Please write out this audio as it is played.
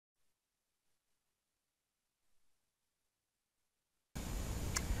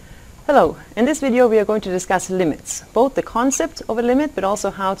Hello, in this video we are going to discuss limits, both the concept of a limit but also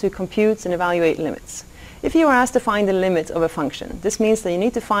how to compute and evaluate limits. If you are asked to find the limit of a function, this means that you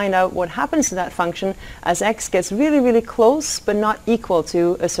need to find out what happens to that function as x gets really close but not equal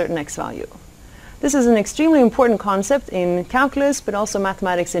to a certain x value. This is an extremely important concept in calculus but also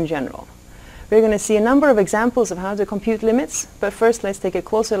mathematics in general. We're going to see a number of examples of how to compute limits, but first let's take a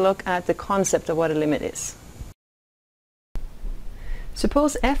closer look at the concept of what a limit is.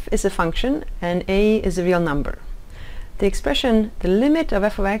 Suppose f is a function and a is a real number. The expression the limit of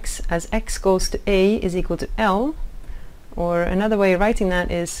f of x as x goes to a is equal to L, or another way of writing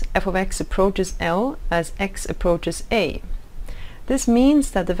that is f of x approaches L as x approaches a. This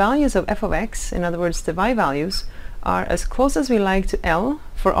means that the values of f of x, in other words the y values, are as close as we like to L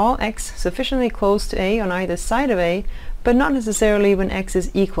for all x sufficiently close to a on either side of a, but not necessarily when x is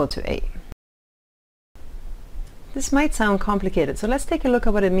equal to a. This might sound complicated, so let's take a look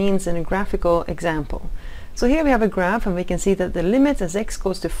at what it means in a graphical example. So here we have a graph and we can see that the limit as x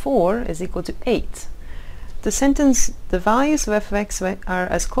goes to 4 is equal to 8. The sentence, the values of f of x are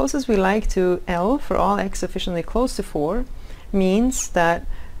as close as we like to L for all x sufficiently close to 4, means that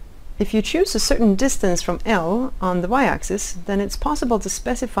if you choose a certain distance from L on the y-axis, then it's possible to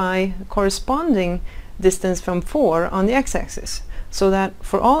specify a corresponding distance from 4 on the x-axis, so that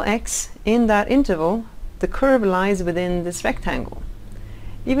for all x in that interval, the curve lies within this rectangle.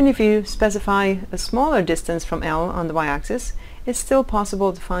 Even if you specify a smaller distance from L on the y-axis, it's still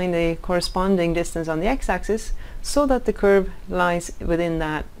possible to find a corresponding distance on the x-axis so that the curve lies within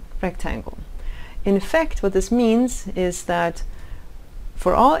that rectangle. In effect, what this means is that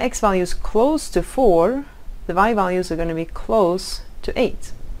for all x values close to 4, the y values are going to be close to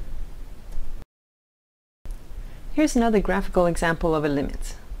 8. Here's another graphical example of a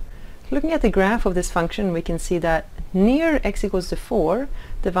limit. Looking at the graph of this function, we can see that near x equals to 4,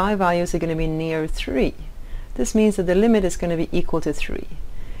 the y values are going to be near 3. This means that the limit is going to be equal to 3.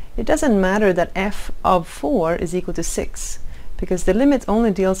 It doesn't matter that f of 4 is equal to 6, because the limit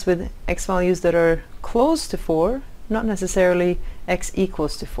only deals with x values that are close to 4, not necessarily x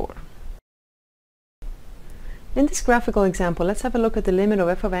equals to 4. In this graphical example, let's have a look at the limit of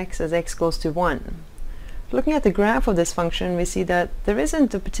f of x as x goes to 1. Looking at the graph of this function, we see that there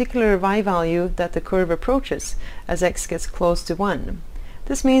isn't a particular y value that the curve approaches as x gets close to 1.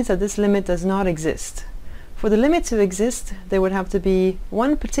 This means that this limit does not exist. For the limit to exist, there would have to be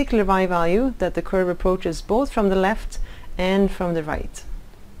one particular y value that the curve approaches both from the left and from the right.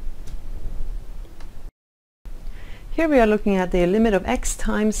 Here we are looking at the limit of x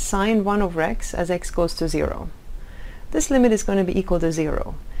times sine 1 over x as x goes to 0. This limit is going to be equal to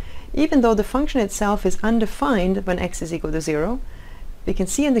 0. Even though the function itself is undefined when x is equal to 0, we can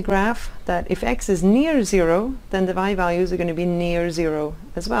see in the graph that if x is near 0, then the y values are going to be near 0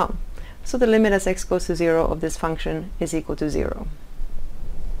 as well. So the limit as x goes to 0 of this function is equal to 0.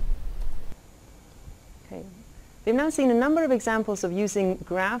 Okay. We've now seen a number of examples of using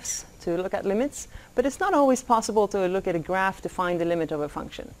graphs to look at limits, but it's not always possible to look at a graph to find the limit of a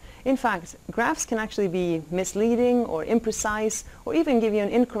function. In fact, graphs can actually be misleading or imprecise or even give you an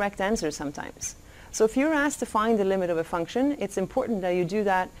incorrect answer sometimes. So if you're asked to find the limit of a function, it's important that you do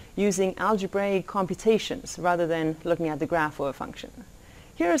that using algebraic computations rather than looking at the graph of a function.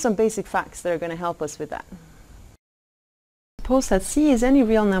 Here are some basic facts that are going to help us with that. Suppose that c is any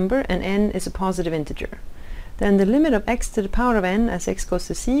real number and n is a positive integer. Then the limit of x to the power of n as x goes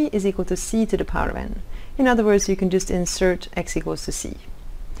to c is equal to c to the power of n. In other words, you can just insert x equals to c.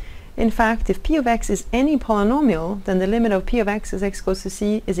 In fact, if p of x is any polynomial, then the limit of p of x as x goes to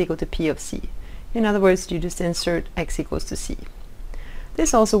c is equal to p of c. In other words, you just insert x equals to c.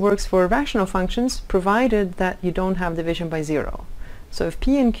 This also works for rational functions, provided that you don't have division by 0. So if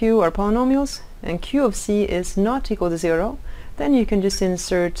p and q are polynomials, and q of c is not equal to 0, then you can just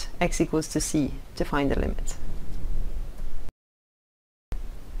insert x equals to c to find the limit.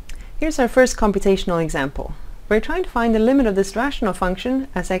 Here's our first computational example. We're trying to find the limit of this rational function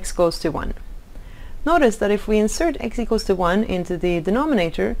as x goes to 1. Notice that if we insert x equals to 1 into the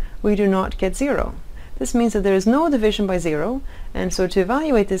denominator, we do not get 0. This means that there is no division by 0, and so to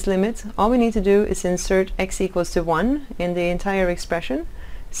evaluate this limit, all we need to do is insert x equals to 1 in the entire expression,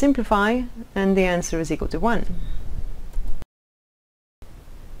 simplify, and the answer is equal to 1.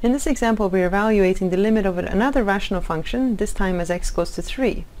 In this example, we are evaluating the limit of another rational function, this time as x goes to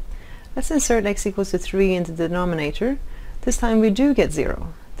 3. Let's insert x equals to 3 into the denominator. This time we do get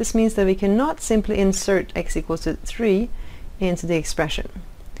 0. This means that we cannot simply insert x equals to 3 into the expression.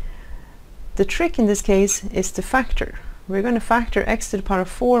 The trick in this case is to factor. We're going to factor x to the power of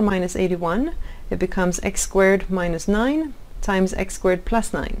 4 minus 81. It becomes x squared minus 9 times x squared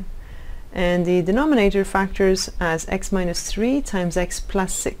plus 9. and the denominator factors as x minus 3 times x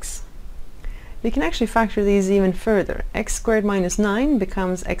plus 6. You can actually factor these even further. X squared minus 9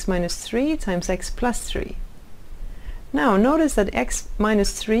 becomes x minus 3 times x plus 3. Now notice that x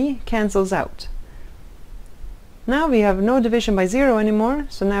minus 3 cancels out. Now we have no division by 0 anymore,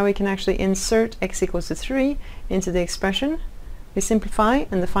 so now we can actually insert x equals to 3 into the expression. We simplify,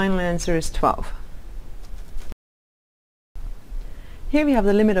 and the final answer is 12. Here we have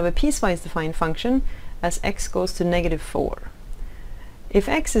the limit of a piecewise defined function as x goes to negative 4. If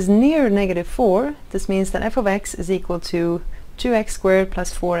x is near negative 4, this means that f of x is equal to 2x squared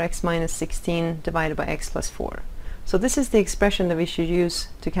plus 4x minus 16 divided by x plus 4. So this is the expression that we should use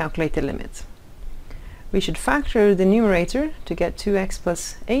to calculate the limit. We should factor the numerator to get 2x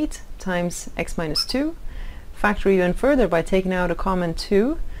plus 8 times x minus 2. Factor even further by taking out a common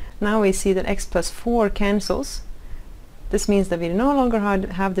 2. Now we see that x plus 4 cancels. This means that we no longer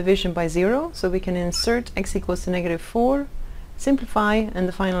have division by 0, so we can insert x equals to negative 4, simplify, and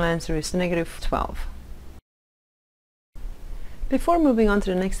the final answer is negative 12. Before moving on to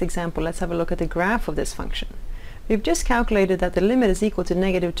the next example, let's have a look at the graph of this function. We've just calculated that the limit is equal to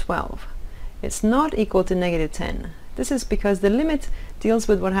negative 12. It's not equal to negative 10. This is because the limit deals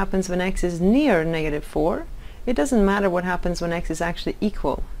with what happens when x is near negative 4. It doesn't matter what happens when x is actually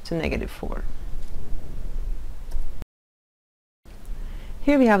equal to negative 4.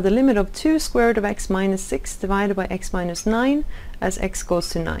 Here we have the limit of 2 square root of x minus 6 divided by x minus 9 as x goes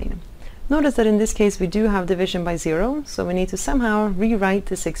to 9. Notice that in this case we do have division by 0, so we need to somehow rewrite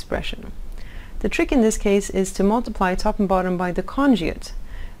this expression. The trick in this case is to multiply top and bottom by the conjugate.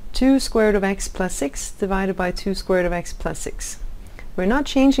 2 square root of x plus 6 divided by 2 square root of x plus 6. We're not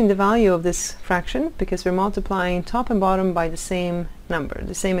changing the value of this fraction because we're multiplying top and bottom by the same number,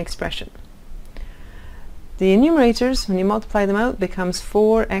 the same expression. The numerators, when you multiply them out, becomes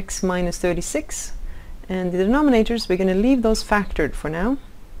 4x minus 36, and the denominators, we're going to leave those factored for now.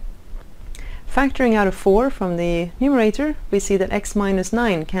 Factoring out a 4 from the numerator, we see that x minus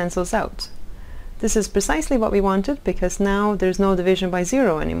 9 cancels out. This is precisely what we wanted, because now there's no division by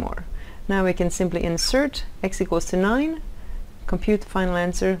 0 anymore. Now we can simply insert x equals to 9, compute the final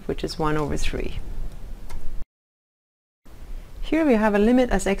answer, which is 1 over 3. Here we have a limit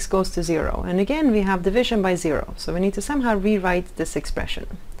as x goes to 0, and again we have division by 0, so we need to somehow rewrite this expression.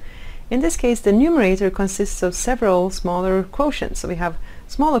 In this case, the numerator consists of several smaller quotients, so we have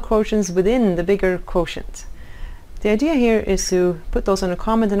smaller quotients within the bigger quotient. The idea here is to put those on a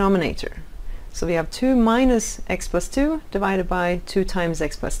common denominator. So we have 2 minus x plus 2 divided by 2 times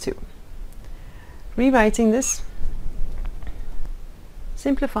x plus 2. Rewriting this,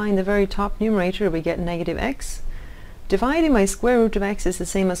 simplifying the very top numerator, we get negative x. Dividing by square root of x is the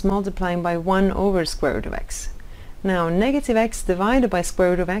same as multiplying by 1 over square root of x. Now negative x divided by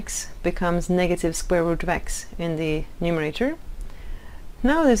square root of x becomes negative square root of x in the numerator.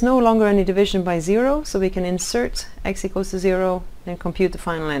 Now there's no longer any division by 0, so we can insert x equals to 0 and compute the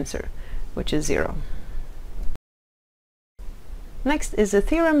final answer, which is 0. Next is a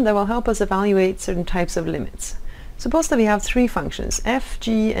theorem that will help us evaluate certain types of limits. Suppose that we have three functions, f,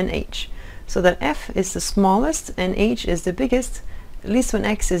 g, and h, so that f is the smallest and h is the biggest, at least when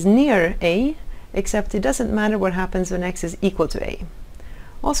x is near a, except it doesn't matter what happens when x is equal to a.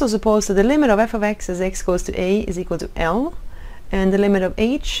 Also suppose that the limit of f of x as x goes to a is equal to L, and the limit of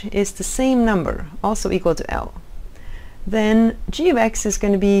h is the same number, also equal to L. Then g of x is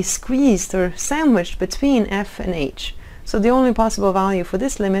going to be squeezed or sandwiched between f and h, so the only possible value for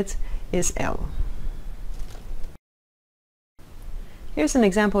this limit is L. Here's an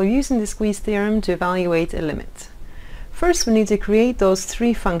example using the squeeze theorem to evaluate a limit. First we need to create those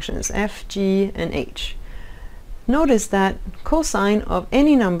three functions, f, g, and h. Notice that cosine of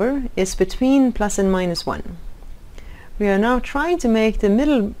any number is between plus and minus 1. We are now trying to make the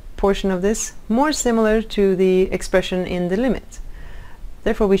middle portion of this more similar to the expression in the limit.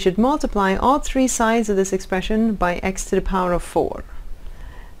 Therefore we should multiply all three sides of this expression by x to the power of 4.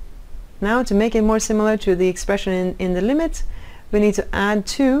 Now to make it more similar to the expression in the limit, we need to add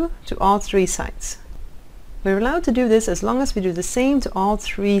 2 to all three sides. We're allowed to do this as long as we do the same to all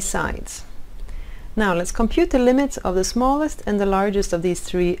three sides. Now let's compute the limits of the smallest and the largest of these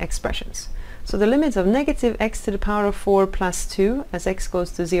three expressions. So the limit of negative x to the power of 4 plus 2 as x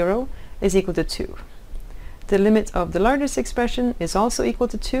goes to 0 is equal to 2. The limit of the largest expression is also equal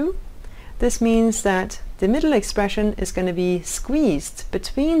to 2. This means that the middle expression is going to be squeezed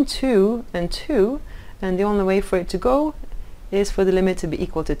between 2 and 2, and the only way for it to go is for the limit to be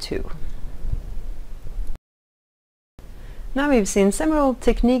equal to 2. Now we've seen several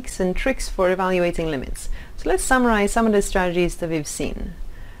techniques and tricks for evaluating limits. So let's summarize some of the strategies that we've seen.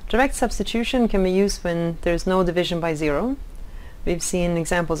 Direct substitution can be used when there's no division by zero. We've seen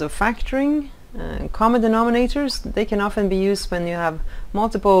examples of factoring. Common denominators, they can often be used when you have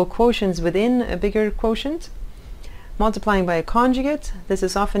multiple quotients within a bigger quotient. Multiplying by a conjugate, this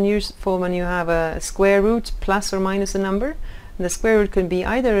is often useful when you have a square root plus or minus a number. The square root could be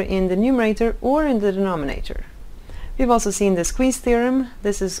either in the numerator or in the denominator. We've also seen the squeeze theorem.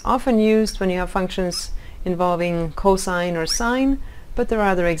 This is often used when you have functions involving cosine or sine, but there are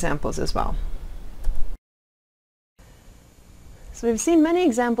other examples as well. So we've seen many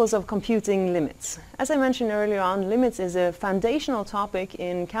examples of computing limits. As I mentioned earlier on, limits is a foundational topic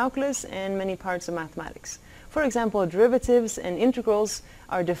in calculus and many parts of mathematics. For example, derivatives and integrals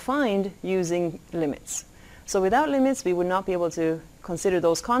are defined using limits. So without limits, we would not be able to consider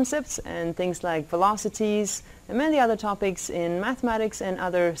those concepts, and things like velocities and many other topics in mathematics and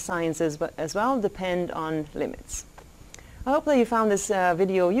other sciences as well depend on limits. I hope that you found this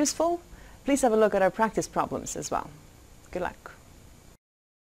video useful. Please have a look at our practice problems as well. Good luck.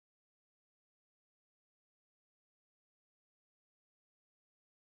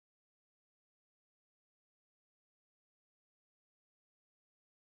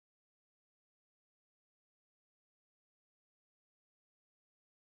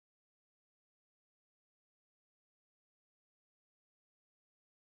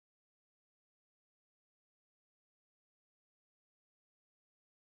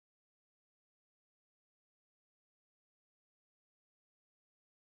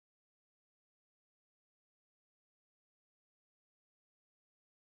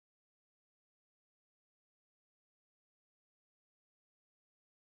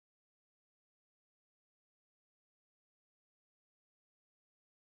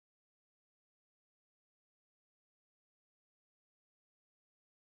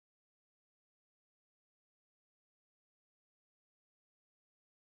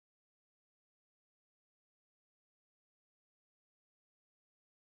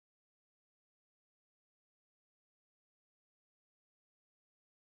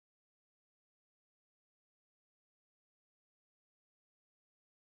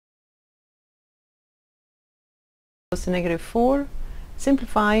 Goes to -4,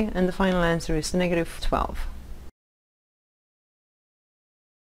 simplify, and the final answer is -12.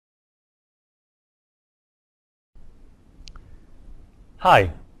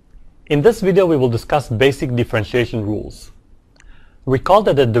 Hi, in this video we will discuss basic differentiation rules. Recall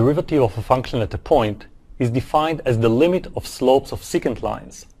that the derivative of a function at a point is defined as the limit of slopes of secant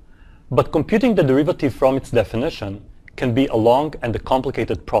lines, but computing the derivative from its definition can be a long and a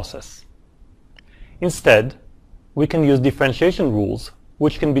complicated process. Instead, we can use differentiation rules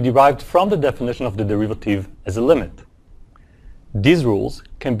which can be derived from the definition of the derivative as a limit. These rules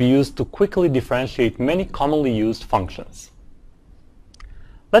can be used to quickly differentiate many commonly used functions.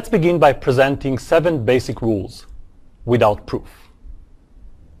 Let's begin by presenting 7 basic rules without proof.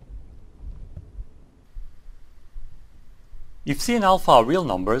 If c and alpha are real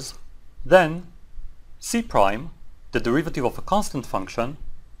numbers, then c prime, the derivative of a constant function,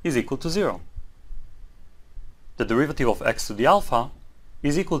 is equal to 0. The derivative of x to the alpha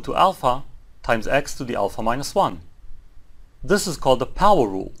is equal to alpha times x to the alpha minus 1. This is called the power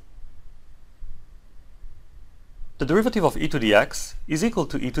rule. The derivative of e to the x is equal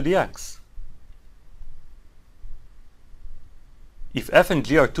to e to the x. If f and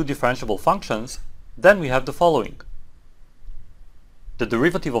g are two differentiable functions, then we have the following. The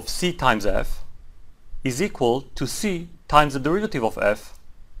derivative of c times f is equal to c times the derivative of f,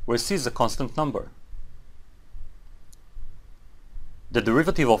 where c is a constant number. The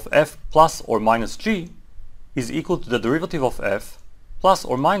derivative of f plus or minus g is equal to the derivative of f plus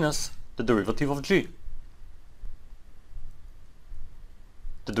or minus the derivative of g.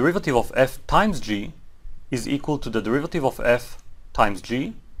 The derivative of f times g is equal to the derivative of f times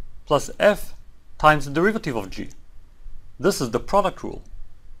g plus f times the derivative of g. This is the product rule.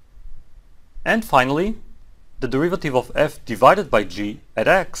 And finally, the derivative of f divided by g at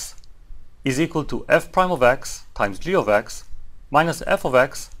x is equal to f prime of x times g of x minus f of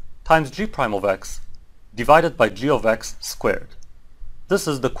x times g prime of x divided by g of x squared. This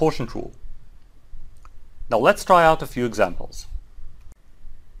is the quotient rule. Now let's try out a few examples.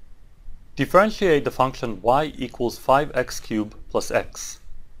 Differentiate the function y equals 5x cubed plus x.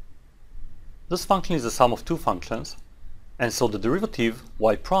 This function is the sum of two functions, and so the derivative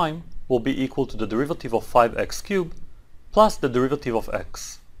y prime will be equal to the derivative of 5x cubed plus the derivative of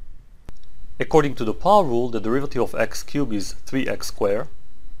x. According to the power rule, the derivative of x cubed is 3x squared,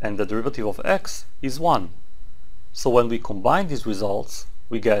 and the derivative of x is 1. So when we combine these results,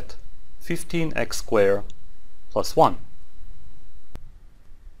 we get 15x squared plus 1.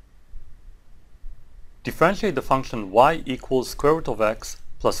 differentiate the function y equals square root of x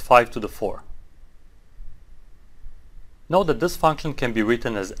plus 5 to the 4. Note that this function can be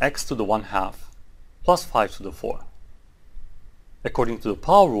written as x to the 1/2 plus 5 to the 4. According to the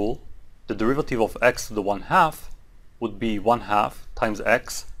power rule, the derivative of x to the 1/2 would be 1/2 times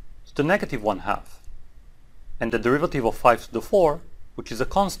x to the negative 1/2. And the derivative of 5 to the 4, which is a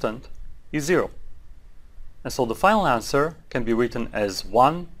constant, is 0. And so the final answer can be written as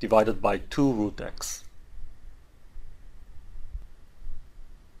 1 divided by 2 root x.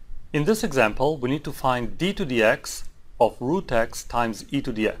 In this example, we need to find d to the x of root x times e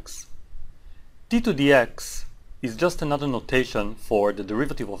to the x. d to the x is just another notation for the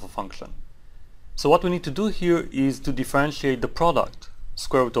derivative of a function. So what we need to do here is to differentiate the product,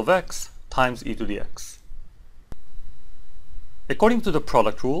 square root of x times e to the x. According to the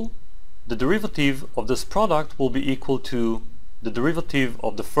product rule, the derivative of this product will be equal to the derivative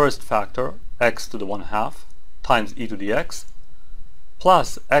of the first factor, x to the 1/2, times e to the x,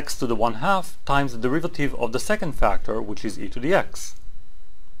 plus x to the 1/2 times the derivative of the second factor, which is e to the x.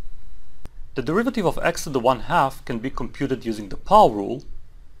 The derivative of x to the 1/2 can be computed using the power rule,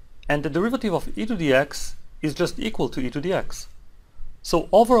 and the derivative of e to the x is just equal to e to the x. So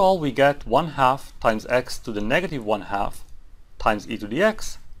overall we get 1/2 times x to the negative 1/2 times e to the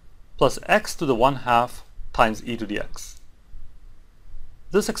x plus x to the 1/2 times e to the x.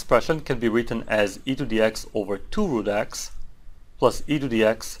 This expression can be written as e to the x over 2 root x plus e to the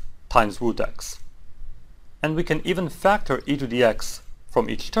x times root x. And we can even factor e to the x from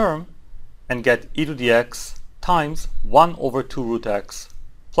each term and get e to the x times 1 over 2 root x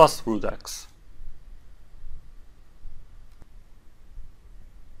plus root x.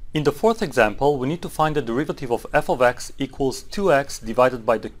 In the fourth example, we need to find the derivative of f of x equals 2x divided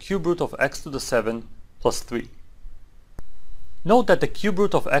by the cube root of x to the 7 plus 3. Note that the cube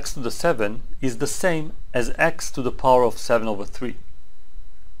root of x to the 7 is the same as x to the power of 7 over 3.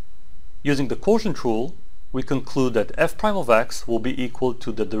 Using the quotient rule, we conclude that f prime of x will be equal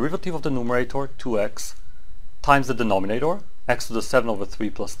to the derivative of the numerator, 2x, times the denominator, x to the 7 over 3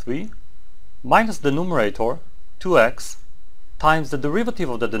 plus 3, minus the numerator, 2x, times the derivative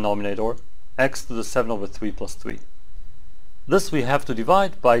of the denominator, x to the 7 over 3 plus 3. This we have to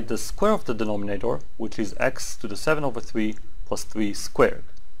divide by the square of the denominator, which is x to the 7 over 3 plus 3 squared.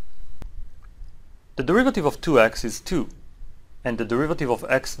 The derivative of 2x is 2, and the derivative of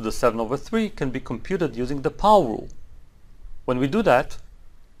x to the 7 over 3 can be computed using the power rule. When we do that,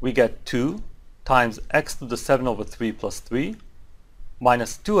 we get 2 times x to the 7 over 3 plus 3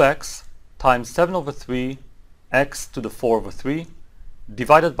 minus 2x times 7 over 3 x to the 4 over 3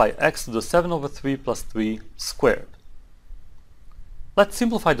 divided by x to the 7 over 3 plus 3 squared. Let's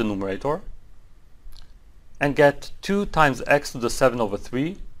simplify the numerator and get 2 times x to the 7 over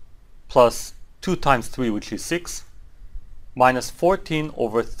 3 plus 2 times 3, which is 6, minus 14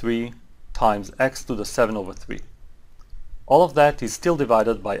 over 3 times x to the 7 over 3. All of that is still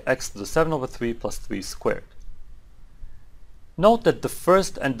divided by x to the 7 over 3 plus 3 squared. Note that the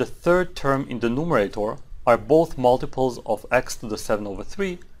first and the third term in the numerator are both multiples of x to the 7 over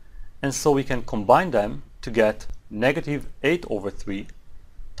 3, and so we can combine them to get negative 8 over 3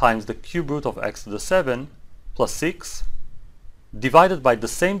 times the cube root of x to the 7 plus 6 divided by the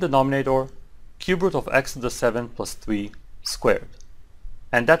same denominator, cube root of x to the 7 plus 3 squared.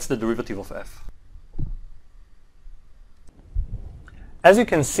 And that's the derivative of f. As you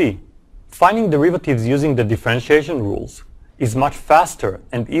can see, finding derivatives using the differentiation rules is much faster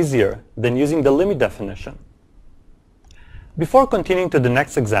and easier than using the limit definition. Before continuing to the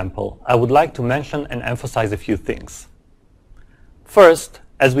next example, I would like to mention and emphasize a few things. First,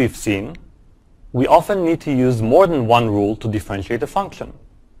 as we've seen, we often need to use more than one rule to differentiate a function.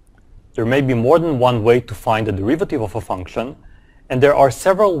 There may be more than one way to find the derivative of a function, and there are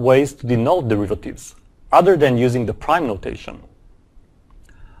several ways to denote derivatives, other than using the prime notation.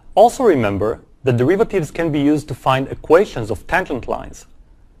 Also remember that derivatives can be used to find equations of tangent lines,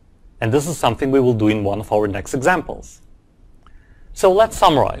 and this is something we will do in one of our next examples. So let's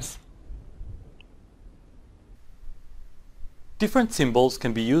summarize. Different symbols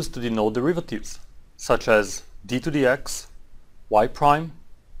can be used to denote derivatives, such as d to the x, y prime,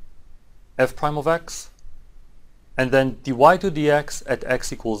 f prime of x, and then dy to dx at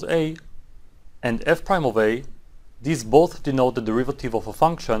x equals a, and f prime of a. These both denote the derivative of a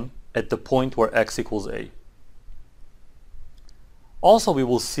function at the point where x equals a. Also, we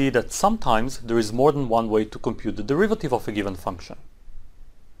will see that sometimes there is more than one way to compute the derivative of a given function.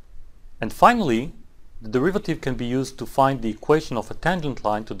 And finally, the derivative can be used to find the equation of a tangent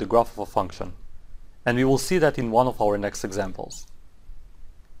line to the graph of a function, and we will see that in one of our next examples.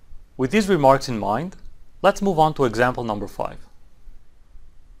 With these remarks in mind, Let's move on to example number 5.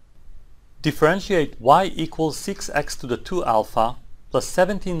 Differentiate y equals 6x to the 2 alpha plus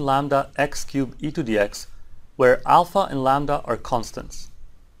 17 lambda x cubed e to the x, where alpha and lambda are constants.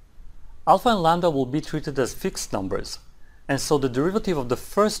 Alpha and lambda will be treated as fixed numbers, and so the derivative of the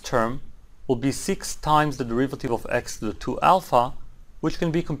first term will be 6 times the derivative of x to the 2 alpha, which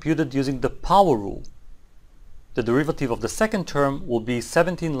can be computed using the power rule. The derivative of the second term will be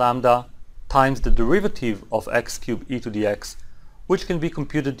 17 lambda times the derivative of x cubed e to the x, which can be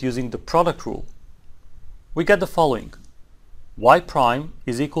computed using the product rule. We get the following. Y prime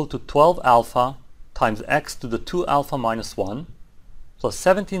is equal to 12 alpha times x to the 2 alpha minus 1 plus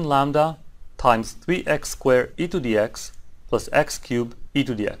 17 lambda times 3x squared e to the x plus x cubed e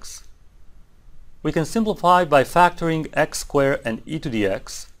to the x. We can simplify by factoring x squared and e to the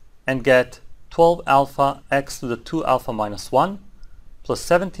x and get 12 alpha x to the 2 alpha minus 1 plus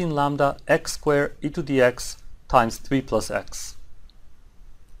 17 lambda x squared e to the x times 3 plus x.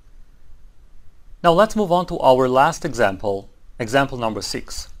 Now let's move on to our last example, example number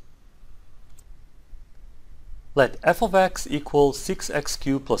 6. Let f of x equal 6x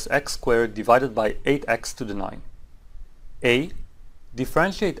cubed plus x squared divided by 8x to the 9. A.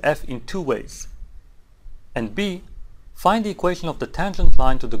 Differentiate f in two ways. And B. Find the equation of the tangent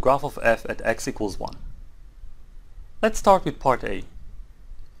line to the graph of f at x equals 1. Let's start with part A.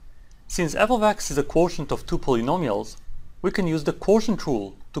 Since f of x is a quotient of two polynomials, we can use the quotient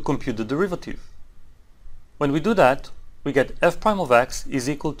rule to compute the derivative. When we do that, we get f prime of x is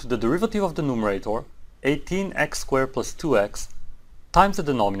equal to the derivative of the numerator, 18x squared plus 2x, times the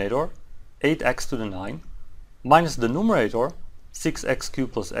denominator, 8x to the 9, minus the numerator, 6x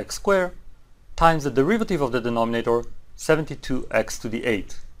cubed plus x squared, times the derivative of the denominator, 72x to the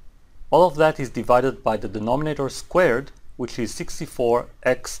 8. All of that is divided by the denominator squared, which is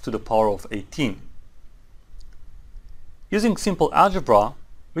 64x to the power of 18. Using simple algebra,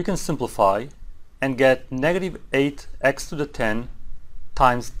 we can simplify and get negative 8x to the 10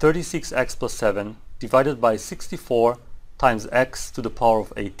 times 36x plus 7 divided by 64 times x to the power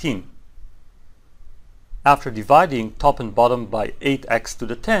of 18. After dividing top and bottom by 8x to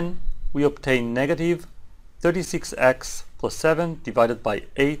the 10, we obtain negative 36x plus 7 divided by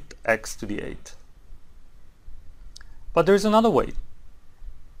 8x to the 8. But there is another way.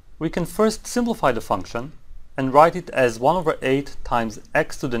 We can first simplify the function and write it as 1 over 8 times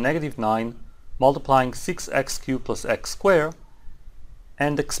x to the negative 9 multiplying 6x cubed plus x squared,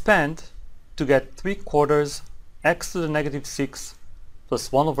 and expand to get 3/4 x to the negative 6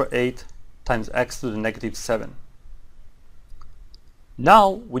 plus 1 over 8 times x to the negative 7. Now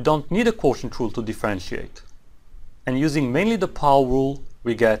we don't need a quotient rule to differentiate, and using mainly the power rule,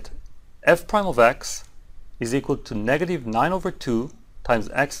 we get f prime of x is equal to negative 9 over 2 times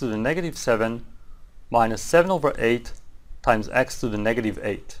x to the negative 7 minus 7 over 8 times x to the negative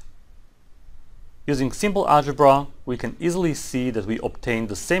 8. Using simple algebra, we can easily see that we obtain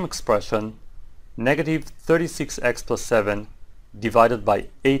the same expression, negative 36x plus 7 divided by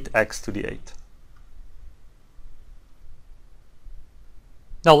 8x to the 8.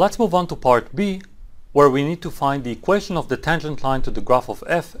 Now let's move on to part B, where we need to find the equation of the tangent line to the graph of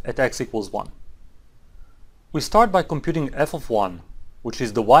f at x equals 1. We start by computing f of 1, which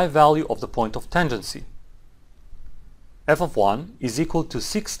is the y value of the point of tangency. F of 1 is equal to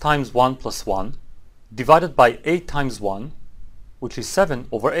 6 times 1 plus 1 divided by 8 times 1, which is 7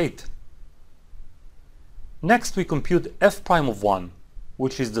 over 8. Next we compute f prime of 1,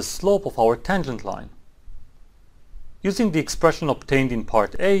 which is the slope of our tangent line. Using the expression obtained in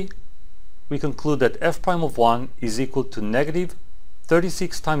part A, we conclude that f prime of 1 is equal to negative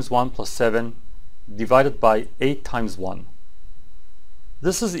 36 times 1 plus 7 divided by 8 times 1.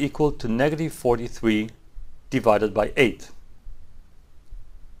 This is equal to negative 43 divided by 8.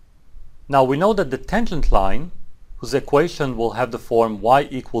 Now we know that the tangent line, whose equation will have the form y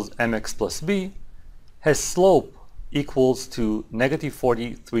equals mx plus b, has slope equals to negative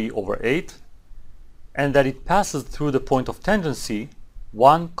 43 over 8, and that it passes through the point of tangency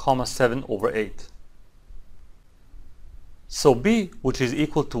 1, 7 over 8. So b, which is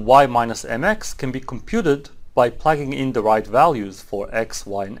equal to y minus mx, can be computed by plugging in the right values for x,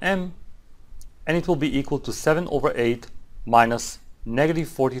 y, and m, and it will be equal to 7 over 8 minus negative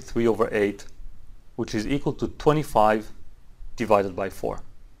 43 over 8, which is equal to 25 divided by 4.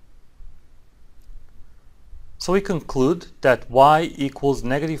 So we conclude that y equals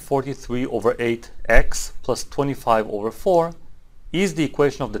negative 43 over 8x plus 25 over 4 is the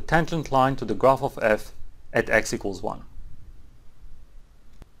equation of the tangent line to the graph of f at x equals 1.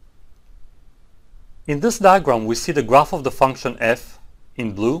 In this diagram, we see the graph of the function f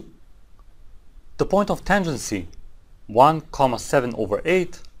in blue, the point of tangency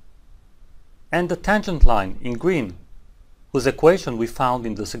 1,7/8, and the tangent line in green, whose equation we found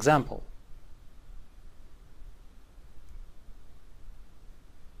in this example.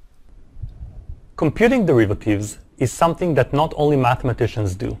 Computing derivatives is something that not only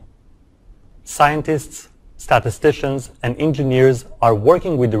mathematicians do. Scientists, statisticians, and engineers are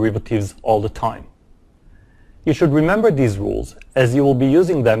working with derivatives all the time. You should remember these rules, as you will be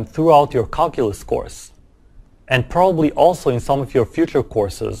using them throughout your calculus course, and probably also in some of your future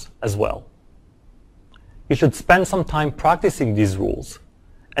courses as well. You should spend some time practicing these rules,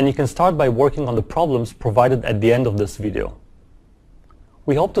 and you can start by working on the problems provided at the end of this video.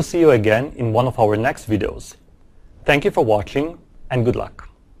 We hope to see you again in one of our next videos. Thank you for watching, and good luck.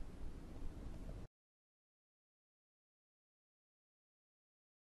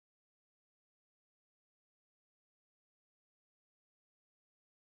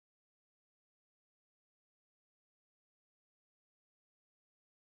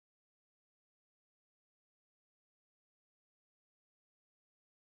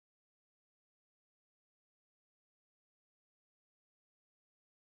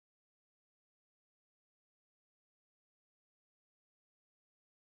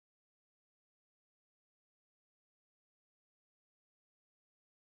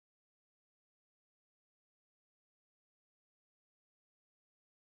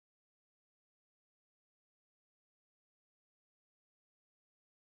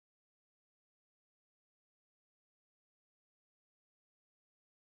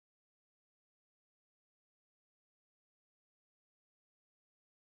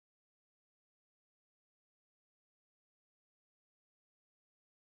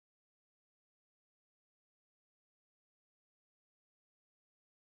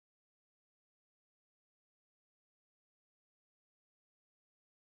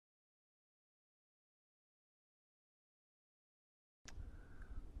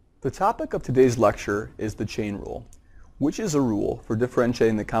 The topic of today's lecture is the chain rule, which is a rule for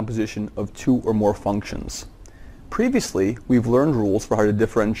differentiating the composition of two or more functions. Previously, we've learned rules for how to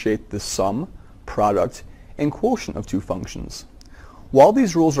differentiate the sum, product, and quotient of two functions. While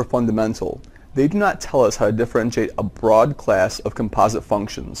these rules are fundamental, they do not tell us how to differentiate a broad class of composite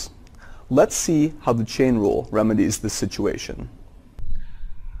functions. Let's see how the chain rule remedies this situation.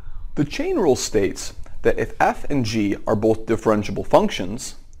 The chain rule states that if f and g are both differentiable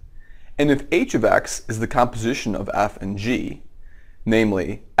functions, and if h of x is the composition of f and g,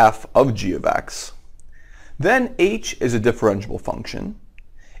 namely f of g of x, then h is a differentiable function,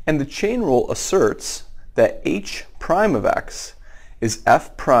 and the chain rule asserts that h prime of x is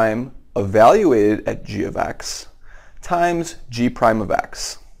f prime evaluated at g of x times g prime of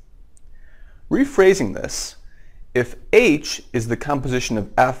x. Rephrasing this, if h is the composition of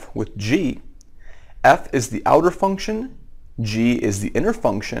f with g, f is the outer function, g is the inner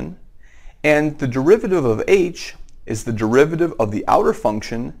function, and the derivative of h is the derivative of the outer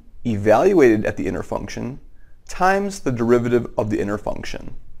function evaluated at the inner function times the derivative of the inner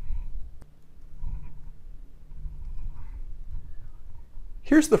function.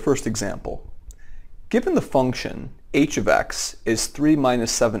 Here's the first example. Given the function h of x is 3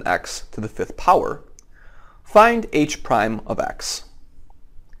 minus 7x to the fifth power, find h prime of x.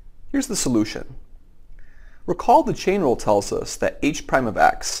 Here's the solution. Recall the chain rule tells us that h prime of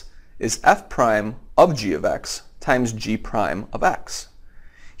x is f prime of g of x times g prime of x.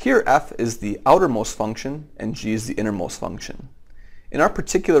 Here f is the outermost function and g is the innermost function. In our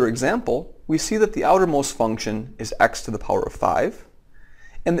particular example, we see that the outermost function is x to the power of 5,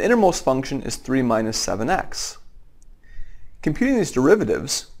 and the innermost function is 3 minus 7x. Computing these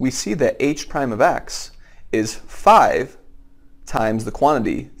derivatives, we see that h prime of x is 5 times the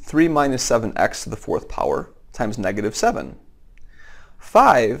quantity 3 minus 7x to the fourth power times negative 7.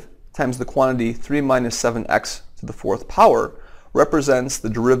 5 times the quantity 3 minus 7x to the fourth power represents the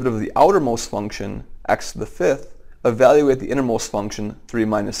derivative of the outermost function x to the fifth evaluate the innermost function 3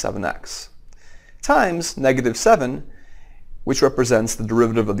 minus 7x times negative 7, which represents the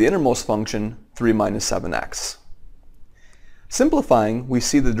derivative of the innermost function 3 minus 7x. Simplifying, we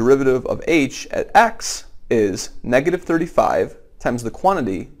see the derivative of h at x is negative 35 times the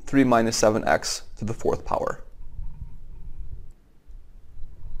quantity 3 minus 7x to the fourth power.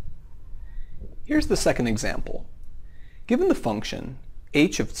 Here's the second example. Given the function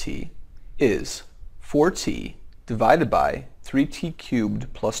h of t is 4t divided by 3t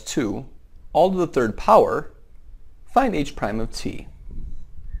cubed plus 2 all to the third power, find h prime of t.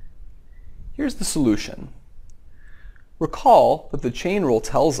 Here's the solution. Recall that the chain rule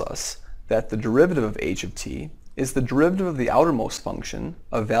tells us that the derivative of h of t is the derivative of the outermost function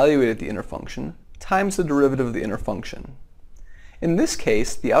evaluated at the inner function times the derivative of the inner function. In this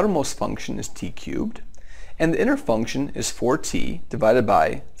case, the outermost function is t cubed, and the inner function is 4t divided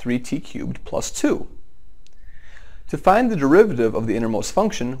by 3t cubed plus 2. To find the derivative of the innermost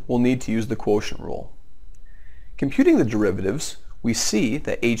function, we'll need to use the quotient rule. Computing the derivatives, we see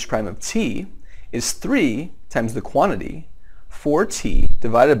that h prime of t is 3 times the quantity 4t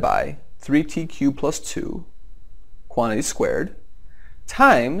divided by 3t cubed plus 2, quantity squared,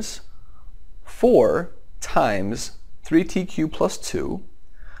 times 4 times 3t cubed plus 2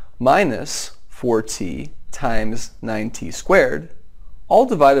 minus 4t times 9t squared, all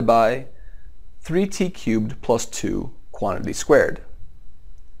divided by 3t cubed plus 2 quantity squared.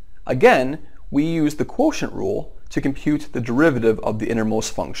 Again, we use the quotient rule to compute the derivative of the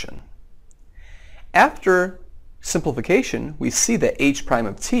innermost function. After simplification, we see that h prime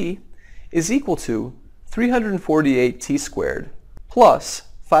of t is equal to 348t squared plus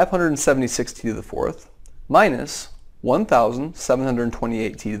 576t to the fourth minus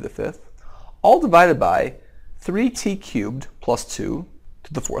 1728t to the fifth, all divided by 3t cubed plus 2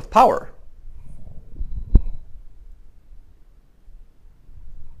 to the fourth power.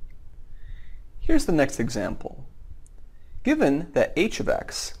 Here's the next example. Given that h of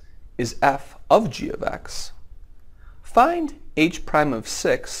x is f of g of x, find h prime of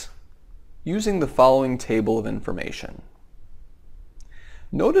 6 using the following table of information.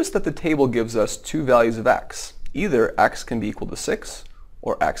 Notice that the table gives us two values of x. Either x can be equal to 6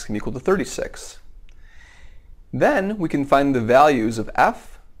 or x can be equal to 36. Then we can find the values of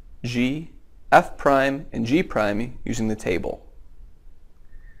f, g, f prime, and g prime using the table.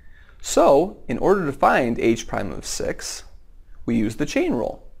 So, in order to find h prime of 6, we use the chain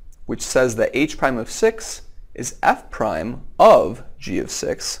rule, which says that h prime of 6 is f prime of g of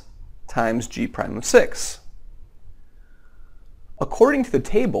 6 times g prime of 6. According to the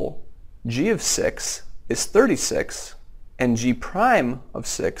table, g of 6 is 36 and g prime of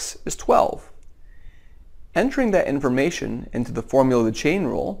 6 is 12. Entering that information into the formula of the chain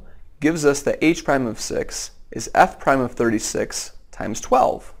rule gives us that h prime of 6 is f prime of 36 times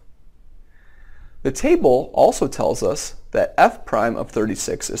 12. The table also tells us that f prime of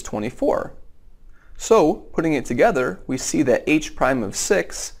 36 is 24. So, putting it together, we see that h prime of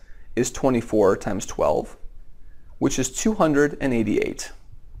 6 is 24 times 12, which is 288.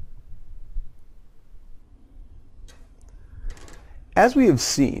 As we have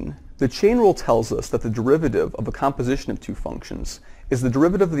seen, the chain rule tells us that the derivative of a composition of two functions is the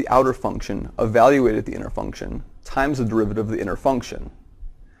derivative of the outer function evaluated at the inner function times the derivative of the inner function.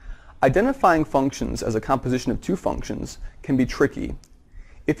 Identifying functions as a composition of two functions can be tricky.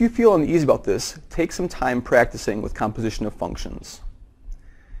 If you feel uneasy about this, take some time practicing with composition of functions.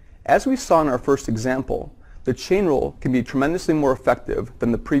 As we saw in our first example, the chain rule can be tremendously more effective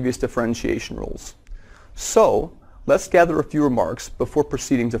than the previous differentiation rules. So, let's gather a few remarks before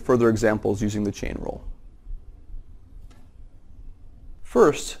proceeding to further examples using the chain rule.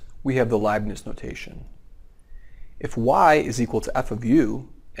 First, we have the Leibniz notation. If y is equal to f of u,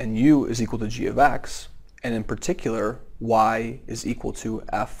 and u is equal to g of x, and in particular y is equal to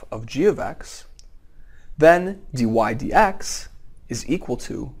f of g of x, then dy dx is equal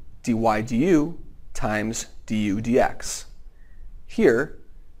to dy du times du dx. Here,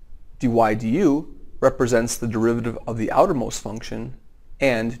 dy du represents the derivative of the outermost function,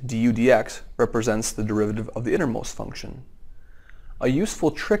 and du dx represents the derivative of the innermost function. A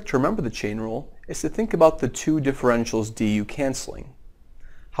useful trick to remember the chain rule is to think about the two differentials du canceling.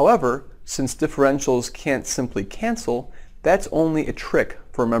 However, since differentials can't simply cancel, that's only a trick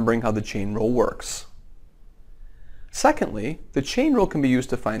for remembering how the chain rule works. Secondly, the chain rule can be used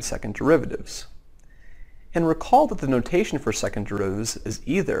to find second derivatives. And recall that the notation for second derivatives is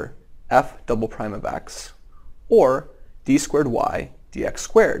either f double prime of x or d squared y dx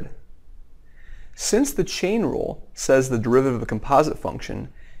squared. Since the chain rule says the derivative of a composite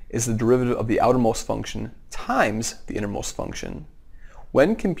function is the derivative of the outermost function times the innermost function,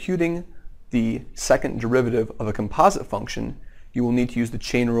 when computing the second derivative of a composite function, you will need to use the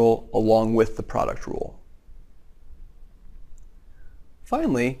chain rule along with the product rule.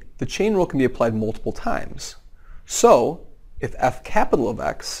 Finally, the chain rule can be applied multiple times. So, if f capital of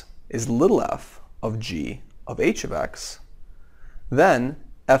x is little f of g of h of x, then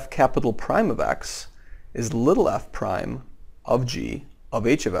f capital prime of x is little f prime of g of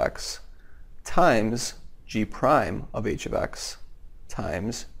h of x times g prime of h of x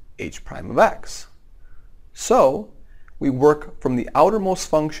times h prime of x. So, we work from the outermost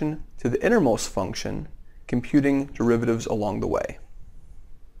function to the innermost function, computing derivatives along the way.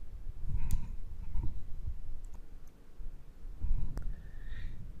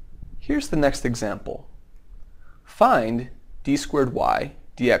 Here's the next example. Find d squared y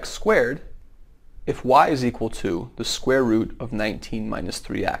dx squared if y is equal to the square root of 19 minus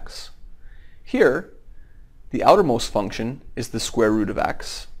 3x. Here, the outermost function is the square root of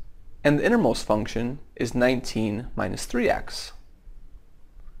x, and the innermost function is 19 minus 3x.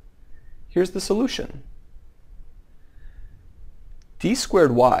 Here's the solution. D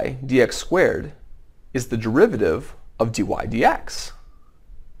squared y dx squared is the derivative of dy dx.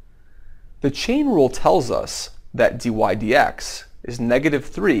 The chain rule tells us that dy dx is negative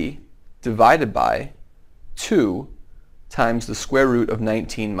 3 divided by 2 times the square root of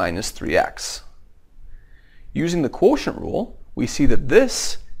 19 minus 3x. Using the quotient rule, we see that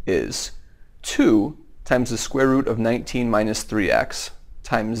this is 2 times the square root of 19 minus 3x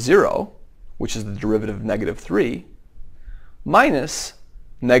times 0, which is the derivative of negative 3, minus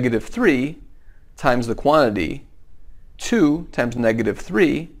negative 3 times the quantity 2 times negative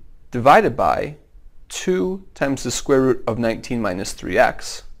 3 divided by 2 times the square root of 19 minus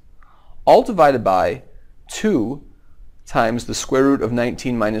 3x, all divided by 2 times the square root of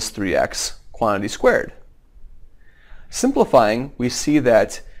 19 minus 3x quantity squared. Simplifying, we see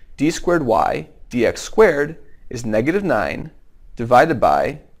that d squared y dx squared is negative 9 divided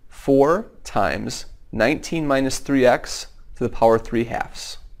by 4 times 19 minus 3x to the power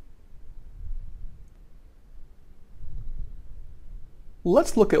 3/2.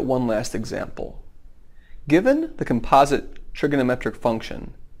 Let's look at one last example. Given the composite trigonometric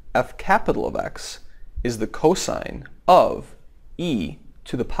function f capital of x is the cosine of e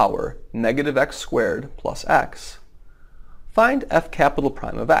to the power negative x squared plus x, find f capital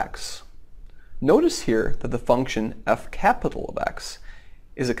prime of x. Notice here that the function f capital of x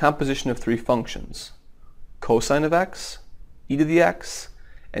is a composition of three functions: cosine of x, e to the x,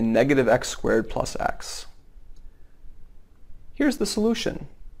 and negative x squared plus x. Here's the solution.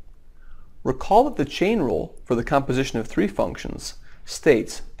 Recall that the chain rule for the composition of three functions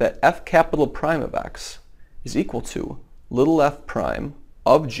states that f capital prime of x is equal to little f prime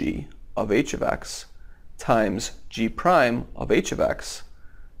of g of h of x times g prime of h of x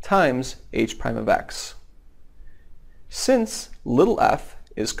times h prime of x. Since little f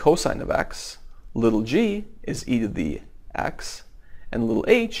is cosine of x, little g is e to the x, and little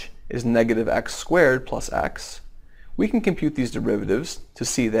h is negative x squared plus x, we can compute these derivatives to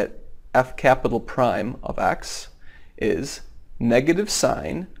see that f capital prime of x is negative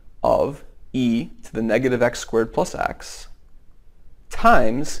sine of e to the negative x squared plus x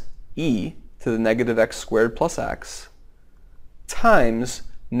times e to the negative x squared plus x times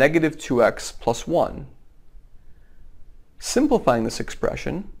negative 2x plus 1. Simplifying this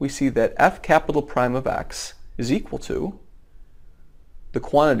expression, we see that f capital prime of x is equal to the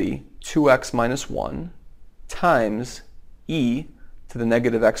quantity 2x minus 1 times e to the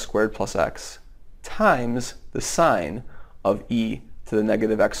negative x squared plus x times the sine of e to the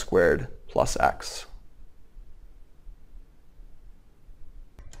negative x squared plus x.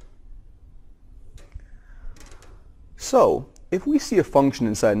 So, if we see a function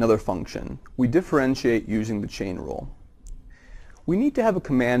inside another function, we differentiate using the chain rule. We need to have a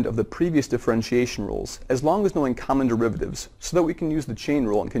command of the previous differentiation rules as long as knowing common derivatives so that we can use the chain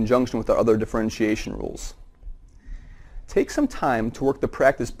rule in conjunction with our other differentiation rules. Take some time to work the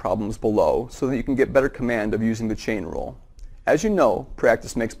practice problems below so that you can get better command of using the chain rule. As you know,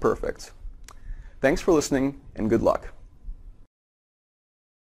 practice makes perfect. Thanks for listening, and good luck.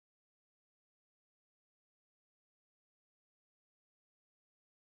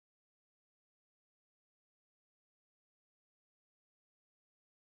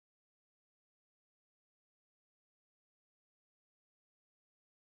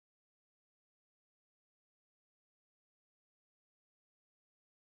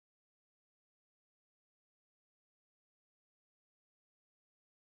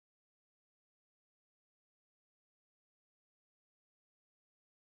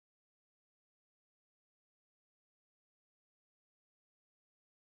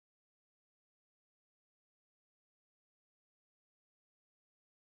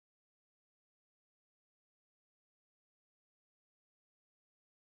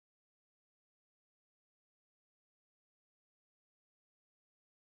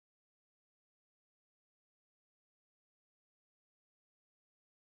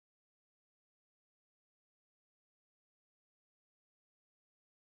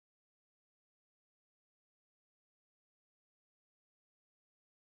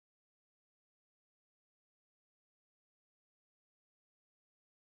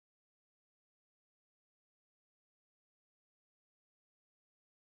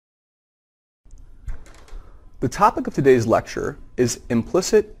 The topic of today's lecture is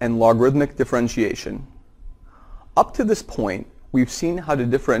implicit and logarithmic differentiation. Up to this point, we've seen how to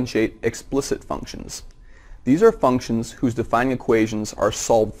differentiate explicit functions. These are functions whose defining equations are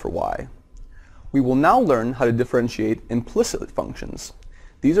solved for y. We will now learn how to differentiate implicit functions.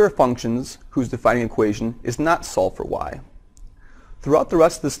 These are functions whose defining equation is not solved for y. Throughout the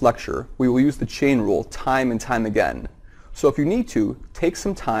rest of this lecture, we will use the chain rule time and time again. So if you need to, take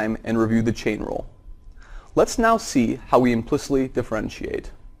some time and review the chain rule. Let's now see how we implicitly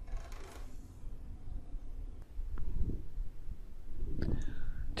differentiate.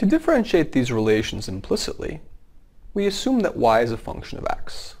 To differentiate these relations implicitly, we assume that y is a function of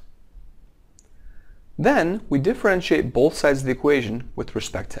x. Then we differentiate both sides of the equation with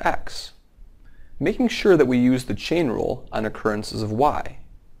respect to x, making sure that we use the chain rule on occurrences of y.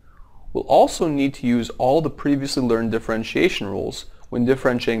 We'll also need to use all the previously learned differentiation rules when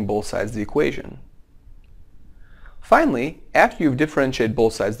differentiating both sides of the equation. Finally, after you've differentiated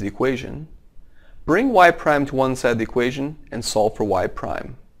both sides of the equation, bring y prime to one side of the equation and solve for y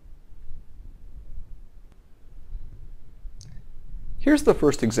prime. Here's the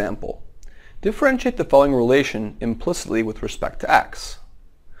first example. Differentiate the following relation implicitly with respect to x.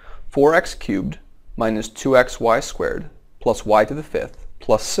 4x cubed minus 2xy squared plus y to the fifth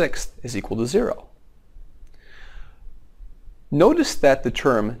plus sixth is equal to 0. Notice that the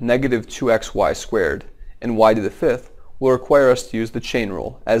term negative 2xy squared and y to the fifth will require us to use the chain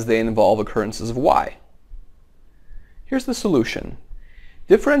rule as they involve occurrences of y. Here's the solution.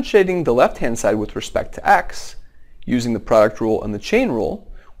 Differentiating the left-hand side with respect to x, using the product rule and the chain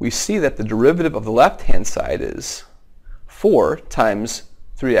rule, we see that the derivative of the left-hand side is 4 times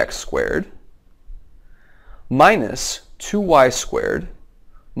 3x squared minus 2y squared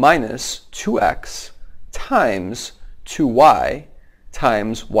minus 2x times 2y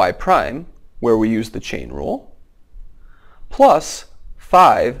times y prime, where we use the chain rule, plus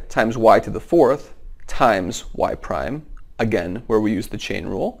 5 times y to the fourth times y prime, again where we use the chain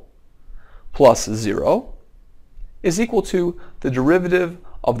rule, plus 0 is equal to the derivative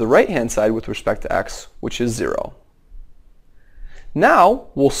of the right-hand side with respect to x, which is 0. Now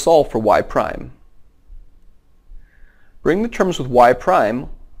we'll solve for y prime. Bring the terms with y prime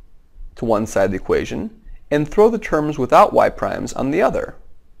to one side of the equation and throw the terms without y primes on the other.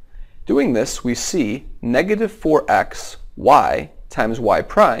 Doing this, we see negative 4x y times y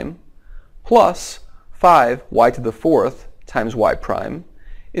prime plus 5y to the fourth times y prime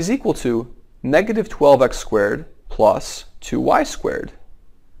is equal to negative 12x squared plus 2y squared.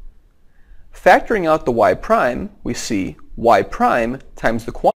 Factoring out the y prime, we see y prime times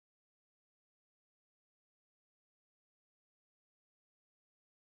the quantity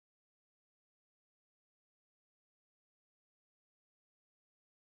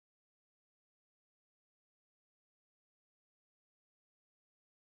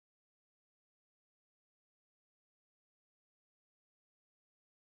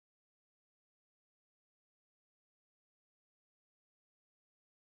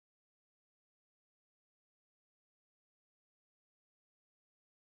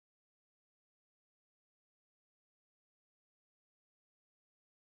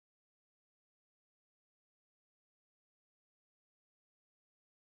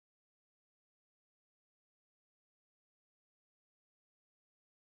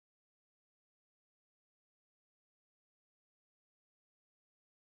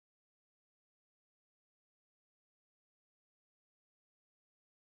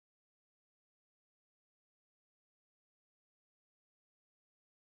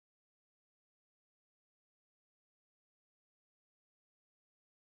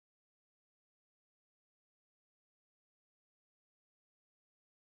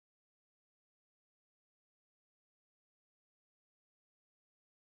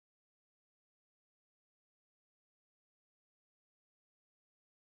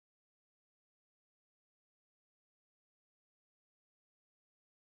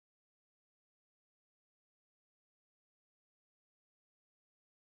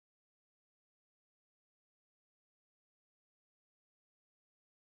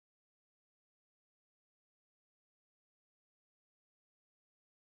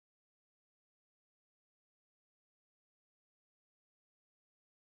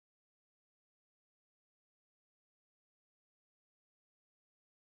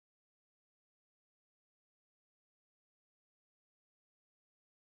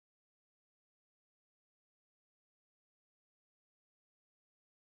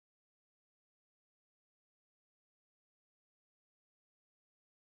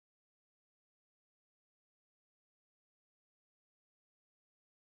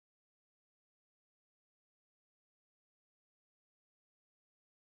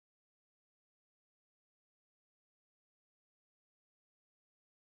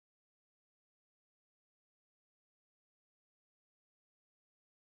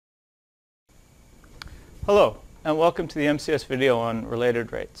Hello, and welcome to the MCS video on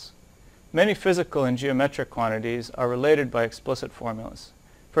related rates. Many physical and geometric quantities are related by explicit formulas.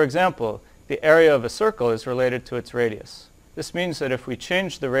 For example, the area of a circle is related to its radius. This means that if we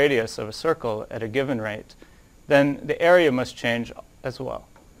change the radius of a circle at a given rate, then the area must change as well.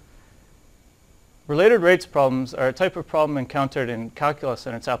 Related rates problems are a type of problem encountered in calculus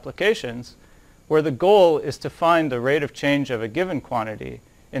and its applications, where the goal is to find the rate of change of a given quantity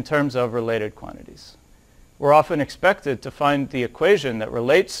in terms of related quantities. We're often expected to find the equation that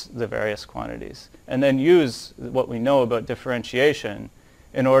relates the various quantities and then use what we know about differentiation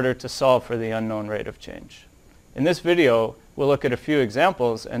in order to solve for the unknown rate of change. In this video, we'll look at a few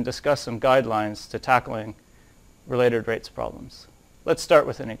examples and discuss some guidelines to tackling related rates problems. Let's start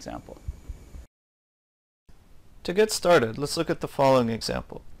with an example. To get started, let's look at the following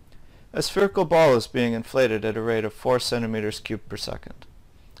example. A spherical ball is being inflated at a rate of 4 centimeters cubed per second.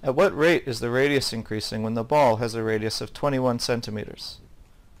 At what rate is the radius increasing when the ball has a radius of 21 centimeters?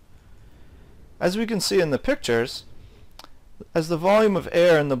 As we can see in the pictures, as the volume of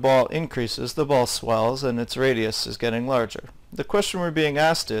air in the ball increases, the ball swells and its radius is getting larger. The question we're being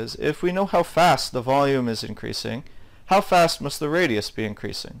asked is, if we know how fast the volume is increasing, how fast must the radius be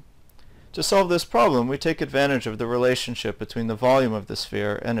increasing? To solve this problem, we take advantage of the relationship between the volume of the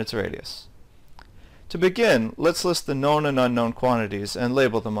sphere and its radius. To begin, let's list the known and unknown quantities and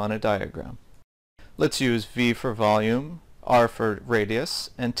label them on a diagram. Let's use V for volume, R for radius,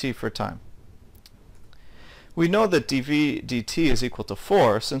 and T for time. We know that dV dt is equal to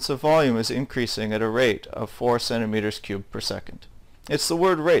 4 since the volume is increasing at a rate of 4 centimeters cubed per second. It's the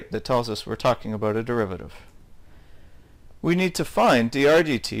word rate that tells us we're talking about a derivative. We need to find dr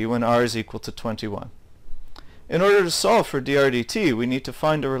dt when r is equal to 21. In order to solve for dr dt, we need to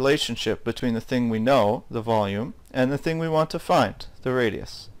find a relationship between the thing we know, the volume, and the thing we want to find, the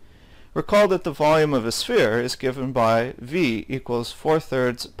radius. Recall that the volume of a sphere is given by V equals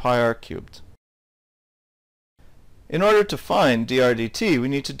 4/3 pi r cubed. In order to find dr dt, we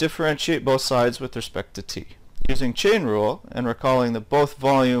need to differentiate both sides with respect to t. Using chain rule, and recalling that both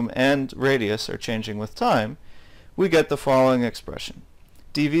volume and radius are changing with time, we get the following expression.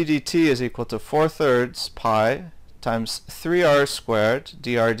 dV dt is equal to 4/3 pi times 3r squared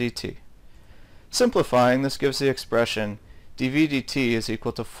dr dt. Simplifying, this gives the expression dV dt is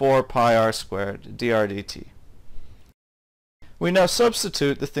equal to 4 pi r squared dr dt. We now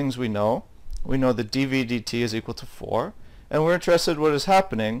substitute the things we know. We know that dV dt is equal to 4, and we're interested in what is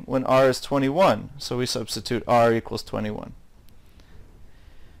happening when r is 21, so we substitute r equals 21.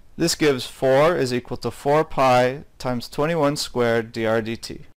 This gives 4 is equal to 4 pi times 21 squared dr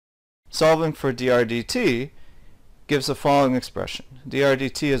dt. Solving for dr dt gives the following expression. dr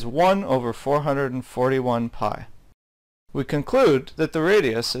dt is 1 over 441 pi. We conclude that the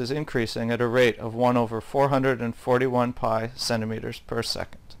radius is increasing at a rate of 1 over 441 pi centimeters per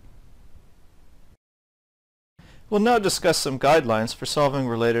second. We'll now discuss some guidelines for solving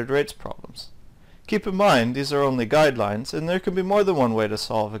related rates problems. Keep in mind, these are only guidelines, and there can be more than one way to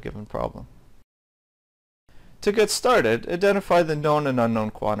solve a given problem. To get started, identify the known and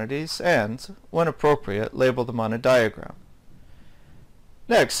unknown quantities and, when appropriate, label them on a diagram.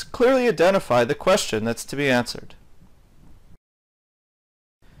 Next, clearly identify the question that's to be answered.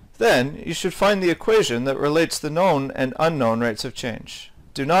 Then, you should find the equation that relates the known and unknown rates of change.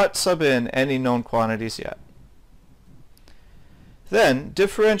 Do not sub in any known quantities yet. Then,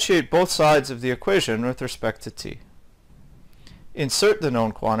 differentiate both sides of the equation with respect to t. Insert the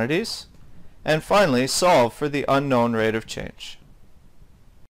known quantities, and finally solve for the unknown rate of change.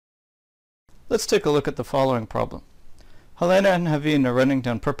 Let's take a look at the following problem. Helena and Haveen are running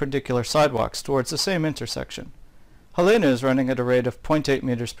down perpendicular sidewalks towards the same intersection. Helena is running at a rate of 0.8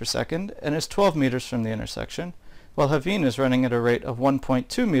 meters per second and is 12 meters from the intersection, while Haveen is running at a rate of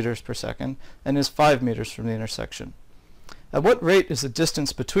 1.2 meters per second and is 5 meters from the intersection. At what rate is the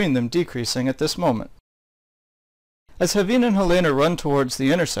distance between them decreasing at this moment? As Haveen and Helena run towards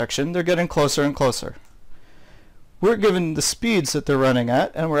the intersection, they're getting closer and closer. We're given the speeds that they're running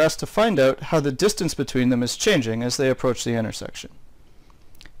at, and we're asked to find out how the distance between them is changing as they approach the intersection.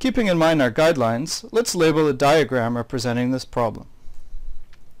 Keeping in mind our guidelines, let's label a diagram representing this problem.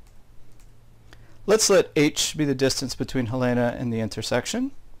 Let's let h be the distance between Helena and the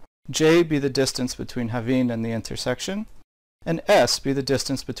intersection, j be the distance between Haveen and the intersection, and s be the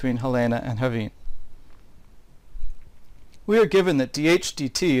distance between Helena and Haveen. We are given that dh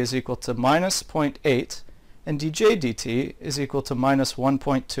dt is equal to minus 0.8 and dj dt is equal to minus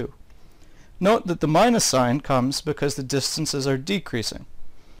 1.2. Note that the minus sign comes because the distances are decreasing.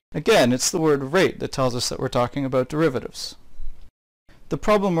 Again, it's the word rate that tells us that we're talking about derivatives. The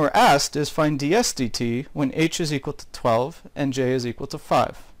problem we're asked is find ds dt when h is equal to 12 and j is equal to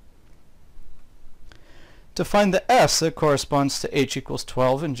 5. To find the s that corresponds to h equals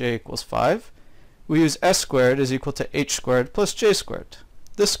 12 and j equals 5, we use s squared is equal to h squared plus j squared.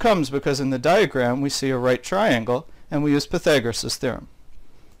 This comes because in the diagram we see a right triangle and we use Pythagoras' theorem.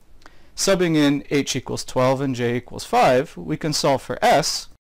 Subbing in h equals 12 and j equals 5, we can solve for s,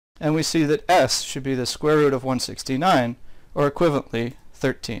 and we see that s should be the square root of 169, or equivalently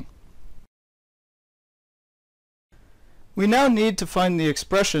 13. We now need to find the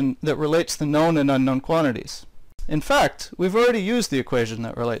expression that relates the known and unknown quantities. In fact, we've already used the equation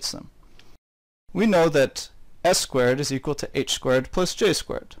that relates them. We know that s squared is equal to h squared plus j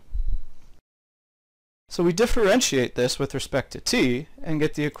squared. So we differentiate this with respect to t and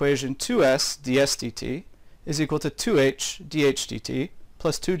get the equation 2s ds dt is equal to 2h dh dt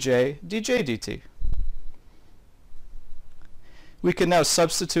plus 2j dj dt. We can now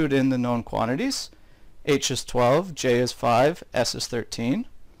substitute in the known quantities. H is 12, j is 5, s is 13.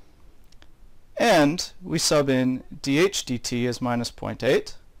 And we sub in dh dt is minus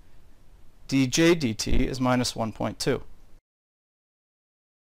 0.8, dj dt is minus 1.2.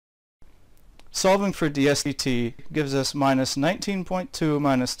 Solving for ds dt gives us minus 19.2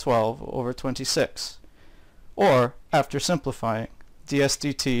 minus 12 over 26. Or, after simplifying, ds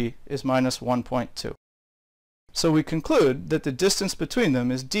dt is minus 1.2. So we conclude that the distance between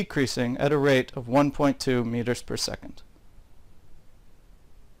them is decreasing at a rate of 1.2 meters per second.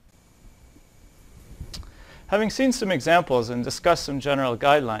 Having seen some examples and discussed some general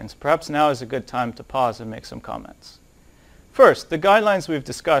guidelines, perhaps now is a good time to pause and make some comments. First, the guidelines we've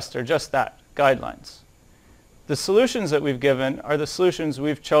discussed are just that, guidelines. The solutions that we've given are the solutions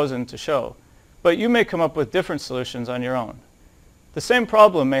we've chosen to show, but you may come up with different solutions on your own. The same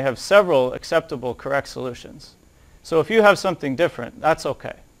problem may have several acceptable correct solutions. So if you have something different, that's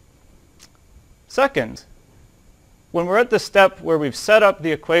okay. Second, when we're at the step where we've set up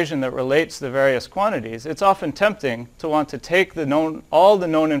the equation that relates the various quantities, it's often tempting to want to take all the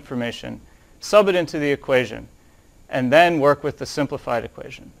known information, sub it into the equation, and then work with the simplified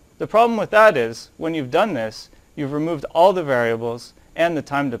equation. The problem with that is, when you've done this, you've removed all the variables and the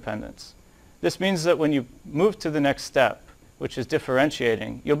time dependence. This means that when you move to the next step, which is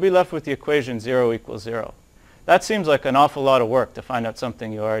differentiating, you'll be left with the equation 0 equals 0. That seems like an awful lot of work to find out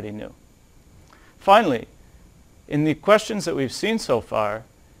something you already knew. Finally, in the questions that we've seen so far,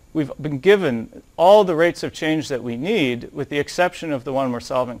 we've been given all the rates of change that we need with the exception of the one we're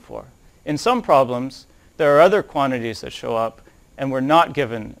solving for. In some problems, there are other quantities that show up and we're not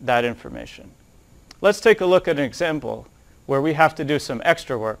given that information. Let's take a look at an example where we have to do some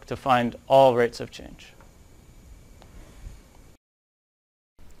extra work to find all rates of change.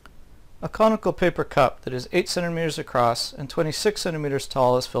 A conical paper cup that is 8 centimeters across and 26 centimeters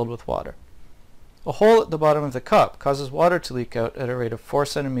tall is filled with water. A hole at the bottom of the cup causes water to leak out at a rate of 4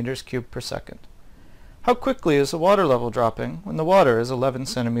 centimeters cubed per second. How quickly is the water level dropping when the water is 11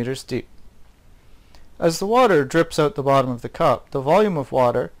 centimeters deep? As the water drips out the bottom of the cup, the volume of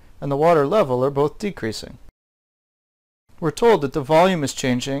water and the water level are both decreasing. We're told that the volume is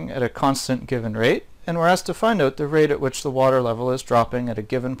changing at a constant given rate, and we're asked to find out the rate at which the water level is dropping at a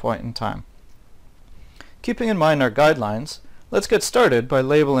given point in time. Keeping in mind our guidelines, let's get started by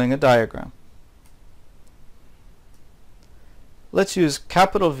labeling a diagram. Let's use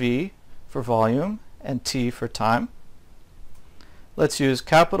capital V for volume and T for time. Let's use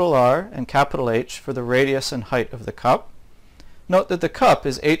capital R and capital H for the radius and height of the cup. Note that the cup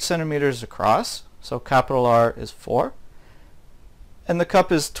is 8 centimeters across, so capital R is 4. And the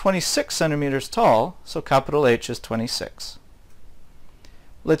cup is 26 centimeters tall, so capital H is 26.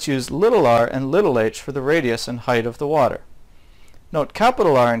 Let's use little r and little h for the radius and height of the water. Note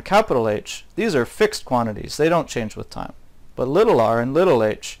capital R and capital H, these are fixed quantities, they don't change with time. But little r and little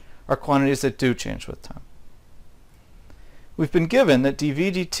h are quantities that do change with time. We've been given that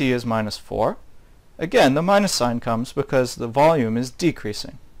dv dt is minus 4. Again, the minus sign comes because the volume is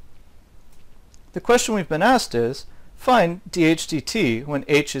decreasing. The question we've been asked is, find dh dt when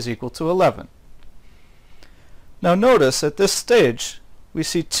h is equal to 11. Now notice at this stage we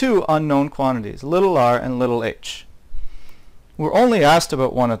see two unknown quantities, little r and little h. We're only asked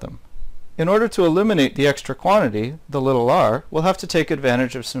about one of them. In order to eliminate the extra quantity, the little r, we'll have to take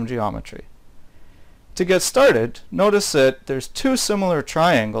advantage of some geometry. To get started, notice that there's two similar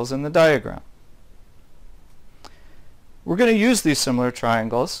triangles in the diagram. We're going to use these similar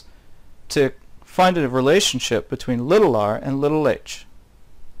triangles to find a relationship between little r and little h.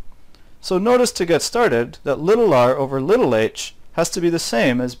 So notice to get started that little r over little h has to be the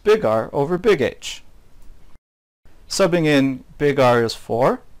same as big R over big H. Subbing in big R is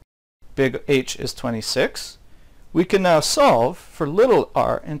 4, big H is 26, we can now solve for little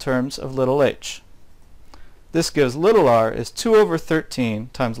r in terms of little h. This gives little r is 2 over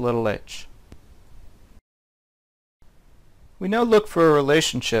 13 times little h. We now look for a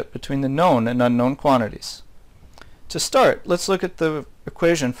relationship between the known and unknown quantities. To start, let's look at the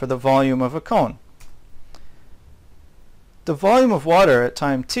equation for the volume of a cone. The volume of water at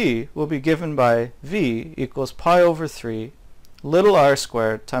time t will be given by V equals pi over 3 little r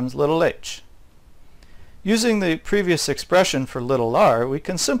squared times little h. Using the previous expression for little r, we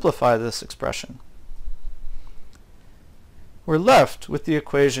can simplify this expression. We're left with the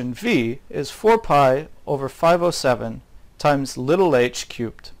equation V is 4 pi over 507 times little h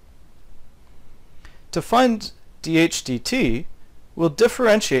cubed. To find dh dt, we'll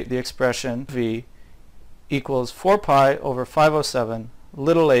differentiate the expression V equals 4 pi over 507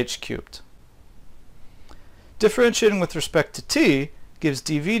 little h cubed. Differentiating with respect to t gives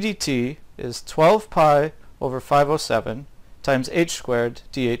dv dt is 12 pi over 507 times h squared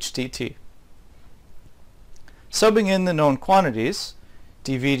dh dt. Subbing in the known quantities,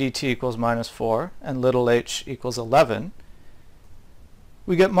 dv dt equals minus 4 and little h equals 11,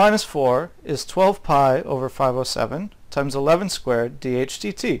 we get minus 4 is 12 pi over 507 times 11 squared dh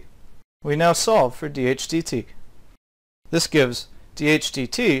dt. We now solve for dh dt. This gives dh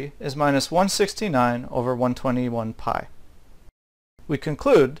dt is minus 169 over 121 pi. We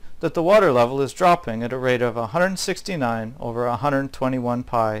conclude that the water level is dropping at a rate of 169 over 121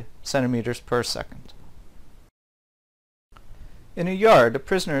 pi centimeters per second. In a yard, a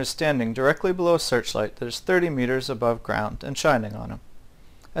prisoner is standing directly below a searchlight that is 30 meters above ground and shining on him.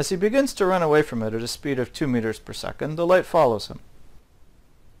 As he begins to run away from it at a speed of 2 meters per second, the light follows him.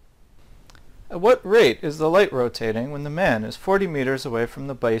 At what rate is the light rotating when the man is 40 meters away from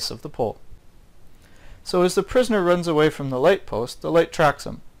the base of the pole? So as the prisoner runs away from the light post, the light tracks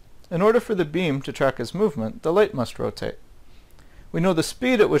him. In order for the beam to track his movement, the light must rotate. We know the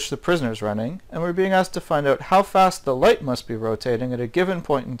speed at which the prisoner is running, and we're being asked to find out how fast the light must be rotating at a given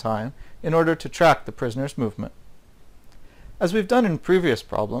point in time in order to track the prisoner's movement. As we've done in previous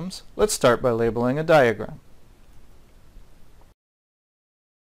problems, let's start by labeling a diagram.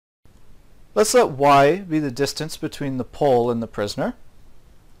 Let's let y be the distance between the pole and the prisoner.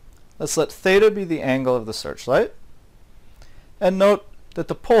 Let's let theta be the angle of the searchlight. And note that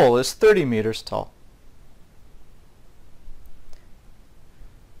the pole is 30 meters tall.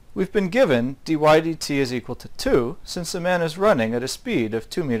 We've been given dy dt is equal to 2 since the man is running at a speed of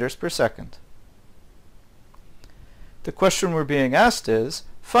 2 meters per second. The question we're being asked is,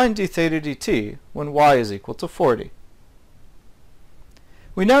 find d theta dt when y is equal to 40.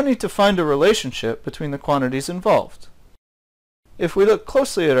 We now need to find a relationship between the quantities involved. If we look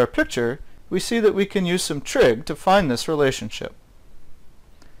closely at our picture, we see that we can use some trig to find this relationship.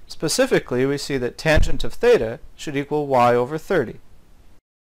 Specifically, we see that tangent of theta should equal y over 30.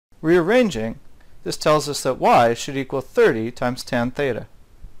 Rearranging, this tells us that y should equal 30 times tan theta.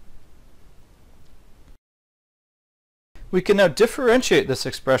 We can now differentiate this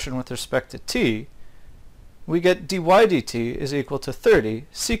expression with respect to t. We get dy dt is equal to 30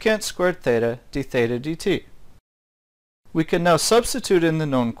 secant squared theta d theta dt. We can now substitute in the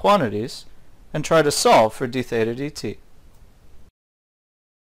known quantities and try to solve for d theta dt.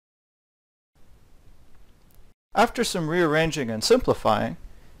 After some rearranging and simplifying,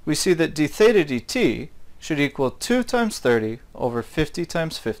 we see that d theta dt should equal 2 times 30 over 50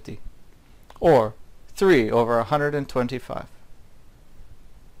 times 50, or 3 over 125.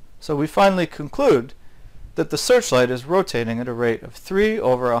 So we finally conclude that the searchlight is rotating at a rate of 3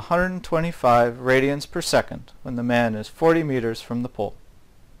 over 125 radians per second when the man is 40 meters from the pole.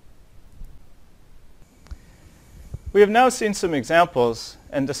 We have now seen some examples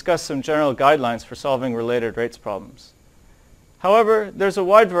and discussed some general guidelines for solving related rates problems. However, there's a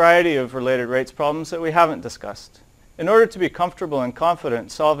wide variety of related rates problems that we haven't discussed. In order to be comfortable and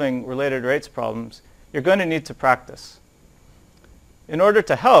confident solving related rates problems, you're going to need to practice. In order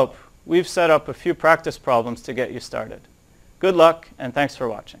to help, we've set up a few practice problems to get you started. Good luck, and thanks for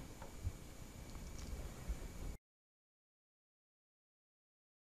watching.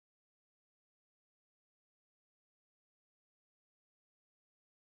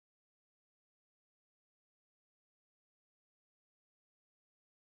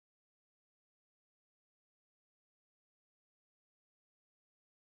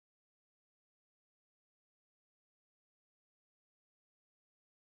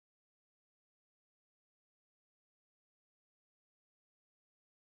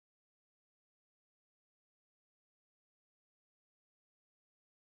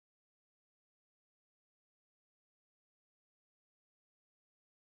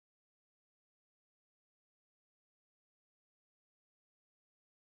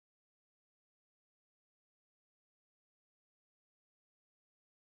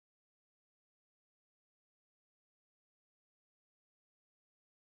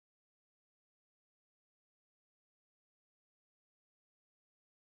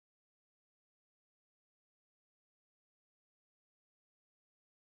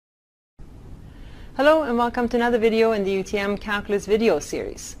 Hello and welcome to another video in the UTM Calculus video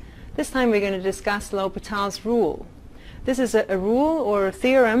series. This time we're going to discuss L'Hopital's rule. This is a rule or a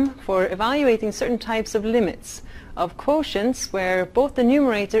theorem for evaluating certain types of limits of quotients where both the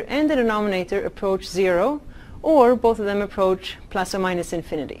numerator and the denominator approach zero, or both of them approach plus or minus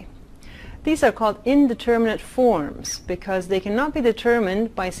infinity. These are called indeterminate forms because they cannot be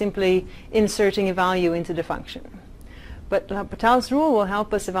determined by simply inserting a value into the function. But L'Hopital's rule will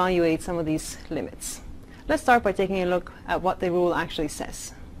help us evaluate some of these limits. Let's start by taking a look at what the rule actually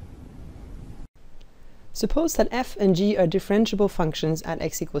says. Suppose that f and g are differentiable functions at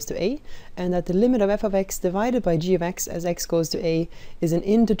x equals to a, and that the limit of f of x divided by g of x as x goes to a is an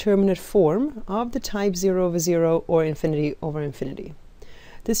indeterminate form of the type 0 over 0 or infinity over infinity.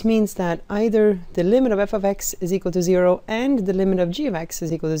 This means that either the limit of f of x is equal to 0 and the limit of g of x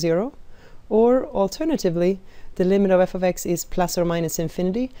is equal to 0, or alternatively, the limit of f of x is plus or minus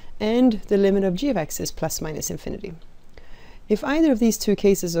infinity and the limit of g of x is plus minus infinity. If either of these two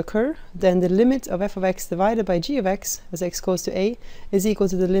cases occur, then the limit of f of x divided by g of x as x goes to a is equal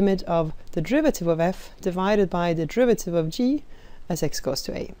to the limit of the derivative of f divided by the derivative of g as x goes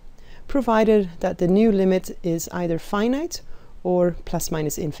to a, provided that the new limit is either finite or plus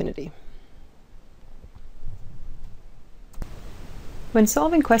minus infinity. When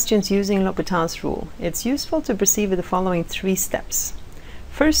solving questions using L'Hopital's rule, it's useful to proceed with the following three steps.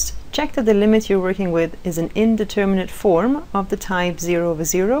 First, check that the limit you're working with is an indeterminate form of the type 0 over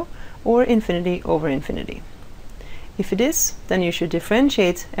 0 or infinity over infinity. If it is, then you should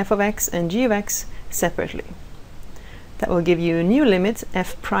differentiate f of x and g of x separately. That will give you a new limit,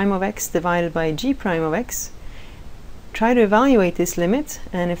 f prime of x divided by g prime of x. Try to evaluate this limit,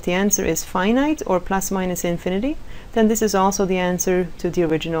 and if the answer is finite or plus minus infinity, then this is also the answer to the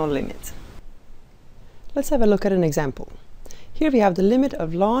original limit. Let's have a look at an example. Here we have the limit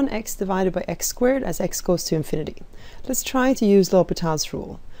of ln x divided by x squared as x goes to infinity. Let's try to use L'Hopital's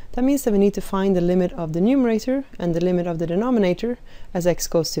rule. That means that we need to find the limit of the numerator and the limit of the denominator as x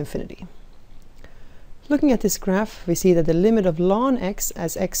goes to infinity. Looking at this graph, we see that the limit of ln x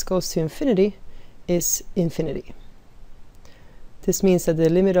as x goes to infinity is infinity. This means that the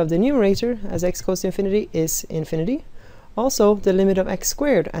limit of the numerator as x goes to infinity is infinity. Also, the limit of x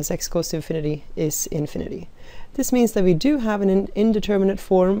squared as x goes to infinity is infinity. This means that we do have an indeterminate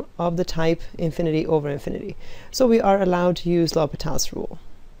form of the type infinity over infinity. So we are allowed to use L'Hopital's rule.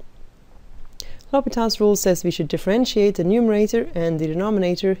 L'Hopital's rule says we should differentiate the numerator and the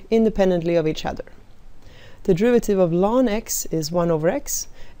denominator independently of each other. The derivative of ln x is 1 over x,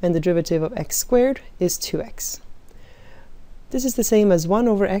 and the derivative of x squared is 2x. This is the same as 1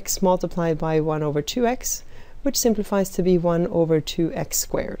 over x multiplied by 1 over 2x, which simplifies to be 1 over 2x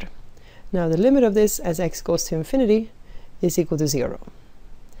squared. Now the limit of this as x goes to infinity is equal to 0.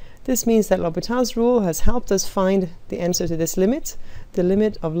 This means that L'Hopital's rule has helped us find the answer to this limit. The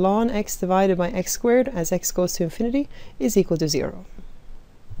limit of ln x divided by x squared as x goes to infinity is equal to 0.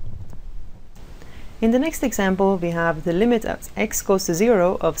 In the next example, we have the limit as x goes to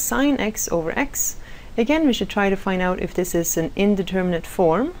 0 of sine x over x. Again, we should try to find out if this is an indeterminate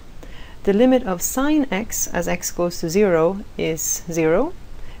form. The limit of sine x as x goes to 0 is 0,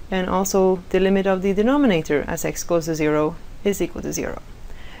 and also the limit of the denominator as x goes to 0 is equal to 0.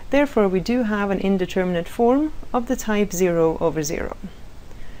 Therefore, we do have an indeterminate form of the type 0 over 0.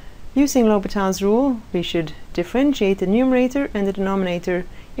 Using L'Hopital's rule, we should differentiate the numerator and the denominator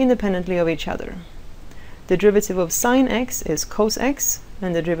independently of each other. The derivative of sine x is cos x,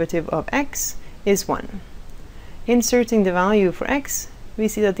 and the derivative of x is 1. Inserting the value for x, we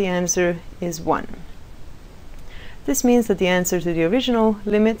see that the answer is 1. This means that the answer to the original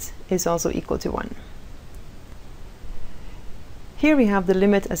limit is also equal to 1. Here we have the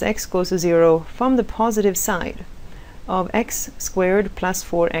limit as x goes to 0 from the positive side of x squared plus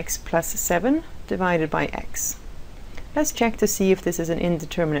 4x plus 7 divided by x. Let's check to see if this is an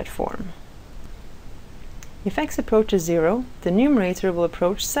indeterminate form. If x approaches 0, the numerator will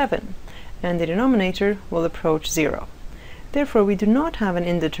approach 7, and the denominator will approach 0. Therefore, we do not have an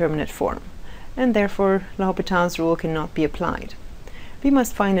indeterminate form, and therefore L'Hopital's rule cannot be applied. We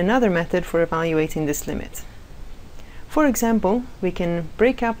must find another method for evaluating this limit. For example, we can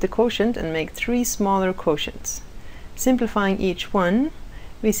break up the quotient and make 3 smaller quotients. Simplifying each one,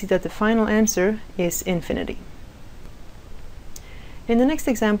 we see that the final answer is infinity. In the next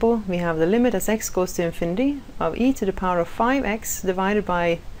example, we have the limit as x goes to infinity of e to the power of 5x divided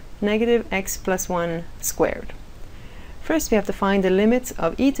by negative x plus 1 squared. First, we have to find the limit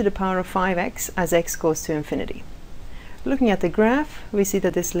of e to the power of 5x as x goes to infinity. Looking at the graph, we see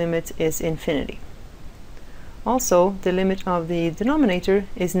that this limit is infinity. Also, the limit of the denominator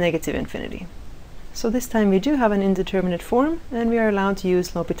is negative infinity. So this time we do have an indeterminate form, and we are allowed to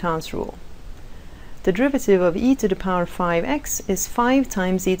use L'Hopital's rule. The derivative of e to the power 5x is 5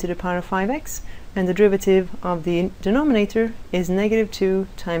 times e to the power 5x, and the derivative of the denominator is negative 2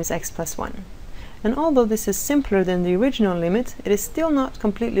 times x plus 1. And although this is simpler than the original limit, it is still not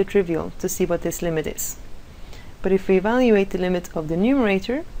completely trivial to see what this limit is. But if we evaluate the limit of the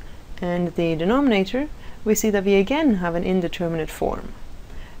numerator and the denominator, we see that we again have an indeterminate form.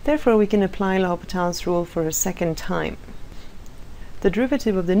 Therefore, we can apply L'Hopital's rule for a second time. The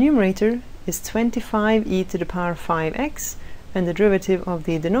derivative of the numerator is 25 e to the power 5x, and the derivative of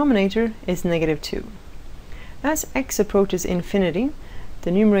the denominator is negative 2. As x approaches infinity,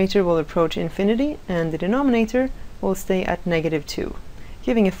 the numerator will approach infinity and the denominator will stay at negative 2,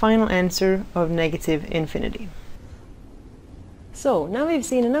 giving a final answer of negative infinity. So now we've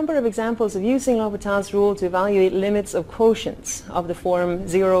seen a number of examples of using L'Hopital's rule to evaluate limits of quotients of the form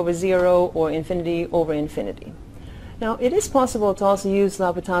 0 over 0 or infinity over infinity. Now it is possible to also use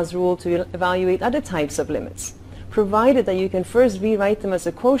L'Hopital's rule to evaluate other types of limits, provided that you can first rewrite them as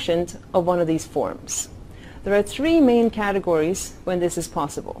a quotient of one of these forms. There are three main categories when this is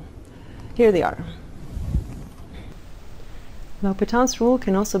possible. Here they are. L'Hopital's rule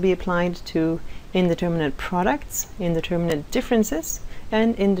can also be applied to indeterminate products, indeterminate differences,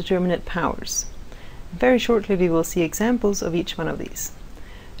 and indeterminate powers. Very shortly we will see examples of each one of these.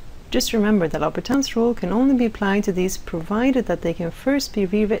 Just remember that L'Hopital's rule can only be applied to these provided that they can first be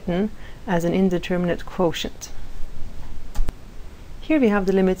rewritten as an indeterminate quotient. Here we have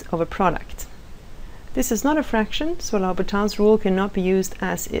the limit of a product. This is not a fraction, so L'Hopital's rule cannot be used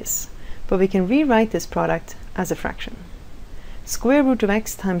as is, but we can rewrite this product as a fraction. Square root of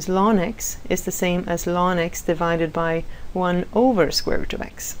x times ln x is the same as ln x divided by 1 over square root of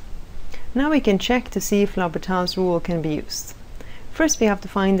x. Now we can check to see if L'Hopital's rule can be used. First we have to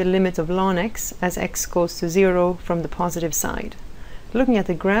find the limit of ln x as x goes to 0 from the positive side. Looking at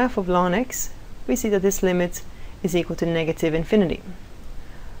the graph of ln x, we see that this limit is equal to negative infinity.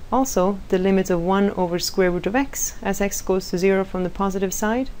 Also, the limit of 1 over square root of x as x goes to 0 from the positive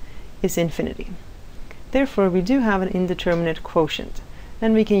side is infinity. Therefore, we do have an indeterminate quotient,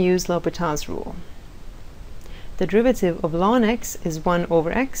 and we can use L'Hopital's rule. The derivative of ln x is 1 over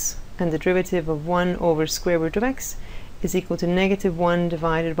x, and the derivative of 1 over square root of x is equal to negative 1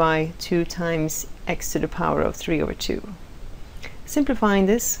 divided by 2 times x to the power of 3 over 2. Simplifying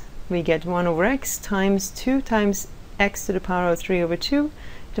this, we get 1 over x times 2 times x to the power of 3 over 2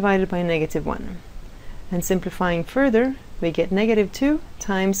 divided by negative 1. And simplifying further, we get negative 2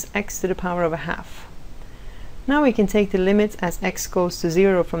 times x to the power of a half. Now we can take the limit as x goes to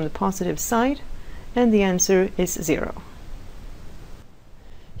 0 from the positive side, and the answer is 0.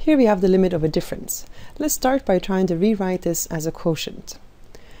 Here we have the limit of a difference. Let's start by trying to rewrite this as a quotient.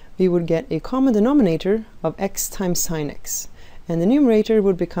 We would get a common denominator of x times sine x, and the numerator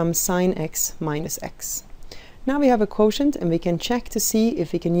would become sine x minus x. Now we have a quotient, and we can check to see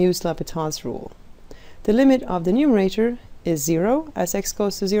if we can use L'Hopital's rule. The limit of the numerator is 0 as x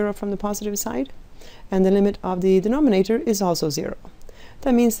goes to 0 from the positive side, and the limit of the denominator is also 0.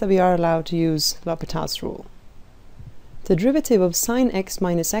 That means that we are allowed to use L'Hopital's rule. The derivative of sine x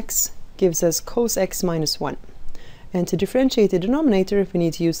minus x gives us cos x minus 1. And to differentiate the denominator, we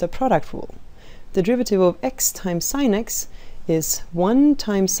need to use the product rule. The derivative of x times sine x is 1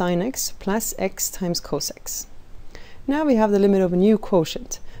 times sine x plus x times cos x. Now we have the limit of a new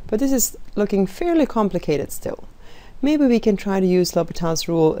quotient, but this is looking fairly complicated still. Maybe we can try to use L'Hopital's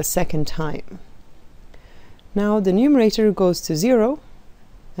rule a second time. Now the numerator goes to 0,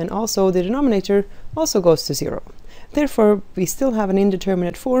 and also the denominator also goes to 0. Therefore, we still have an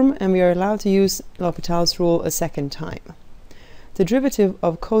indeterminate form, and we are allowed to use L'Hopital's rule a second time. The derivative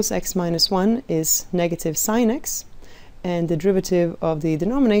of cos x minus 1 is negative sine x, and the derivative of the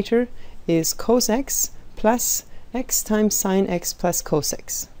denominator is cos x plus x times sine x plus cos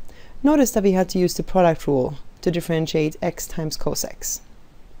x. Notice that we had to use the product rule to differentiate x times cos x.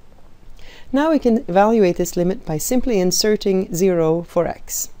 Now we can evaluate this limit by simply inserting 0 for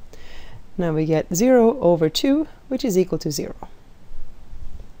x. Now we get 0 over 2, which is equal to 0.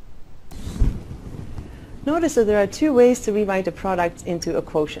 Notice that there are two ways to rewrite a product into a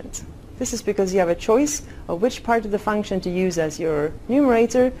quotient. This is because you have a choice of which part of the function to use as your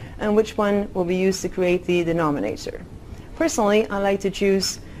numerator and which one will be used to create the denominator. Personally, I like to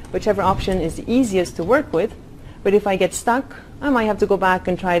choose whichever option is the easiest to work with, but if I get stuck, I might have to go back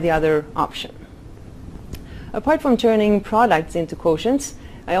and try the other option. Apart from turning products into quotients,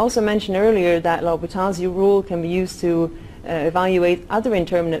 I also mentioned earlier that L'Hopital's rule can be used to evaluate other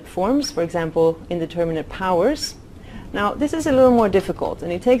indeterminate forms, for example, indeterminate powers. Now, this is a little more difficult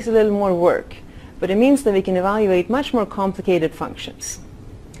and it takes a little more work, but it means that we can evaluate much more complicated functions.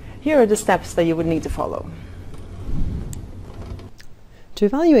 Here are the steps that you would need to follow. To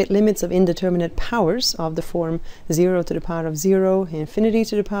evaluate limits of indeterminate powers of the form 0 to the power of 0, infinity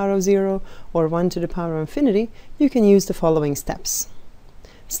to the power of 0, or 1 to the power of infinity, you can use the following steps.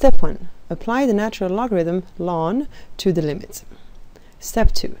 Step 1. Apply the natural logarithm ln to the limit.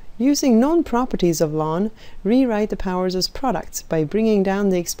 Step 2. Using known properties of ln, rewrite the powers as products by bringing down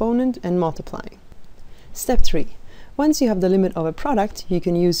the exponent and multiplying. Step 3. Once you have the limit of a product, you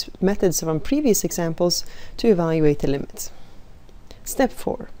can use methods from previous examples to evaluate the limit. Step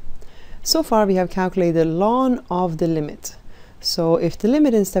 4. So far we have calculated ln of the limit. So if the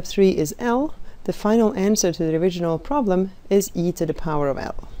limit in step 3 is L, the final answer to the original problem is e to the power of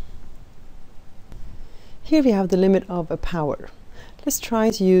L. Here we have the limit of a power. Let's try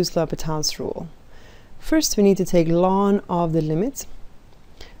to use L'Hopital's rule. First we need to take ln of the limit.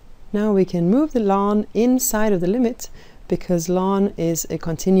 Now we can move the ln inside of the limit because ln is a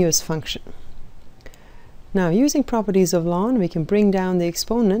continuous function. Now, using properties of ln, we can bring down the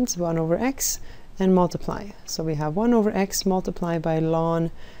exponent 1 over x and multiply. So we have 1 over x multiplied by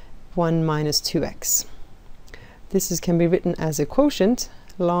ln 1 minus 2x. This can be written as a quotient,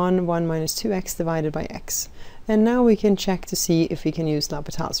 ln 1 minus 2x divided by x. And now we can check to see if we can use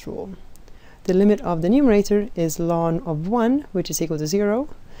L'Hopital's rule. The limit of the numerator is ln of 1, which is equal to 0,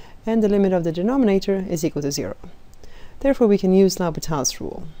 and the limit of the denominator is equal to 0. Therefore, we can use L'Hopital's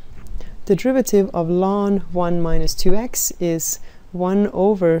rule. The derivative of ln 1 minus 2x is 1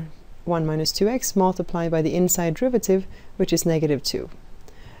 over 1 minus 2x multiplied by the inside derivative, which is negative 2.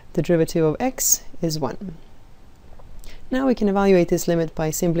 The derivative of x is 1. Now we can evaluate this limit by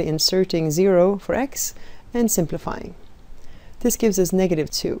simply inserting 0 for x and simplifying. This gives us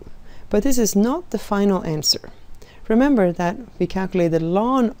negative 2, but this is not the final answer. Remember that we calculated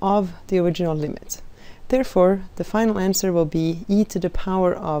ln of the original limit. Therefore, the final answer will be e to the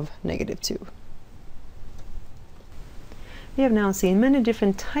power of negative 2. We have now seen many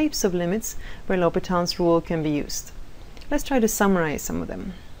different types of limits where L'Hopital's rule can be used. Let's try to summarize some of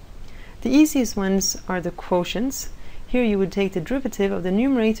them. The easiest ones are the quotients. Here you would take the derivative of the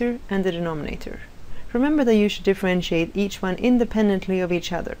numerator and the denominator. Remember that you should differentiate each one independently of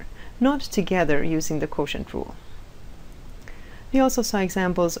each other, not together using the quotient rule. We also saw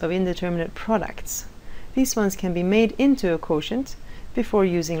examples of indeterminate products. These ones can be made into a quotient before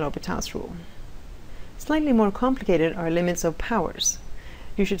using L'Hopital's rule. Slightly more complicated are limits of powers.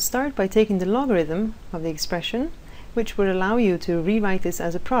 You should start by taking the logarithm of the expression, which would allow you to rewrite this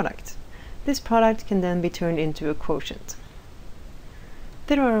as a product. This product can then be turned into a quotient.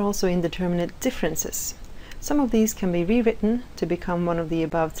 There are also indeterminate differences. Some of these can be rewritten to become one of the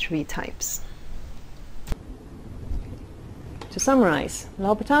above 3 types. To summarize,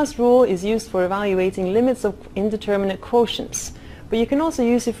 L'Hopital's rule is used for evaluating limits of indeterminate quotients, but you can also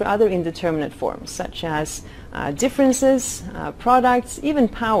use it for other indeterminate forms, such as differences, products, even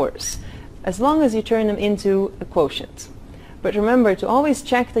powers, as long as you turn them into a quotient. But remember to always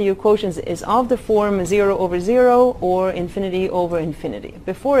check that your quotient is of the form 0 over 0 or infinity over infinity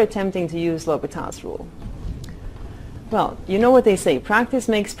before attempting to use L'Hopital's rule. Well, you know what they say, practice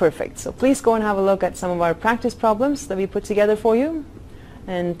makes perfect. So please go and have a look at some of our practice problems that we put together for you.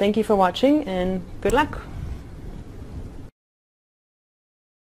 And thank you for watching, and good luck.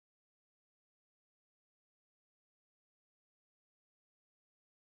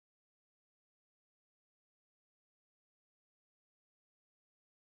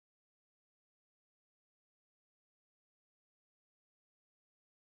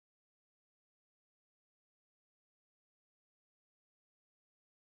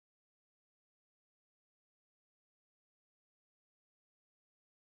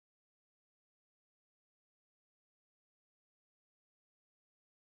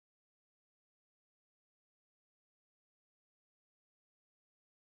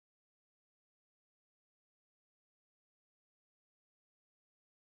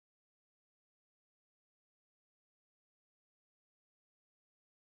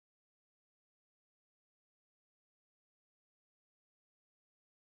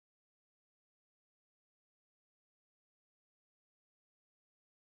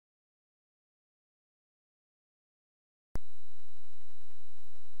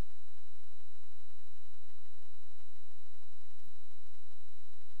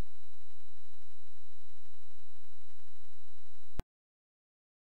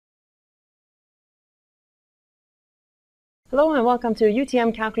 Hello and welcome to a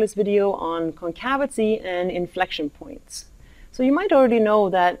UTM calculus video on concavity and inflection points. So you might already know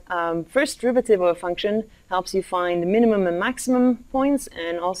that first derivative of a function helps you find minimum and maximum points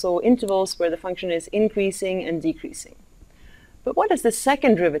and also intervals where the function is increasing and decreasing. But what does the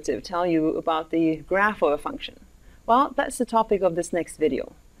second derivative tell you about the graph of a function? Well, that's the topic of this next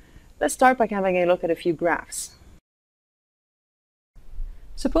video. Let's start by having a look at a few graphs.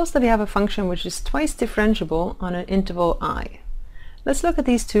 Suppose that we have a function which is twice differentiable on an interval I. Let's look at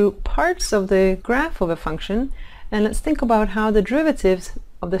these two parts of the graph of a function, and let's think about how the derivatives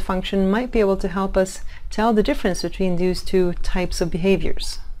of the function might be able to help us tell the difference between these two types of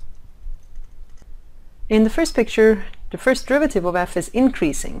behaviors. In the first picture, the first derivative of f is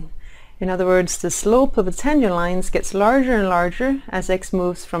increasing. In other words, the slope of the tangent lines gets larger and larger as x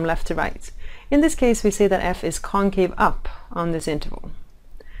moves from left to right. In this case, we say that f is concave up on this interval.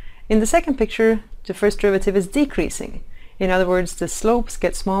 In the second picture, the first derivative is decreasing. In other words, the slopes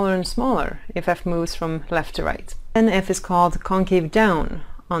get smaller and smaller if f moves from left to right. Then f is called concave down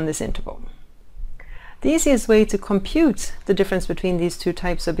on this interval. The easiest way to compute the difference between these two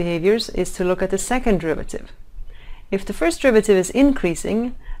types of behaviors is to look at the second derivative. If the first derivative is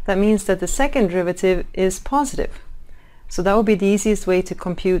increasing, that means that the second derivative is positive. So that would be the easiest way to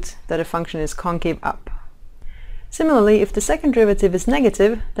compute that a function is concave up. Similarly, if the second derivative is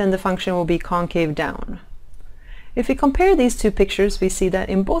negative, then the function will be concave down. If we compare these two pictures, we see that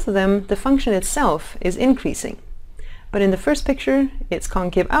in both of them, the function itself is increasing. But in the first picture, it's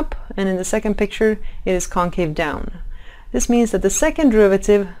concave up, and in the second picture, it is concave down. This means that the second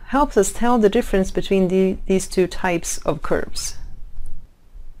derivative helps us tell the difference between these two types of curves.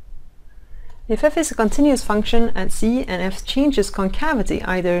 If f is a continuous function at c and f changes concavity,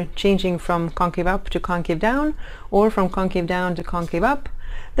 either changing from concave up to concave down or from concave down to concave up,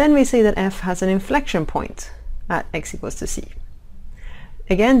 then we say that f has an inflection point at x equals to c.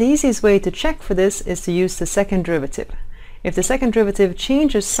 Again, the easiest way to check for this is to use the second derivative. If the second derivative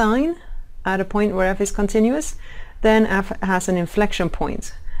changes sign at a point where f is continuous, then f has an inflection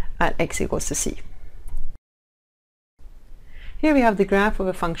point at x equals to c. Here we have the graph of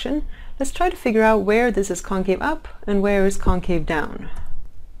a function. Let's try to figure out where this is concave up and where is concave down.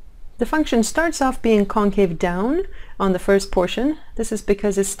 The function starts off being concave down on the first portion. This is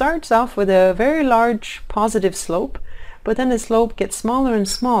because it starts off with a very large positive slope, but then the slope gets smaller and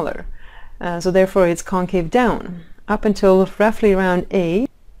smaller. So therefore it's concave down up until roughly around a.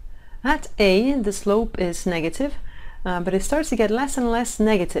 At a, the slope is negative, but it starts to get less and less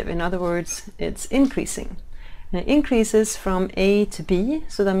negative. In other words, it's increasing. And it increases from a to b,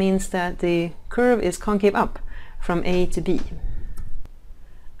 so that means that the curve is concave up from a to b.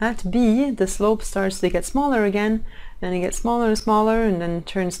 At b, the slope starts to get smaller again, and it gets smaller and smaller, and then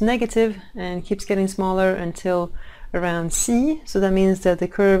turns negative and keeps getting smaller until around c, so that means that the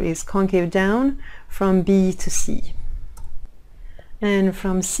curve is concave down from b to c. And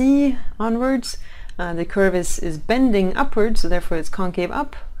from c onwards, the curve is bending upwards, so therefore it's concave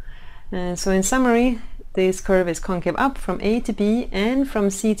up. And so in summary, this curve is concave up from a to b and from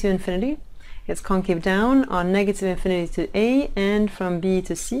c to infinity. It's concave down on negative infinity to a and from b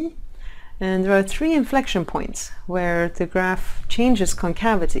to c. And there are three inflection points where the graph changes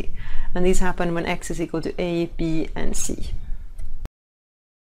concavity, and these happen when x is equal to a, b, and c.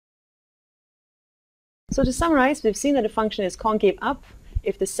 So to summarize, we've seen that a function is concave up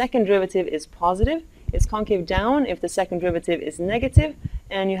if the second derivative is positive, it's concave down if the second derivative is negative,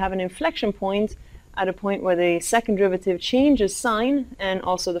 and you have an inflection point at a point where the second derivative changes sign, and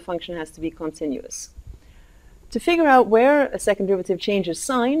also the function has to be continuous. To figure out where a second derivative changes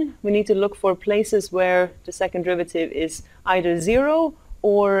sign, we need to look for places where the second derivative is either 0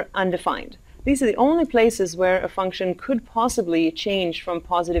 or undefined. These are the only places where a function could possibly change from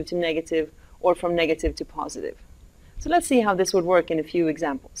positive to negative or from negative to positive. So let's see how this would work in a few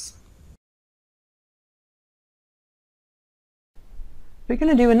examples. We're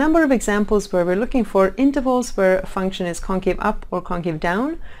going to do a number of examples where we're looking for intervals where a function is concave up or concave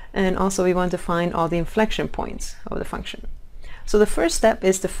down, and also we want to find all the inflection points of the function. So the first step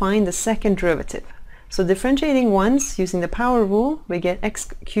is to find the second derivative. So differentiating once using the power rule, we get x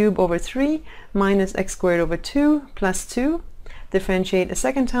cubed over 3 minus x squared over 2 plus 2. Differentiate a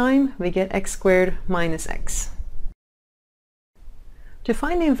second time, we get x squared minus x. To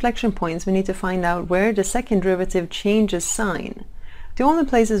find the inflection points, we need to find out where the second derivative changes sign. The only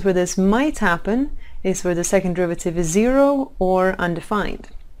places where this might happen is where the second derivative is 0 or undefined.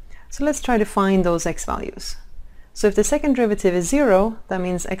 So let's try to find those x values. So if the second derivative is 0, that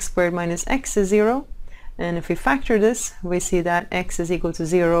means x squared minus x is 0. And if we factor this, we see that x is equal to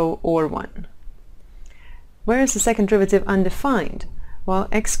 0 or 1. Where is the second derivative undefined? Well,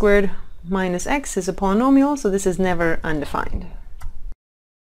 x squared minus x is a polynomial, so this is never undefined.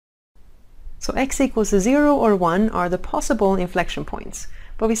 So x equals to 0 or 1 are the possible inflection points,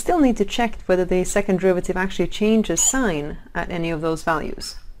 but we still need to check whether the second derivative actually changes sign at any of those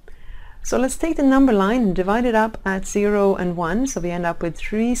values. So let's take the number line and divide it up at 0 and 1, so we end up with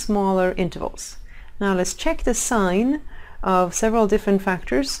 3 smaller intervals. Now let's check the sign of several different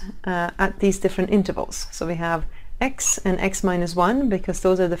factors at these different intervals. So we have x and x minus 1, because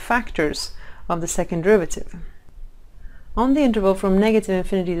those are the factors of the second derivative. On the interval from negative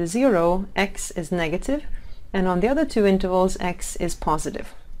infinity to 0, x is negative, and on the other two intervals, x is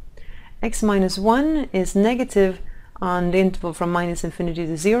positive. X minus 1 is negative on the interval from minus infinity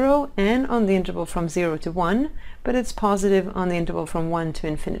to 0 and on the interval from 0 to 1, but it's positive on the interval from 1 to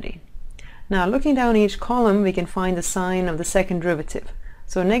infinity. Now, looking down each column, we can find the sign of the second derivative.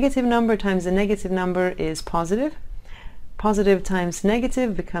 So a negative number times a negative number is positive. Positive times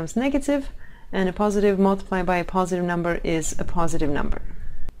negative becomes negative, and a positive multiplied by a positive number is a positive number.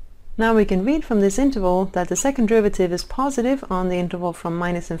 Now we can read from this interval that the second derivative is positive on the interval from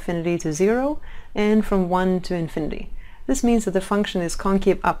minus infinity to 0 and from 1 to infinity. This means that the function is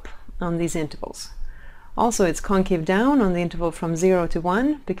concave up on these intervals. Also, it's concave down on the interval from 0 to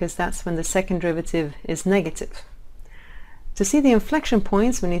 1, because that's when the second derivative is negative. To see the inflection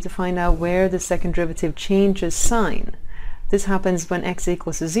points, we need to find out where the second derivative changes sign. This happens when x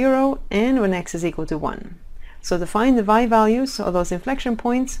equals to 0 and when x is equal to 1. So to find the y values of those inflection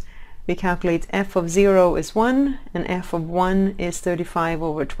points, we calculate f of 0 is 1 and f of 1 is 35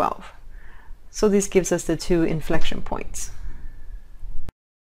 over 12. So this gives us the two inflection points.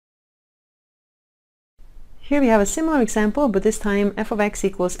 Here we have a similar example, but this time f of x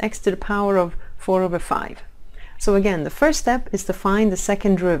equals x to the power of 4 over 5. So again, the first step is to find the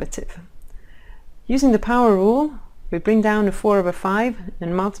second derivative. Using the power rule, we bring down the 4 over 5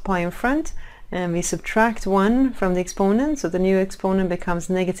 and multiply in front, and we subtract 1 from the exponent, so the new exponent becomes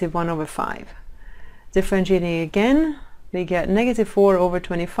negative 1 over 5. Differentiating again, we get negative 4 over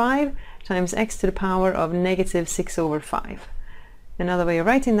 25 times x to the power of negative 6 over 5. Another way of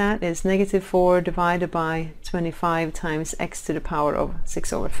writing that is negative 4 divided by 25 times x to the power of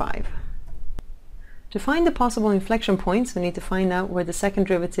 6 over 5. To find the possible inflection points, we need to find out where the second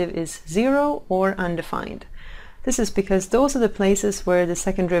derivative is 0 or undefined. This is because those are the places where the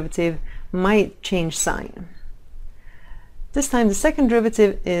second derivative might change sign. This time the second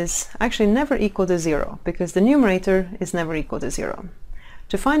derivative is actually never equal to 0, because the numerator is never equal to 0.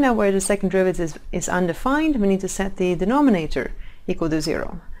 To find out where the second derivative is undefined, we need to set the denominator equal to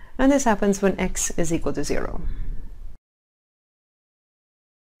 0. And this happens when x is equal to 0.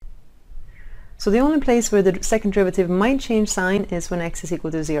 So the only place where the second derivative might change sign is when x is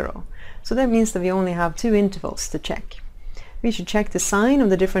equal to 0. So that means that we only have two intervals to check. We should check the sign of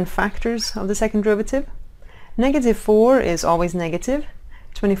the different factors of the second derivative. Negative 4 is always negative.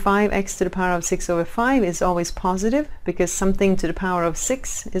 25x to the power of 6 over 5 is always positive, because something to the power of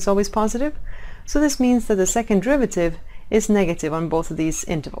 6 is always positive. So this means that the second derivative is negative on both of these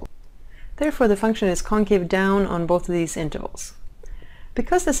intervals. Therefore, the function is concave down on both of these intervals.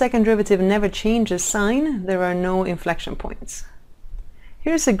 Because the second derivative never changes sign, there are no inflection points.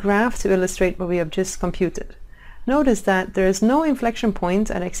 Here's a graph to illustrate what we have just computed. Notice that there is no inflection point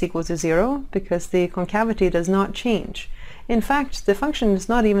at x equals to 0, because the concavity does not change. In fact, the function is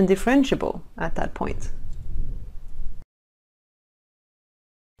not even differentiable at that point.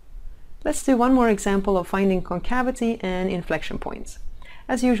 Let's do one more example of finding concavity and inflection points.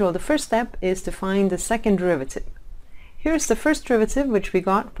 As usual, the first step is to find the second derivative. Here's the first derivative, which we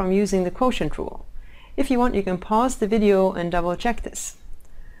got from using the quotient rule. If you want, you can pause the video and double check this.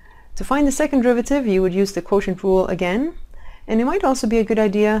 To find the second derivative, you would use the quotient rule again, and it might also be a good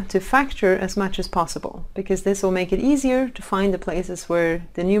idea to factor as much as possible, because this will make it easier to find the places where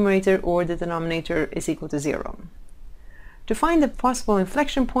the numerator or the denominator is equal to 0. To find the possible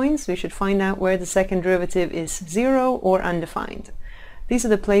inflection points, we should find out where the second derivative is 0 or undefined. These are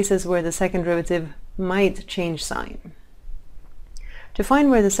the places where the second derivative might change sign. To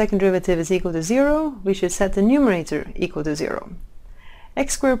find where the second derivative is equal to 0, we should set the numerator equal to 0.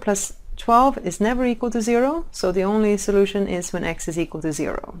 X squared plus 12 is never equal to 0, so the only solution is when x is equal to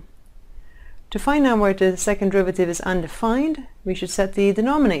 0. To find out where the second derivative is undefined, we should set the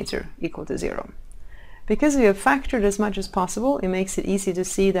denominator equal to 0. Because we have factored as much as possible, it makes it easy to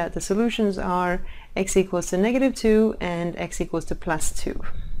see that the solutions are x equals to negative 2 and x equals to plus 2.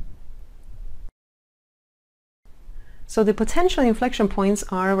 So the potential inflection points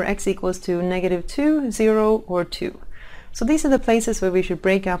are where x equals to negative 2, 0, or 2. So these are the places where we should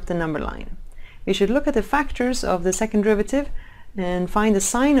break up the number line. We should look at the factors of the second derivative and find the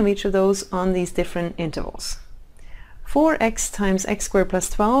sign of each of those on these different intervals. 4x times x squared plus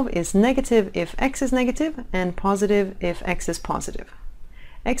 12 is negative if x is negative and positive if x is positive.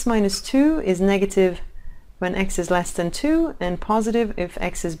 X minus 2 is negative when x is less than 2 and positive if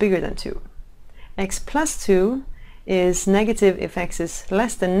x is bigger than 2. X plus 2 is negative if x is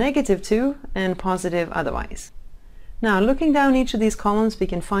less than negative 2 and positive otherwise. Now, looking down each of these columns, we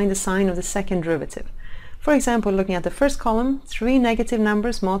can find the sign of the second derivative. For example, looking at the first column, 3 negative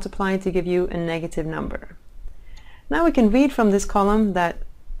numbers multiplied to give you a negative number. Now we can read from this column that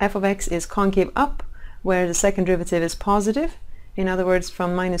f of x is concave up, where the second derivative is positive, in other words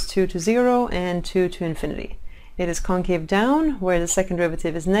from minus 2 to 0 and 2 to infinity. It is concave down, where the second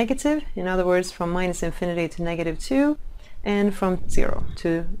derivative is negative, in other words from minus infinity to negative 2, and from 0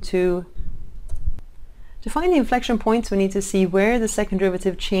 to 2. To find the inflection points, we need to see where the second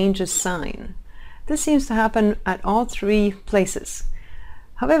derivative changes sign. This seems to happen at all three places.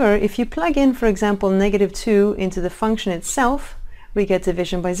 However, if you plug in, for example, negative 2 into the function itself, we get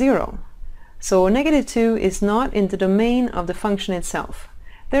division by 0. So negative 2 is not in the domain of the function itself.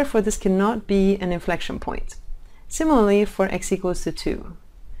 Therefore, this cannot be an inflection point. Similarly for x equals to 2.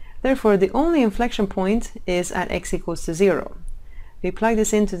 Therefore, the only inflection point is at x equals to 0. We plug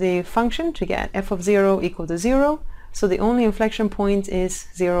this into the function to get f of 0 equal to 0, so the only inflection point is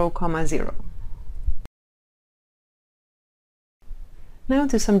 0, 0. Now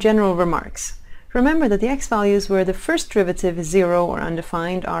to some general remarks. Remember that the x values where the first derivative is 0 or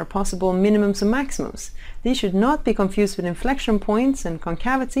undefined are possible minimums and maximums. These should not be confused with inflection points and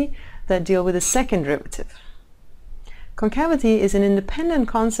concavity that deal with the second derivative. Concavity is an independent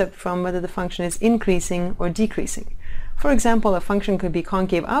concept from whether the function is increasing or decreasing. For example, a function could be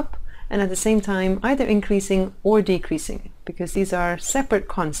concave up and at the same time either increasing or decreasing, because these are separate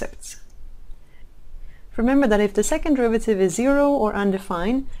concepts. Remember that if the second derivative is 0 or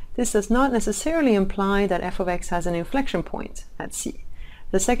undefined, this does not necessarily imply that f of x has an inflection point at c.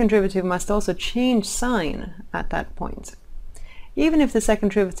 The second derivative must also change sign at that point. Even if the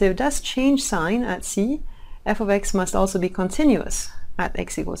second derivative does change sign at c, f of x must also be continuous at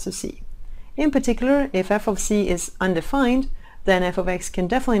x equals to c. In particular, if f of c is undefined, then f of x can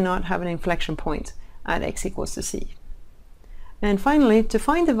definitely not have an inflection point at x equals to c. And finally, to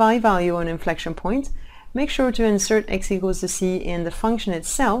find the y value on inflection point, make sure to insert x equals to c in the function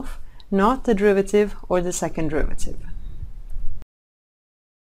itself, not the derivative or the second derivative.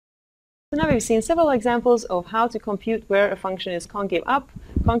 So now we've seen several examples of how to compute where a function is concave up,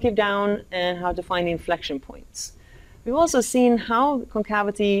 concave down, and how to find the inflection points. We've also seen how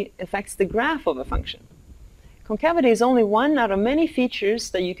concavity affects the graph of a function. Concavity is only one out of many features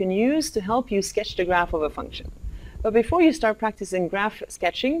that you can use to help you sketch the graph of a function. But before you start practicing graph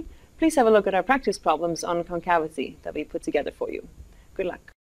sketching, please have a look at our practice problems on concavity that we put together for you. Good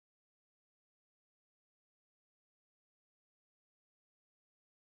luck.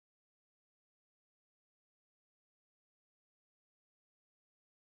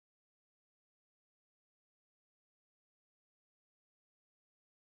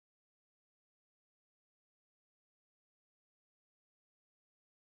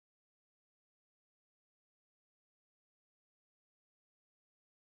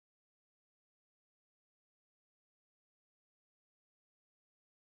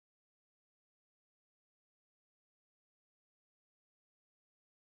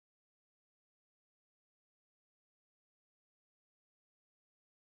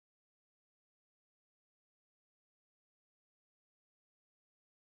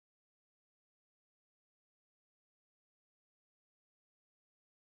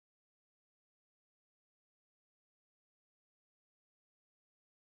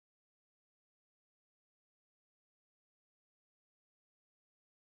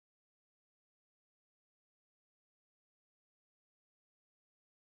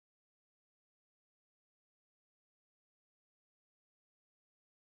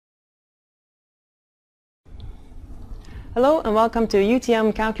 Hello and welcome to a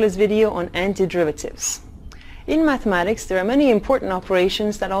UTM calculus video on antiderivatives. In mathematics, there are many important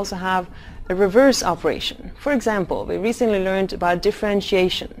operations that also have a reverse operation. For example, we recently learned about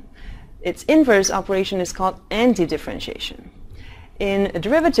differentiation. Its inverse operation is called antidifferentiation. In a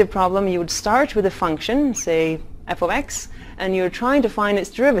derivative problem, you would start with a function, say f of x, and you're trying to find its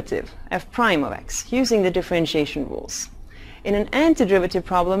derivative, f prime of x, using the differentiation rules. In an antiderivative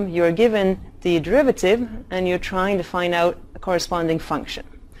problem, you're given the derivative and you're trying to find out a corresponding function.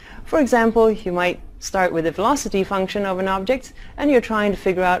 For example, you might start with the velocity function of an object and you're trying to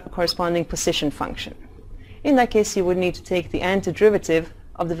figure out a corresponding position function. In that case, you would need to take the antiderivative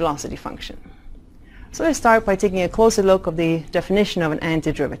of the velocity function. So let's start by taking a closer look of the definition of an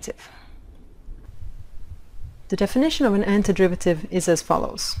antiderivative. The definition of an antiderivative is as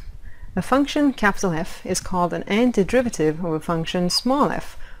follows. A function capital F is called an antiderivative of a function small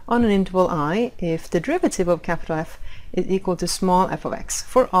f on an interval I if the derivative of capital F is equal to small f of x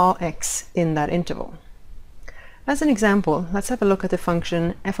for all x in that interval. As an example, let's have a look at the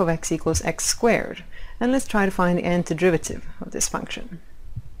function f of x equals x squared, and let's try to find the antiderivative of this function.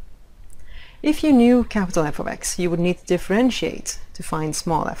 If you knew capital F of x, you would need to differentiate to find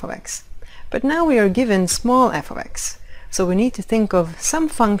small f of x. But now we are given small f of x, so we need to think of some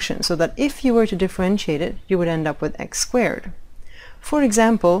function so that if you were to differentiate it, you would end up with x squared. For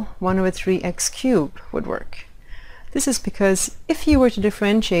example, 1 over 3x cubed would work. This is because if you were to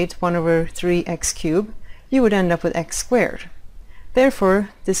differentiate 1 over 3x cubed, you would end up with x squared. Therefore,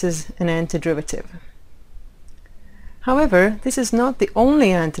 this is an antiderivative. However, this is not the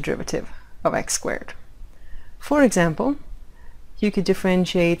only antiderivative of x squared. For example, you could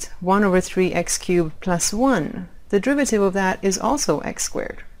differentiate 1 over 3x cubed plus 1. The derivative of that is also x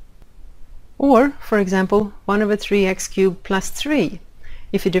squared. Or, for example, 1 over 3x cubed plus 3.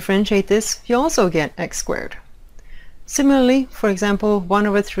 If you differentiate this, you also get x squared. Similarly, for example, 1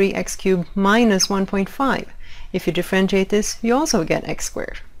 over 3x cubed minus 1.5. If you differentiate this, you also get x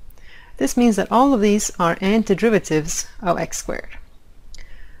squared. This means that all of these are antiderivatives of x squared.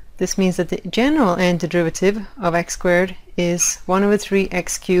 This means that the general antiderivative of x squared is 1 over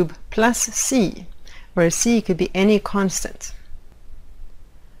 3x cubed plus c, where c could be any constant.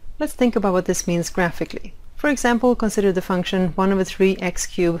 Let's think about what this means graphically. For example, consider the function 1 over 3x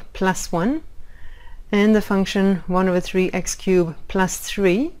cubed plus 1, and the function 1 over 3x cubed plus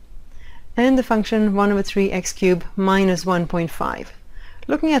 3, and the function 1 over 3x cubed minus 1.5.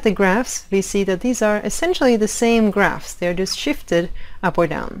 Looking at the graphs, we see that these are essentially the same graphs. They are just shifted up or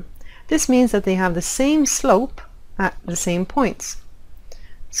down. This means that they have the same slope at the same points,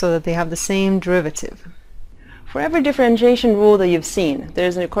 so that they have the same derivative. For every differentiation rule that you've seen, there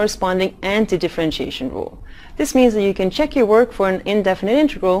is a corresponding anti-differentiation rule. This means that you can check your work for an indefinite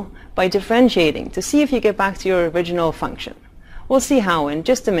integral by differentiating to see if you get back to your original function. We'll see how in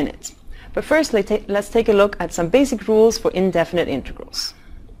just a minute. But first, let's take a look at some basic rules for indefinite integrals.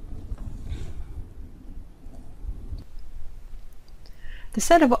 The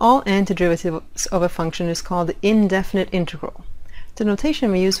set of all antiderivatives of a function is called the indefinite integral. The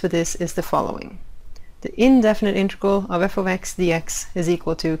notation we use for this is the following. The indefinite integral of f of x dx is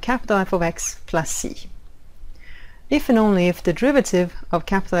equal to capital F of x plus c. If and only if the derivative of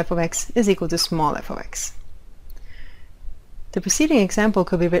capital F of x is equal to small f of x. The preceding example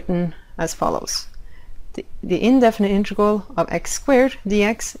could be written as follows. The indefinite integral of x squared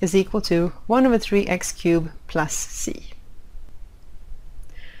dx is equal to 1 over 3x cubed plus c.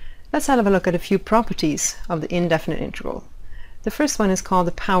 Let's have a look at a few properties of the indefinite integral. The first one is called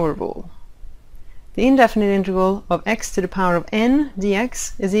the power rule. The indefinite integral of x to the power of n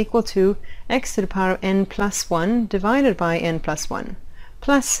dx is equal to x to the power of n plus 1 divided by n plus 1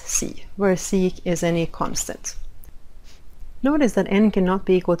 plus c, where c is any constant. Notice that n cannot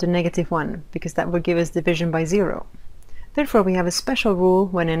be equal to -1 because that would give us division by 0. Therefore, we have a special rule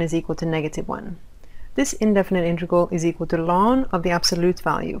when n is equal to -1. This indefinite integral is equal to ln of the absolute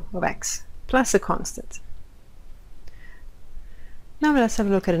value of x plus a constant. Now let's have a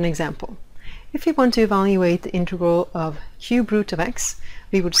look at an example. If we want to evaluate the integral of cube root of x,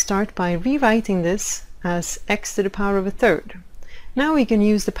 we would start by rewriting this as x to the power of a third. Now we can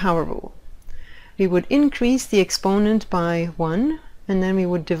use the power rule. We would increase the exponent by 1, and then we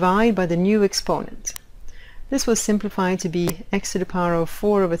would divide by the new exponent. This will simplify to be x to the power of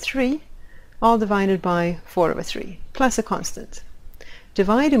 4 over 3, all divided by 4 over 3, plus a constant.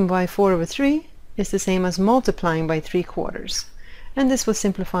 Dividing by 4 over 3 is the same as multiplying by 3/4, and this will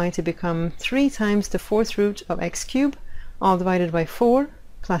simplify to become 3 times the 4th root of x cubed, all divided by 4,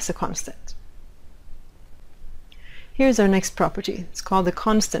 plus a constant. Here's our next property. It's called the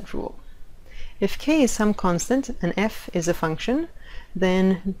constant rule. If k is some constant and f is a function,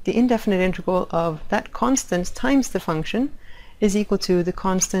 then the indefinite integral of that constant times the function is equal to the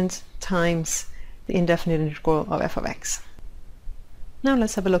constant times the indefinite integral of f of x. Now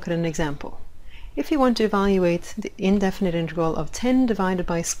let's have a look at an example. If you want to evaluate the indefinite integral of 10 divided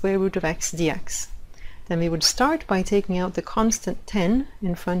by square root of x dx, then we would start by taking out the constant 10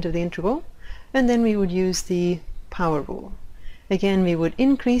 in front of the integral, and then we would use the power rule. Again, we would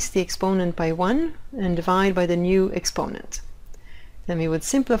increase the exponent by 1 and divide by the new exponent. Then we would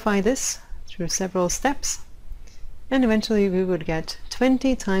simplify this through several steps, and eventually we would get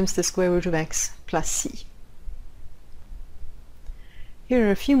 20 times the square root of x plus c. Here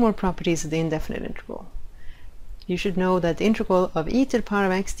are a few more properties of the indefinite integral. you should know that the integral of e to the power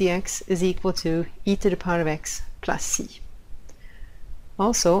of x dx is equal to e to the power of x plus c.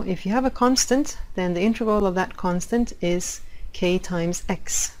 Also, if you have a constant, then the integral of that constant is k times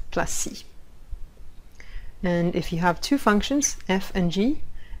x plus c. And if you have two functions, f and g,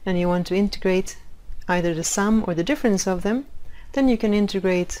 and you want to integrate either the sum or the difference of them, then you can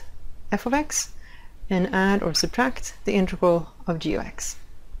integrate f of x and add or subtract the integral of g of x.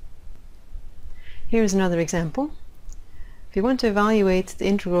 Here's another example. If you want to evaluate the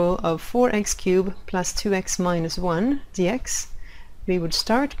integral of 4x cubed plus 2x minus 1 dx, we would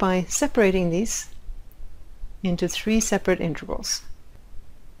start by separating these into three separate integrals.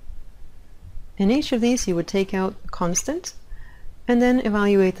 In each of these you would take out a constant and then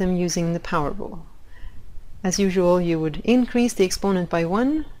evaluate them using the power rule. As usual, you would increase the exponent by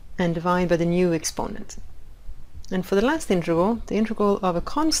 1 and divide by the new exponent. And for the last integral, the integral of a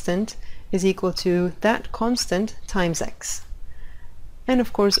constant is equal to that constant times x. And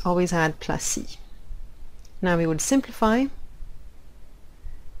of course always add plus c. Now we would simplify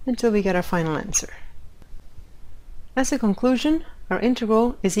until we get our final answer. As a conclusion, our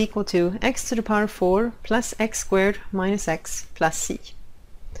integral is equal to x to the power 4 plus x squared minus x plus c.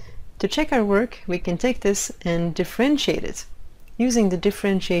 To check our work, we can take this and differentiate it using the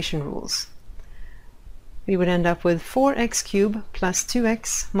differentiation rules. We would end up with 4x cubed plus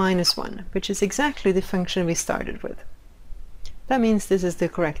 2x minus 1, which is exactly the function we started with. That means this is the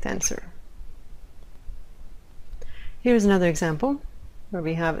correct answer. Here's another example where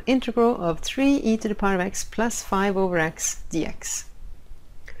we have integral of 3e to the power of x plus 5 over x dx.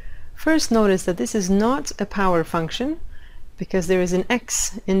 First, notice that this is not a power function because there is an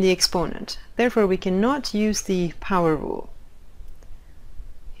x in the exponent. Therefore, we cannot use the power rule.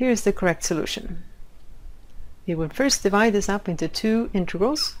 Here's the correct solution. We would first divide this up into two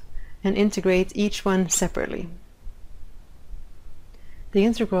integrals and integrate each one separately. The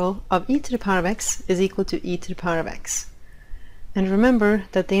integral of e to the power of x is equal to e to the power of x. And remember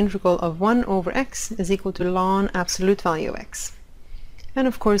that the integral of 1 over x is equal to ln absolute value of x. And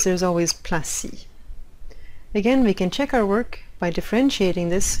of course there's always plus c. Again, we can check our work by differentiating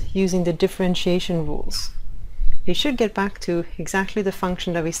this using the differentiation rules. We should get back to exactly the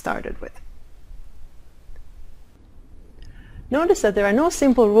function that we started with. Notice that there are no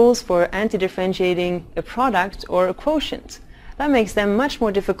simple rules for antidifferentiating a product or a quotient. That makes them much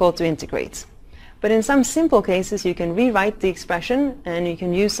more difficult to integrate. But in some simple cases you can rewrite the expression and you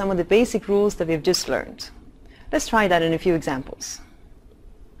can use some of the basic rules that we've just learned. Let's try that in a few examples.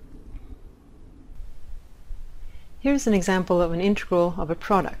 Here's an example of an integral of a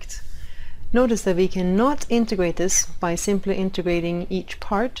product. Notice that we cannot integrate this by simply integrating each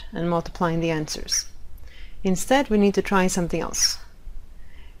part and multiplying the answers. Instead, we need to try something else.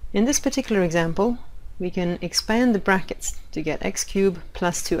 In this particular example, we can expand the brackets to get x cubed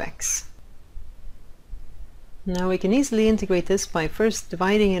plus 2x. Now we can easily integrate this by first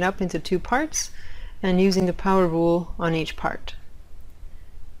dividing it up into two parts and using the power rule on each part.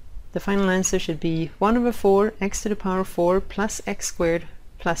 The final answer should be 1 over 4 x to the power 4 plus x squared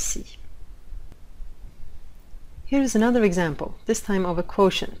plus c. Here is another example, this time of a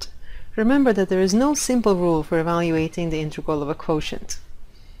quotient. Remember that there is no simple rule for evaluating the integral of a quotient.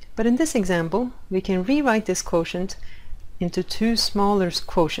 But in this example, we can rewrite this quotient into two smaller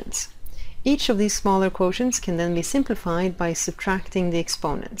quotients. Each of these smaller quotients can then be simplified by subtracting the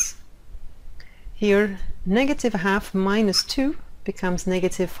exponents. Here, negative half minus 2 becomes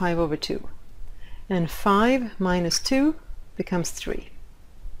negative 5 over 2. And 5 minus 2 becomes 3.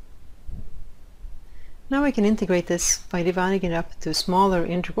 Now we can integrate this by dividing it up to smaller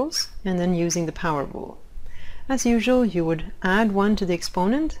integrals and then using the power rule. As usual, you would add 1 to the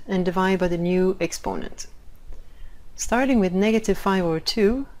exponent and divide by the new exponent. Starting with negative 5 over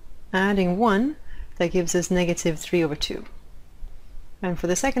 2, adding 1, that gives us negative 3 over 2. And for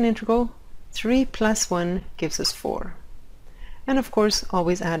the second integral, 3 plus 1 gives us 4. And of course,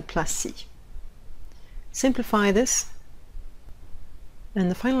 always add plus c. Simplify this, and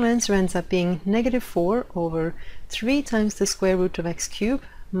the final answer ends up being negative 4 over 3 times the square root of x cubed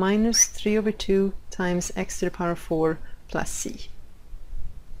minus 3 over 2 times x to the power 4 plus c.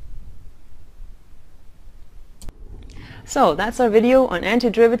 So that's our video on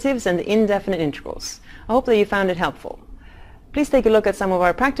antiderivatives and the indefinite integrals. I hope that you found it helpful. Please take a look at some of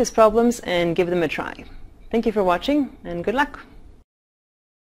our practice problems and give them a try. Thank you for watching and good luck!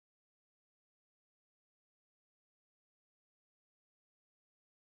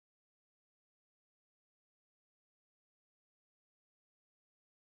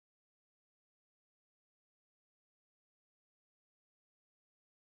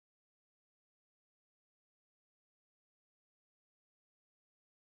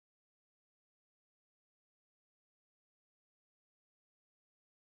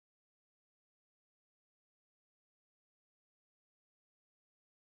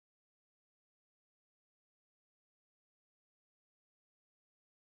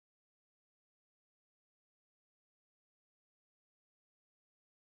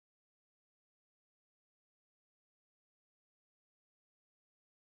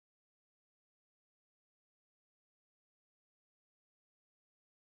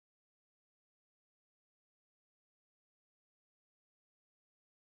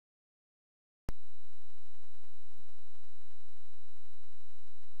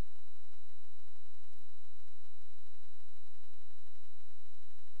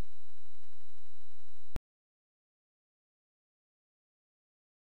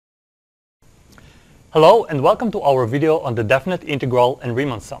 Hello and welcome to our video on the definite integral and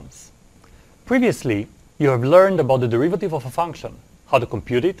Riemann sums. Previously, you have learned about the derivative of a function, how to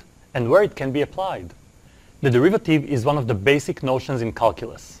compute it, and where it can be applied. The derivative is one of the basic notions in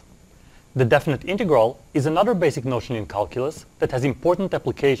calculus. The definite integral is another basic notion in calculus that has important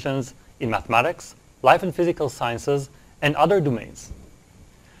applications in mathematics, life and physical sciences, and other domains.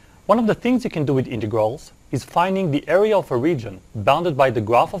 One of the things you can do with integrals is finding the area of a region bounded by the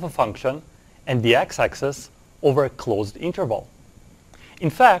graph of a function and the x-axis over a closed interval. In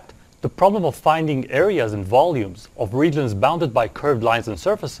fact, the problem of finding areas and volumes of regions bounded by curved lines and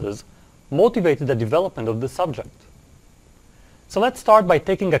surfaces motivated the development of this subject. So let's start by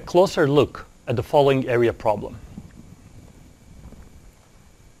taking a closer look at the following area problem.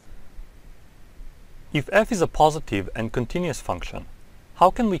 If f is a positive and continuous function, how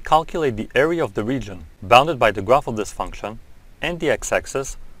can we calculate the area of the region bounded by the graph of this function and the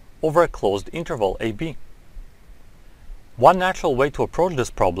x-axis over a closed interval AB? One natural way to approach this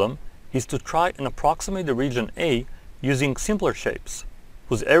problem is to try and approximate the region A using simpler shapes,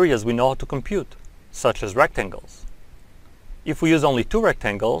 whose areas we know how to compute, such as rectangles. If we use only two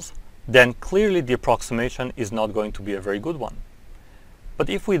rectangles, then clearly the approximation is not going to be a very good one.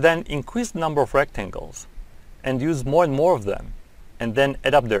 But if we then increase the number of rectangles and use more and more of them, and then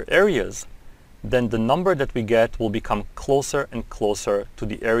add up their areas, then the number that we get will become closer and closer to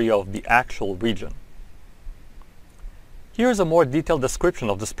the area of the actual region. Here is a more detailed description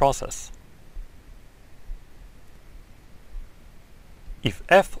of this process. If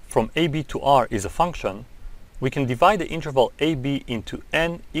f from AB to R is a function, we can divide the interval AB into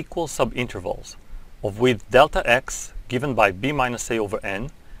n equal subintervals of width delta x given by b minus a over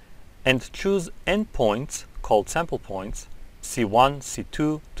n, and choose n points called sample points, C1,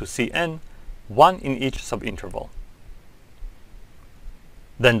 C2 to Cn, one in each subinterval.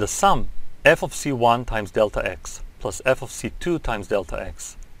 Then the sum f of C1 times delta x plus f of C2 times delta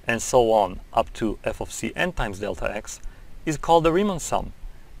x, and so on up to f of Cn times delta x, is called the Riemann sum,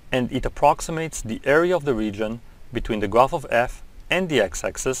 and it approximates the area of the region between the graph of f and the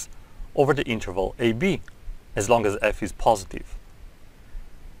x-axis over the interval AB, as long as f is positive.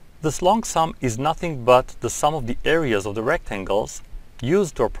 This long sum is nothing but the sum of the areas of the rectangles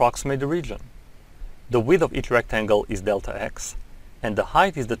used to approximate the region. The width of each rectangle is delta x, and the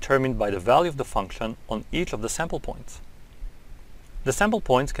height is determined by the value of the function on each of the sample points. The sample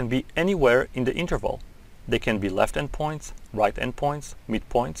points can be anywhere in the interval. They can be left endpoints, right endpoints,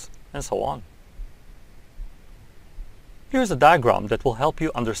 midpoints, and so on. Here's a diagram that will help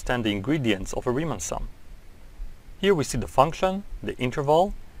you understand the ingredients of a Riemann sum. Here we see the function, the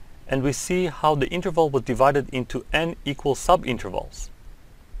interval, and we see how the interval was divided into n equal subintervals.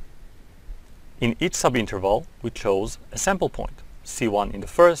 In each subinterval, we chose a sample point, C1 in the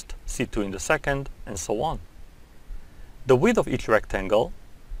first, C2 in the second, and so on. The width of each rectangle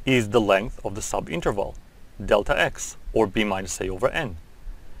is the length of the subinterval, delta x, or b minus a over n.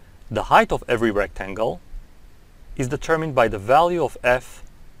 The height of every rectangle is determined by the value of f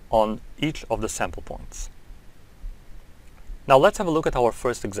on each of the sample points. Now let's have a look at our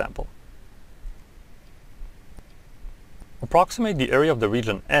first example. Approximate the area of the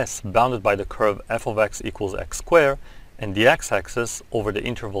region S bounded by the curve f of x equals x squared and the x-axis over the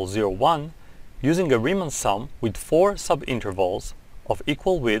interval 0, 1 using a Riemann sum with 4 subintervals of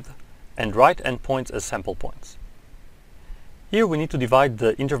equal width and right endpoints as sample points. Here we need to divide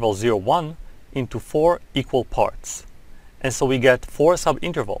the interval 0, 1 into 4 equal parts, and so we get 4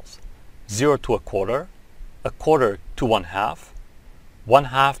 subintervals: 0 to a quarter to 1/2,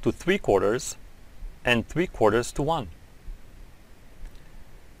 1/2 to 3/4, and 3/4 to 1.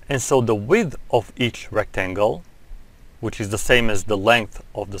 And so the width of each rectangle, which is the same as the length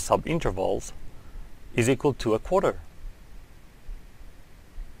of the subintervals, is equal to a quarter.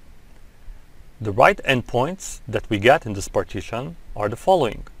 The right endpoints that we get in this partition are the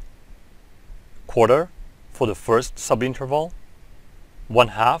following: quarter for the first subinterval,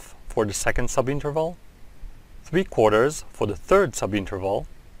 1/2 for the second subinterval, 3/4 for the third subinterval,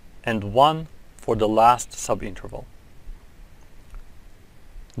 and 1 for the last subinterval.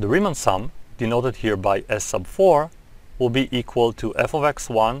 The Riemann sum, denoted here by S sub 4, will be equal to f of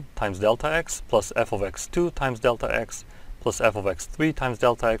x1 times delta x plus f of x2 times delta x plus f of x3 times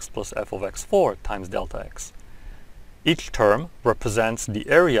delta x plus f of x4 times delta x. Each term represents the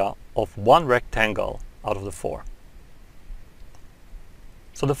area of one rectangle out of the 4.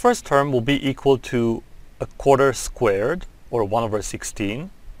 So the first term will be equal to a quarter squared, or 1 over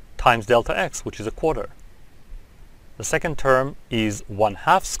 16, times delta x, which is a quarter. The second term is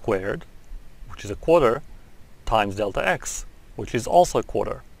 1/2 squared, which is a quarter, times delta x, which is also a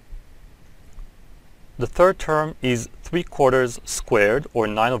quarter. The third term is 3/4 squared, or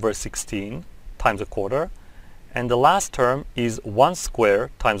 9/16 times a quarter, and the last term is 1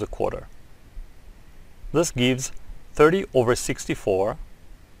 square times a quarter. This gives 30/64,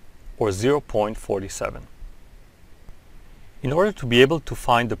 or 0.47. In order to be able to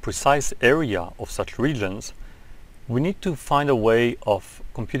find the precise area of such regions, we need to find a way of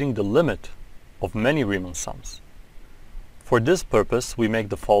computing the limit of many Riemann sums. For this purpose, we make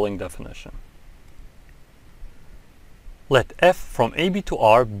the following definition. Let f from AB to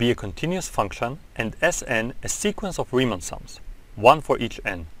R be a continuous function and Sn a sequence of Riemann sums, one for each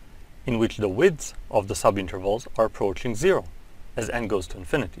n, in which the widths of the subintervals are approaching 0 as n goes to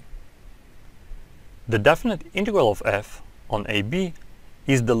infinity. The definite integral of f on AB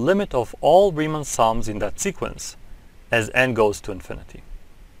is the limit of all Riemann sums in that sequence as n goes to infinity.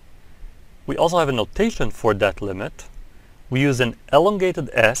 We also have a notation for that limit. We use an elongated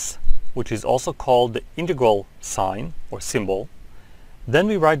s, which is also called the integral sign or symbol. Then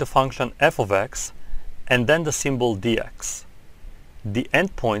we write the function f of x and then the symbol dx. The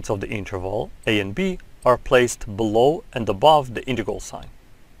endpoints of the interval, a and b, are placed below and above the integral sign.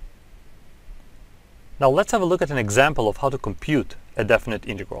 Now let's have a look at an example of how to compute a definite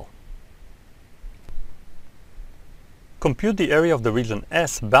integral. Compute the area of the region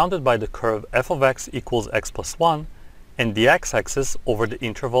S bounded by the curve f of x equals x plus 1 and the x-axis over the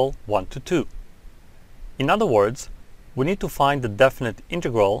interval 1 to 2. In other words, we need to find the definite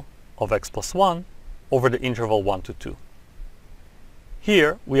integral of x plus 1 over the interval 1 to 2.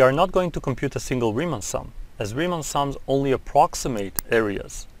 Here, we are not going to compute a single Riemann sum, as Riemann sums only approximate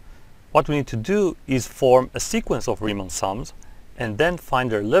areas. What we need to do is form a sequence of Riemann sums and then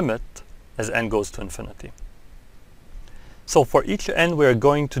find their limit as n goes to infinity. So for each n, we are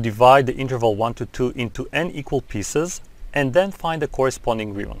going to divide the interval 1 to 2 into n equal pieces and then find the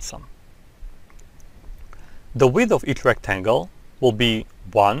corresponding Riemann sum. The width of each rectangle will be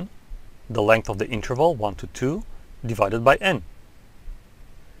 1, the length of the interval 1 to 2, divided by n.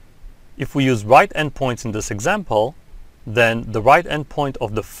 If we use right endpoints in this example, then the right endpoint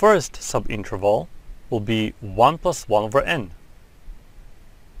of the first subinterval will be 1 plus 1 over n.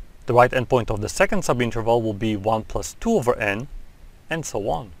 The right endpoint of the second subinterval will be 1 plus 2 over n, and so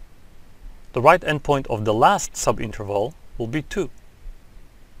on. The right endpoint of the last subinterval will be 2.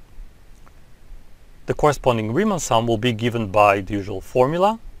 The corresponding Riemann sum will be given by the usual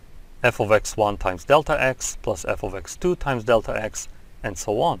formula, f of x1 times delta x plus f of x2 times delta x, and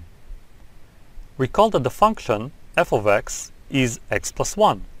so on. Recall that the function f of x is x plus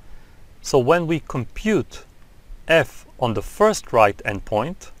 1. So when we compute f on the first right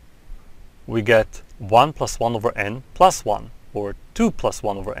endpoint, we get 1 plus 1 over n plus 1, or 2 plus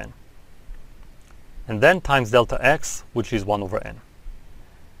 1 over n. And then times delta x, which is 1 over n.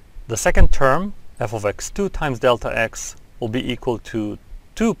 The second term, f of x2 times delta x, will be equal to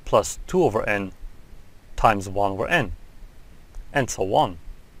 2 plus 2 over n times 1 over n, and so on.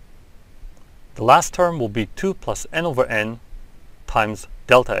 The last term will be 2 plus n over n times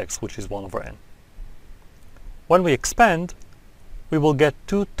delta x, which is 1 over n. When we expand, we will get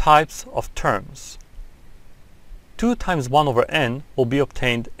two types of terms. 2 times 1 over n will be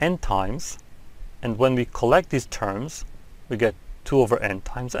obtained n times, and when we collect these terms, we get 2 over n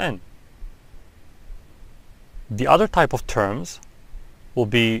times n. The other type of terms will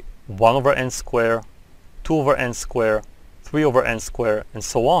be 1 over n square, 2 over n square, 3 over n square, and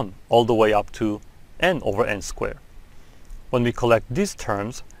so on, all the way up to n over n square. When we collect these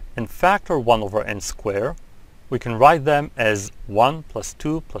terms and factor 1 over n square, we can write them as 1 plus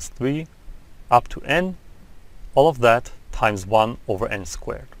 2 plus 3 up to n, all of that times 1 over n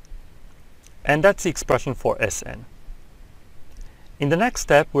squared. And that's the expression for Sn. In the next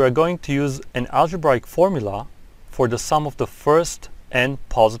step, we are going to use an algebraic formula for the sum of the first n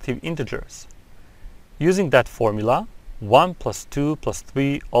positive integers. Using that formula, 1 plus 2 plus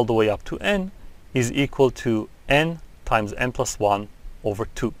 3 all the way up to n is equal to n times n plus 1 over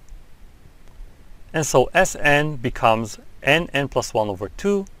 2. And so Sn becomes n plus 1 over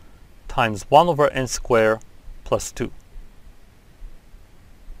 2 times 1 over n squared plus 2.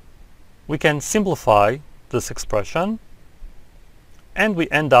 We can simplify this expression and we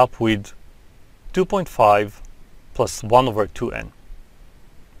end up with 2.5 plus 1 over 2n.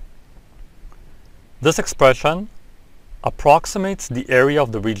 This expression approximates the area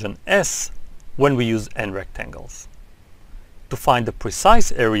of the region S when we use n rectangles. To find the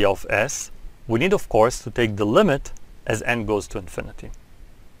precise area of S, we need, of course, to take the limit as n goes to infinity.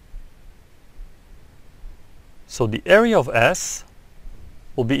 So the area of S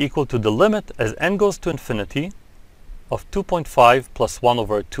will be equal to the limit as n goes to infinity of 2.5 plus 1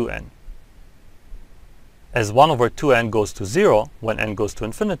 over 2n. as 1 over 2n goes to 0 when n goes to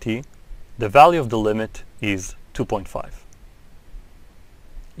infinity, the value of the limit is 2.5.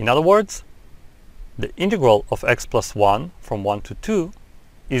 In other words, the integral of x plus 1 from 1 to 2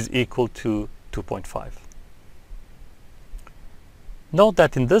 is equal to 2.5. Note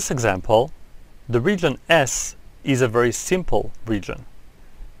that in this example, the region S is a very simple region,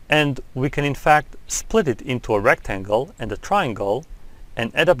 and we can in fact split it into a rectangle and a triangle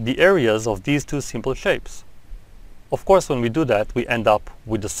and add up the areas of these two simple shapes. Of course, when we do that, we end up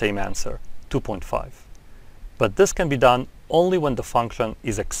with the same answer, 2.5. But this can be done only when the function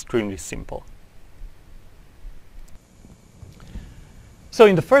is extremely simple. So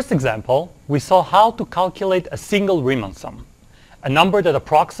in the first example, we saw how to calculate a single Riemann sum, a number that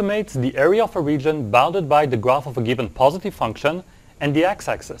approximates the area of a region bounded by the graph of a given positive function and the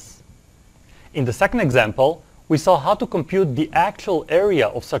x-axis. In the second example, we saw how to compute the actual area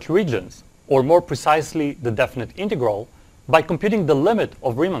of such regions, or more precisely the definite integral, by computing the limit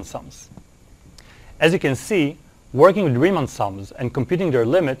of Riemann sums. As you can see, working with Riemann sums and computing their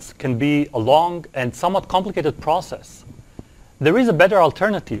limits can be a long and somewhat complicated process. There is a better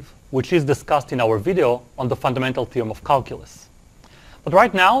alternative, which is discussed in our video on the fundamental theorem of calculus. But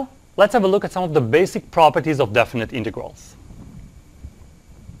right now, let's have a look at some of the basic properties of definite integrals.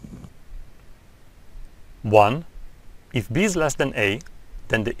 1. If b is less than a,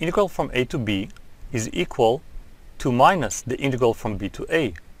 then the integral from a to b is equal to minus the integral from b to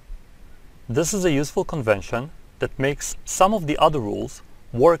a. This is a useful convention that makes some of the other rules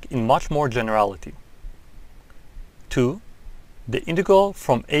work in much more generality. 2. The integral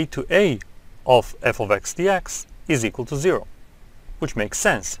from a to a of f of x dx is equal to 0, which makes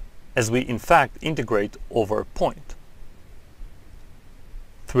sense, as we in fact integrate over a point.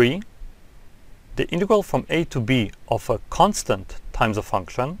 3. The integral from a to b of a constant times a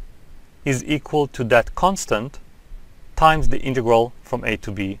function is equal to that constant times the integral from a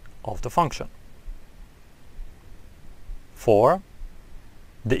to b of the function. 4.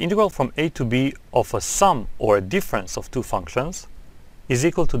 The integral from a to b of a sum or a difference of two functions is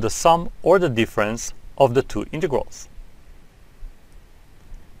equal to the sum or the difference of the two integrals.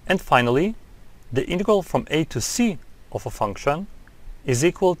 And finally, the integral from a to c of a function is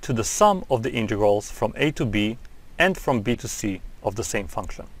equal to the sum of the integrals from a to b and from b to c of the same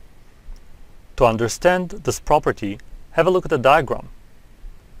function. To understand this property, have a look at the diagram.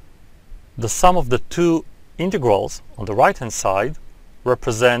 The sum of the two integrals on the right-hand side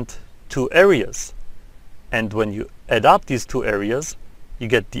represent two areas, and when you add up these two areas, you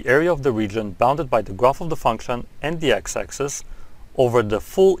get the area of the region bounded by the graph of the function and the x-axis over the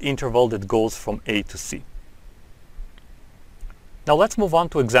full interval that goes from a to c. Now let's move on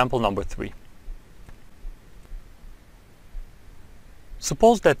to example number 3.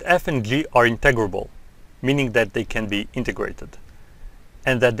 Suppose that f and g are integrable, meaning that they can be integrated,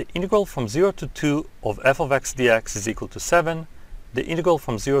 and that the integral from 0 to 2 of f of x dx is equal to 7, the integral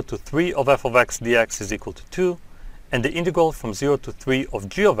from 0 to 3 of f of x dx is equal to 2, and the integral from 0 to 3 of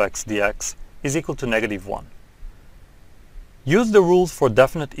g of x dx is equal to -1. Use the rules for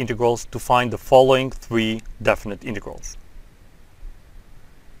definite integrals to find the following 3 definite integrals.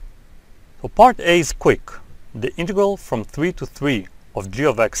 So part A is quick. The integral from 3 to 3 of g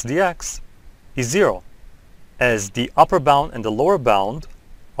of x dx is 0, as the upper bound and the lower bound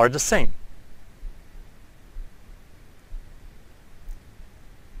are the same.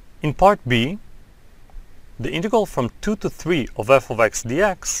 In part B, the integral from 2 to 3 of f of x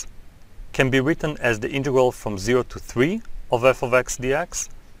dx can be written as the integral from 0 to 3 of f of x dx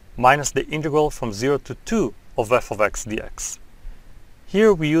minus the integral from 0 to 2 of f of x dx.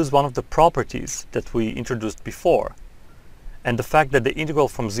 Here we use one of the properties that we introduced before, and the fact that the integral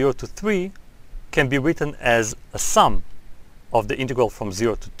from 0 to 3 can be written as a sum of the integral from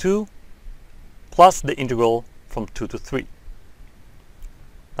 0 to 2 plus the integral from 2 to 3.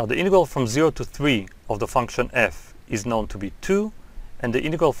 Now the integral from 0 to 3 of the function f is known to be 2, and the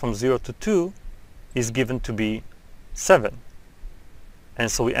integral from 0 to 2 is given to be 7.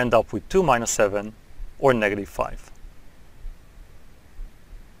 And so we end up with 2 minus 7, or -5.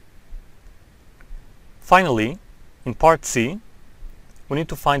 Finally, in part C, we need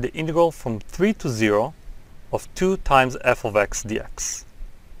to find the integral from 3 to 0 of 2 times f of x dx.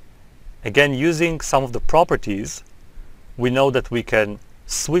 Again, using some of the properties, we know that we can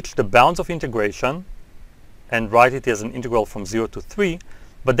switch the bounds of integration and write it as an integral from 0 to 3,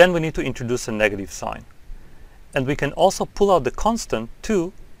 but then we need to introduce a negative sign. And we can also pull out the constant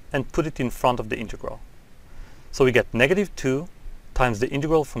 2 and put it in front of the integral. So we get -2 times the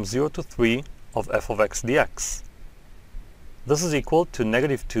integral from 0 to 3 of f of x dx. This is equal to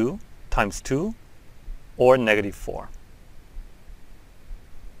 -2 times 2, or -4.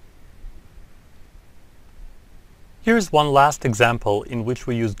 Here's one last example in which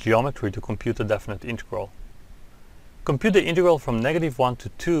we use geometry to compute a definite integral. Compute the integral from -1 to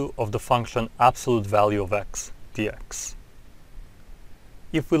 2 of the function absolute value of x dx.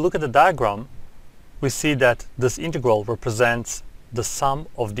 If we look at the diagram, we see that this integral represents the sum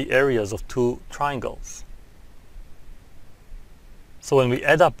of the areas of two triangles. So when we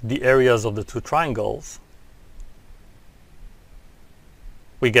add up the areas of the two triangles,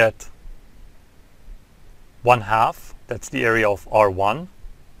 we get 1/2, that's the area of R1,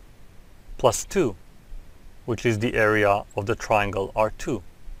 plus 2, which is the area of the triangle R2.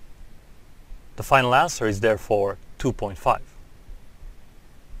 The final answer is therefore 2.5.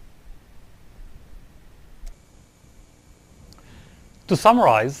 To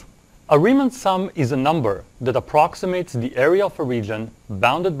summarize, a Riemann sum is a number that approximates the area of a region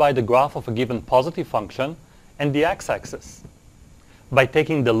bounded by the graph of a given positive function and the x-axis. By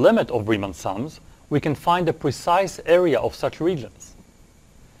taking the limit of Riemann sums, we can find the precise area of such regions.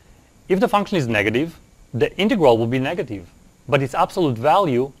 If the function is negative, the integral will be negative, but its absolute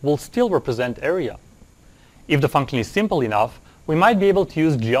value will still represent area. If the function is simple enough, we might be able to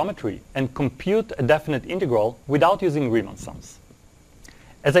use geometry and compute a definite integral without using Riemann sums.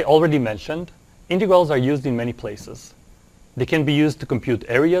 As I already mentioned, integrals are used in many places. They can be used to compute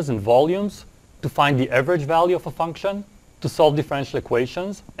areas and volumes, to find the average value of a function, to solve differential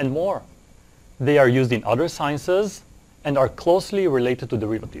equations, and more. They are used in other sciences and are closely related to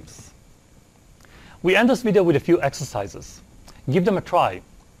derivatives. We end this video with a few exercises. Give them a try.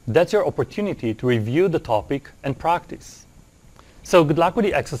 That's your opportunity to review the topic and practice. So good luck with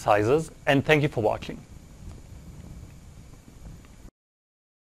the exercises, and thank you for watching.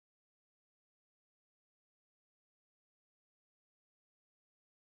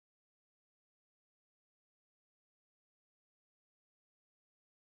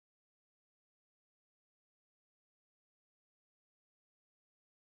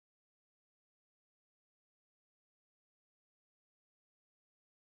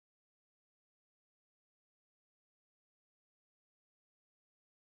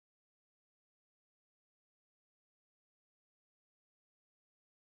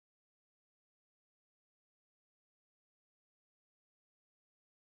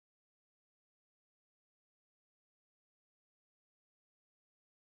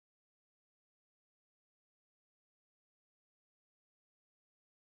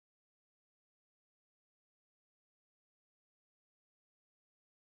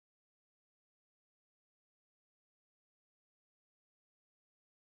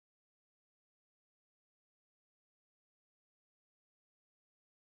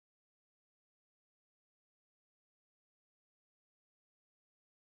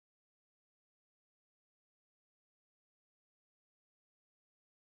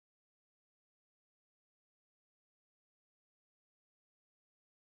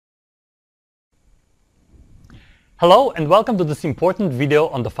 Hello and welcome to this important video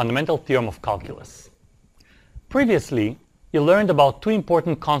on the fundamental theorem of calculus. Previously, you learned about two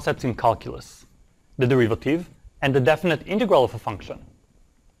important concepts in calculus, the derivative and the definite integral of a function.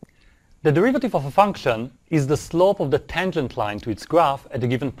 The derivative of a function is the slope of the tangent line to its graph at a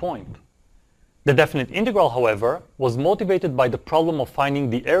given point. The definite integral, however, was motivated by the problem of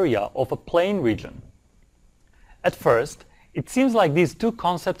finding the area of a plane region. At first, it seems like these two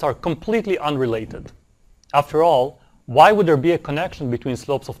concepts are completely unrelated. After all, why would there be a connection between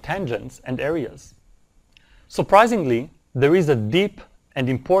slopes of tangents and areas? Surprisingly, there is a deep and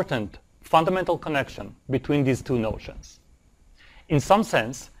important fundamental connection between these two notions. In some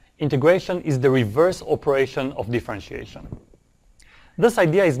sense, integration is the reverse operation of differentiation. This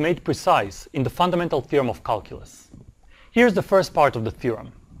idea is made precise in the fundamental theorem of calculus. Here's the first part of the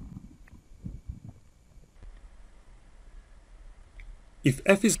theorem. If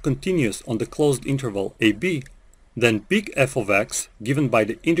f is continuous on the closed interval ab, then big F of x, given by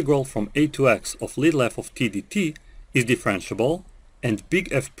the integral from a to x of little f of t dt, is differentiable, and big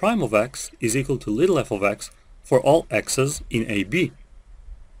F prime of x is equal to little f of x for all x's in ab.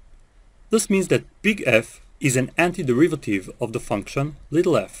 This means that big F is an antiderivative of the function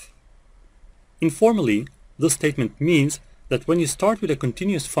little f. Informally, this statement means that when you start with a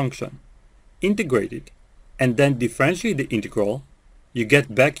continuous function, integrate it, and then differentiate the integral, you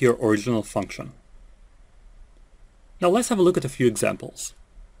get back your original function. Now let's have a look at a few examples.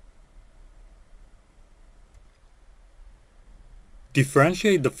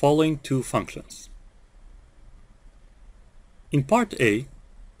 Differentiate the following two functions. In part A,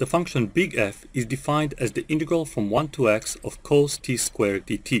 the function big F is defined as the integral from 1 to x of cos t squared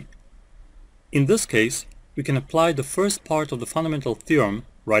dt. In this case, we can apply the first part of the fundamental theorem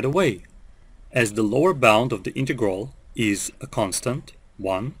right away, as the lower bound of the integral is a constant,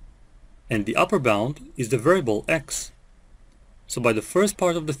 1, and the upper bound is the variable x. So by the first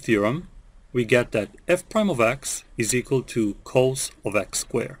part of the theorem, we get that f prime of x is equal to cos of x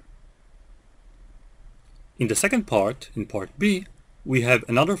squared. In the second part, in part b, we have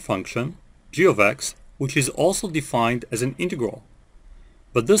another function, g of x, which is also defined as an integral.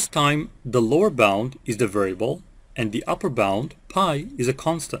 But this time, the lower bound is the variable, and the upper bound, pi, is a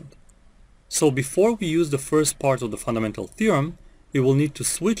constant. So before we use the first part of the fundamental theorem, we will need to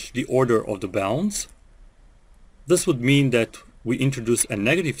switch the order of the bounds. This would mean that we introduce a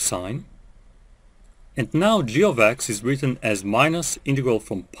negative sign. And now g of x is written as minus integral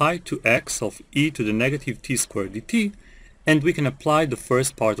from pi to x of e to the negative t squared dt, and we can apply the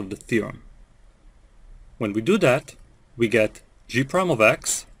first part of the theorem. When we do that, we get g prime of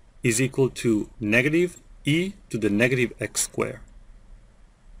x is equal to negative e to the negative x squared.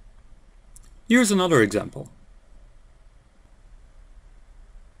 Here's another example.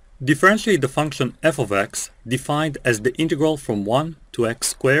 Differentiate the function f of x defined as the integral from 1 to x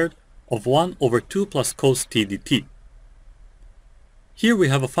squared of 1 over 2 plus cos t dt. Here we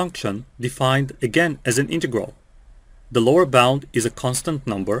have a function defined again as an integral. The lower bound is a constant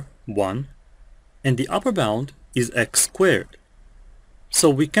number, 1, and the upper bound is x squared. So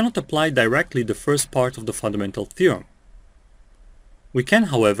we cannot apply directly the first part of the fundamental theorem. We can,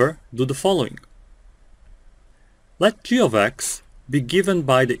 however, do the following. Let g of x be given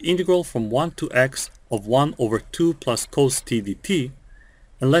by the integral from 1 to x of 1 over 2 plus cos t dt,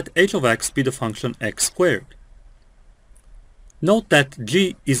 and let h of x be the function x squared. Note that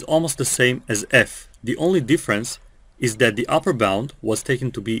g is almost the same as f. The only difference is that the upper bound was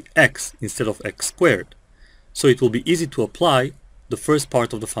taken to be x instead of x squared, so it will be easy to apply the first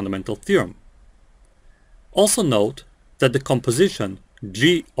part of the fundamental theorem. Also note that the composition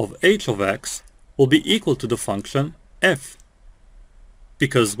g of h of x will be equal to the function f,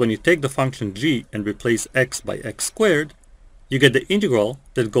 because when you take the function g and replace x by x squared, you get the integral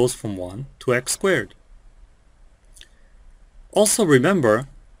that goes from 1 to x squared. Also remember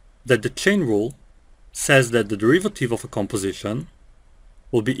that the chain rule says that the derivative of a composition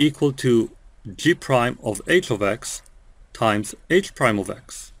will be equal to g prime of h of x times h prime of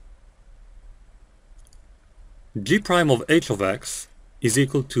x. G prime of h of x is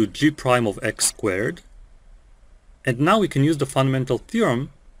equal to g prime of x squared, and now we can use the fundamental theorem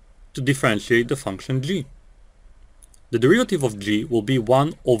to differentiate the function g. The derivative of g will be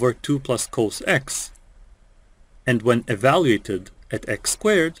 1 over 2 plus cos x, and when evaluated at x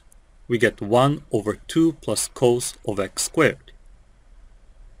squared, we get 1 over 2 plus cos of x squared.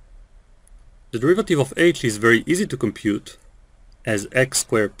 The derivative of h is very easy to compute, as x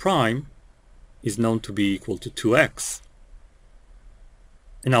squared prime is known to be equal to 2x.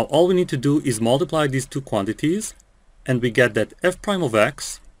 And now all we need to do is multiply these two quantities, and we get that f prime of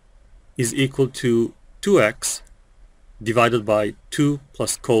x is equal to 2x divided by 2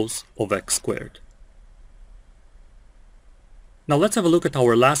 plus cos of x squared. Now let's have a look at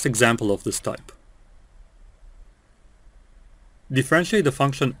our last example of this type. Differentiate the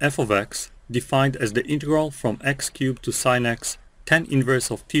function f of x defined as the integral from x cubed to sine x tan inverse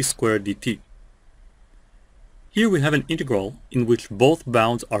of t squared dt. Here we have an integral in which both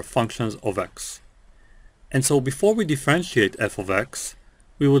bounds are functions of x. And so before we differentiate f of x,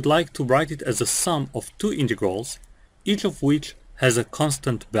 we would like to write it as a sum of two integrals, each of which has a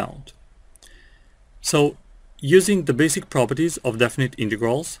constant bound. So using the basic properties of definite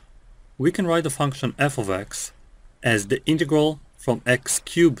integrals, we can write the function f of x as the integral from x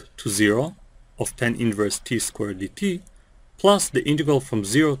cubed to 0 of tan inverse t squared dt plus the integral from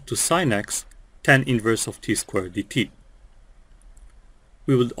 0 to sine x tan inverse of t squared dt.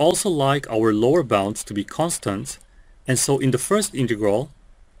 We would also like our lower bounds to be constants, and so in the first integral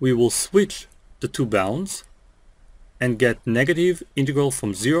we will switch the two bounds and get negative integral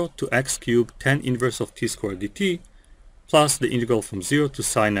from 0 to x cubed tan inverse of t squared dt plus the integral from 0 to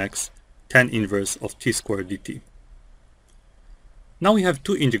sine x tan inverse of t squared dt. Now we have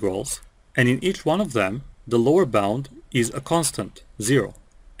two integrals, and in each one of them the lower bound is a constant, 0,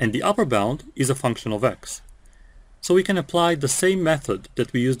 and the upper bound is a function of x. So we can apply the same method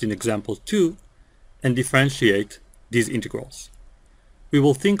that we used in example 2 and differentiate these integrals. We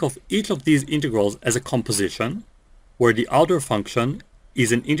will think of each of these integrals as a composition, where the outer function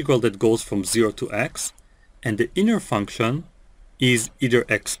is an integral that goes from 0 to x, and the inner function is either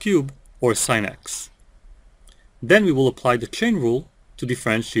x cubed or sine x. Then we will apply the chain rule to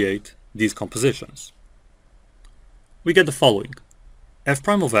differentiate these compositions. We get the following. F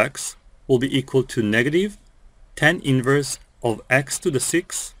prime of x will be equal to negative tan inverse of x to the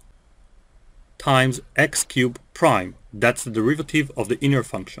 6 times x cubed prime, that's the derivative of the inner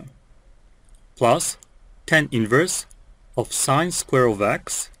function, plus tan inverse of sine square of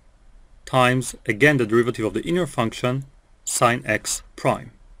x times, again, the derivative of the inner function, sine x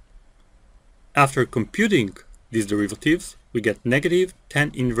prime. After computing these derivatives, we get negative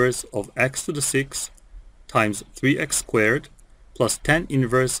tan inverse of x to the 6 times 3x squared plus tan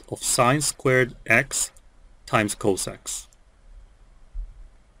inverse of sine squared x times cos x.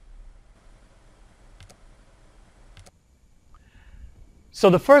 So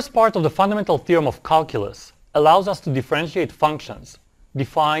the first part of the fundamental theorem of calculus allows us to differentiate functions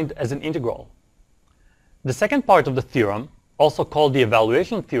defined as an integral. The second part of the theorem, also called the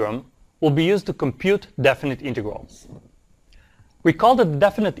evaluation theorem, will be used to compute definite integrals. Recall that the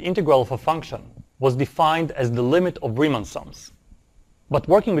definite integral of a function was defined as the limit of Riemann sums. But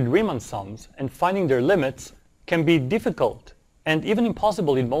working with Riemann sums and finding their limits can be difficult and even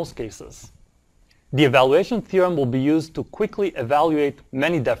impossible in most cases. The evaluation theorem will be used to quickly evaluate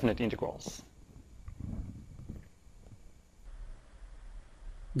many definite integrals.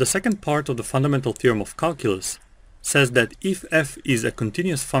 The second part of the fundamental theorem of calculus says that if f is a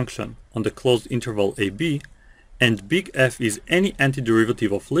continuous function on the closed interval ab, and big F is any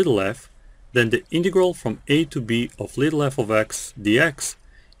antiderivative of little f, then the integral from a to b of little f of x dx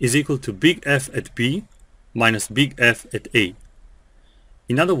is equal to big F at b minus big F at a.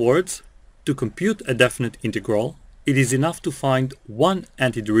 In other words, to compute a definite integral, it is enough to find one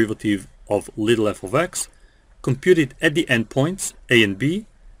antiderivative of little f of x, compute it at the endpoints a and b,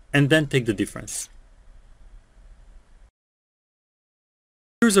 and then take the difference.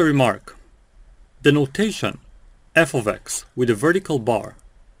 Here's a remark. The notation f of x with a vertical bar,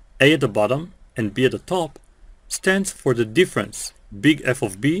 a at the bottom and b at the top, stands for the difference big F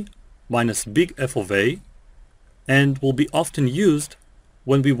of b minus big F of a, and will be often used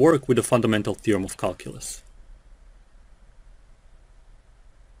when we work with the fundamental theorem of calculus.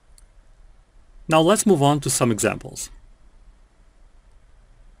 Now let's move on to some examples.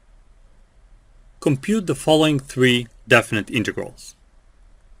 Compute the following three definite integrals.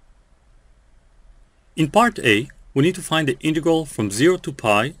 In part A, we need to find the integral from 0 to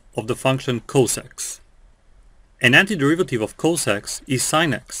pi of the function cos x. An antiderivative of cos x is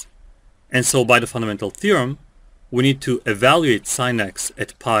sin x, and so by the fundamental theorem, we need to evaluate sin x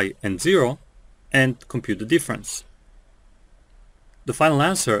at pi and 0 and compute the difference. The final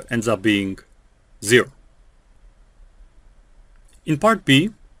answer ends up being 0. In part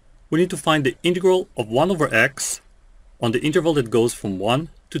B, we need to find the integral of 1 over x on the interval that goes from 1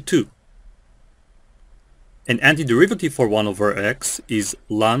 to 2. An antiderivative for 1 over x is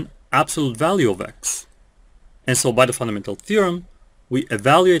ln absolute value of x. And so by the fundamental theorem, we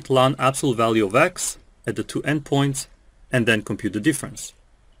evaluate ln absolute value of x at the two endpoints and then compute the difference.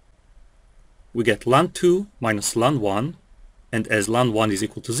 We get ln 2 minus ln 1, and as ln 1 is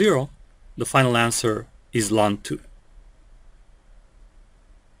equal to 0, the final answer is ln 2.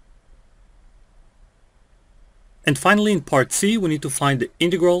 And finally, in part C, we need to find the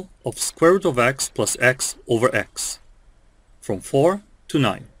integral of square root of x plus x over x from 4 to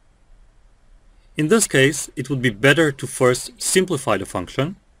 9. In this case, it would be better to first simplify the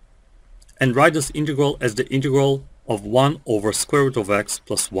function and write this integral as the integral of 1 over square root of x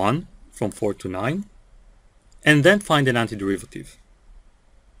plus 1 from 4 to 9, and then find an antiderivative.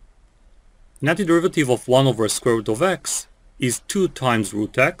 An antiderivative of 1 over square root of x is 2 times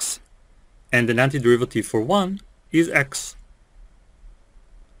root x, and an antiderivative for 1 is x.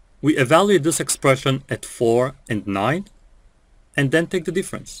 We evaluate this expression at 4 and 9, and then take the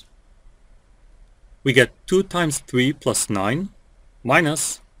difference. We get 2 times 3 plus 9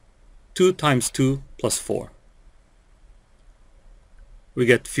 minus 2 times 2 plus 4. We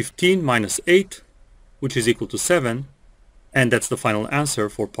get 15 minus 8, which is equal to 7, and that's the final answer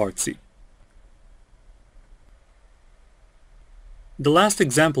for part C. The last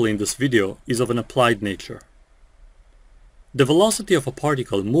example in this video is of an applied nature. The velocity of a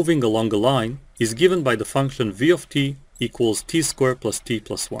particle moving along a line is given by the function v of t equals t squared plus t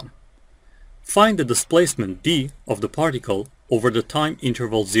plus 1. Find the displacement d of the particle over the time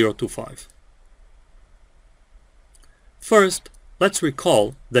interval 0 to 5. First, let's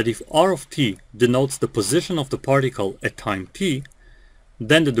recall that if r of t denotes the position of the particle at time t,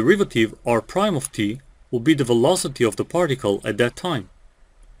 then the derivative r prime of t will be the velocity of the particle at that time,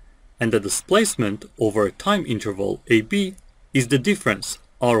 and the displacement over a time interval ab is the difference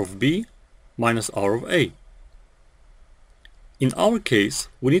r of b minus r of a. In our case,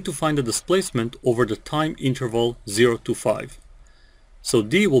 we need to find the displacement over the time interval 0 to 5. So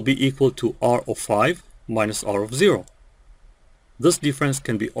d will be equal to r of 5 minus r of 0. This difference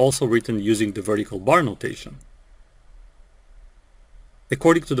can be also written using the vertical bar notation.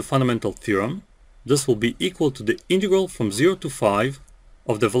 According to the fundamental theorem, this will be equal to the integral from 0 to 5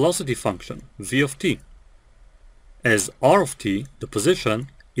 of the velocity function v of t, as r of t, the position,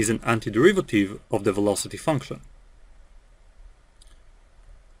 is an antiderivative of the velocity function.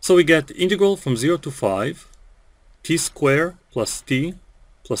 So we get integral from 0 to 5 t squared plus t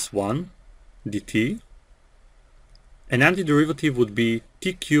plus 1 dt. An antiderivative would be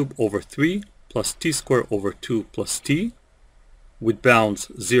t cubed over 3 plus t squared over 2 plus t, with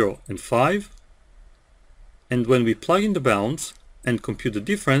bounds 0 and 5. And when we plug in the bounds and compute the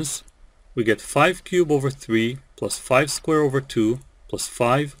difference, we get 5 cubed over 3 plus 5 squared over 2 plus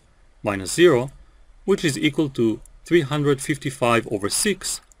 5 minus 0, which is equal to 355 over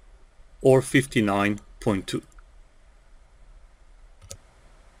 6, or 59.2.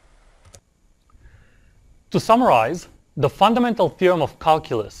 To summarize, the fundamental theorem of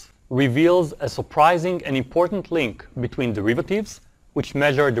calculus reveals a surprising and important link between derivatives, which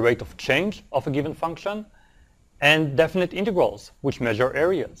measure the rate of change of a given function, and definite integrals, which measure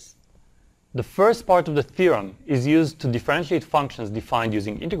areas. The first part of the theorem is used to differentiate functions defined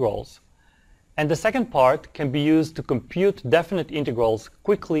using integrals, and the second part can be used to compute definite integrals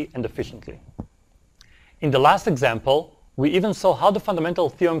quickly and efficiently. In the last example, we even saw how the fundamental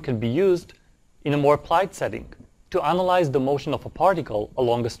theorem can be used in a more applied setting to analyze the motion of a particle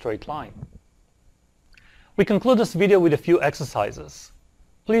along a straight line. We conclude this video with a few exercises.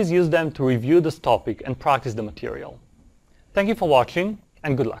 Please use them to review this topic and practice the material. Thank you for watching,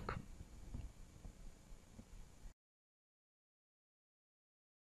 and good luck.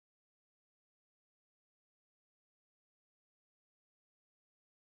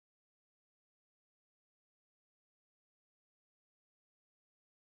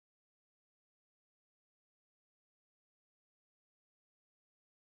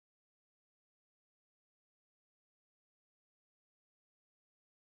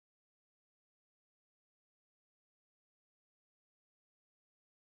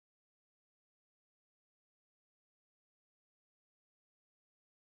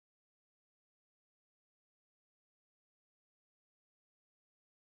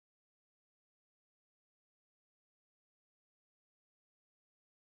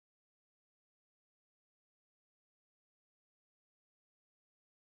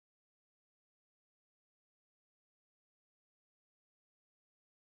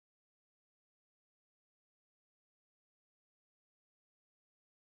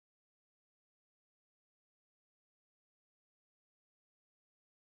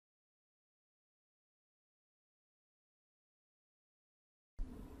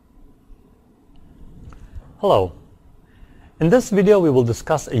 Hello. In this video we will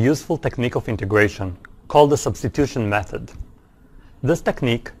discuss a useful technique of integration called the substitution method. This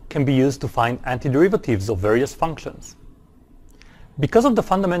technique can be used to find antiderivatives of various functions. Because of the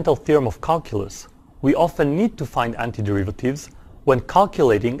fundamental theorem of calculus, we often need to find antiderivatives when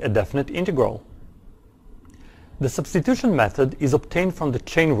calculating a definite integral. The substitution method is obtained from the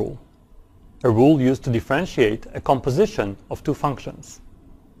chain rule, a rule used to differentiate a composition of two functions.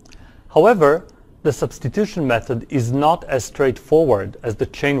 However, the substitution method is not as straightforward as the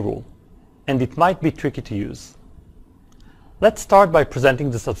chain rule, and it might be tricky to use. Let's start by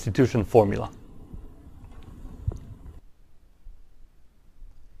presenting the substitution formula.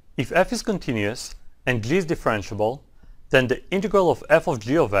 If f is continuous and g is differentiable, then the integral of f of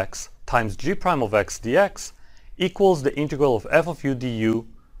g of x times g prime of x dx equals the integral of f of u du,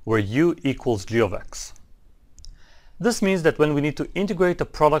 where u equals g of x. This means that when we need to integrate a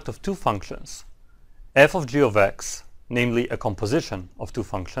product of two functions, f of g of x, namely a composition of two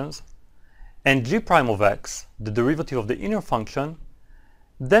functions, and g prime of x, the derivative of the inner function,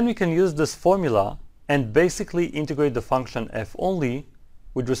 then we can use this formula and basically integrate the function f only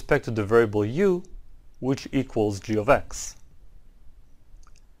with respect to the variable u, which equals g of x.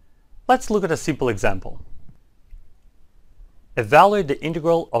 Let's look at a simple example. Evaluate the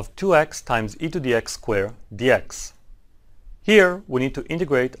integral of 2x times e to the x squared dx. Here we need to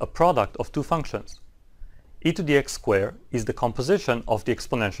integrate a product of two functions. E to the x squared is the composition of the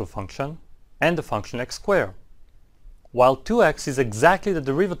exponential function and the function x squared, while 2x is exactly the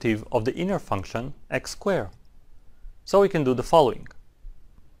derivative of the inner function x squared. So we can do the following.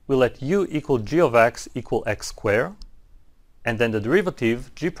 We let u equal g of x equal x squared, and then the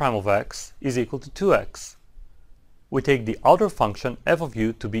derivative g prime of x is equal to 2x. We take the outer function f of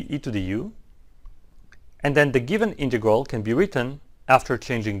u to be e to the u, and then the given integral can be written, after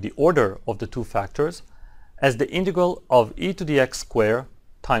changing the order of the two factors, as the integral of e to the x squared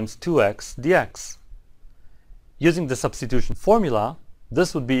times 2x dx. Using the substitution formula,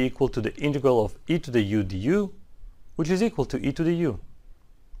 this would be equal to the integral of e to the u du, which is equal to e to the u.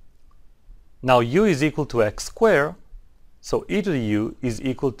 Now u is equal to x squared, so e to the u is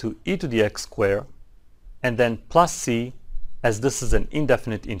equal to e to the x squared, and then plus c, as this is an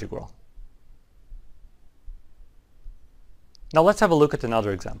indefinite integral. Now let's have a look at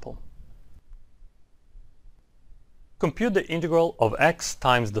another example. Compute the integral of x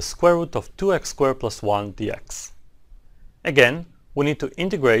times the square root of 2x squared plus 1 dx. Again, we need to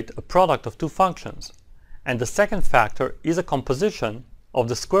integrate a product of two functions, and the second factor is a composition of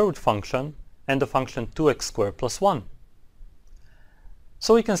the square root function and the function 2x squared plus 1.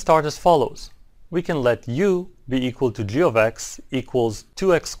 So we can start as follows. We can let u be equal to g of x equals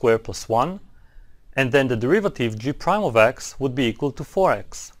 2x squared plus 1, and then the derivative g prime of x would be equal to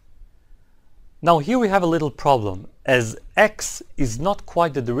 4x. Now here we have a little problem, as x is not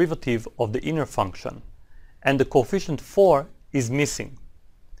quite the derivative of the inner function, and the coefficient 4 is missing.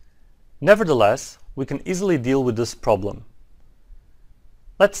 Nevertheless, we can easily deal with this problem.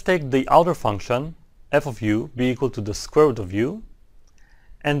 Let's take the outer function, f of u, be equal to the square root of u,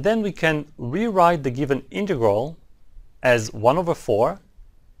 and then we can rewrite the given integral as 1 over 4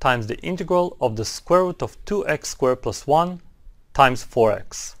 times the integral of the square root of 2x squared plus 1 times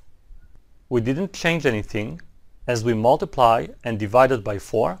 4x. We didn't change anything as we multiply and divided by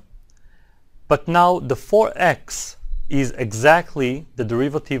 4, but now the 4x is exactly the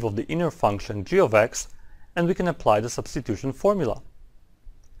derivative of the inner function g of x, and we can apply the substitution formula.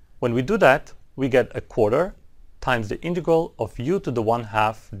 When we do that, we get a quarter times the integral of u to the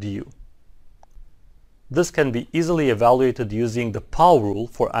 1/2 du. This can be easily evaluated using the power rule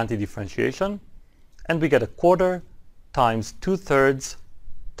for antidifferentiation, and we get a quarter times 2/3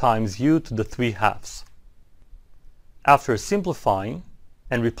 times u to the 3/2. After simplifying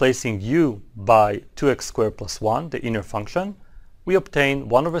and replacing u by 2x squared plus 1, the inner function, we obtain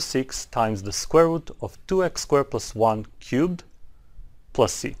 1 over 6 times the square root of 2x squared plus 1 cubed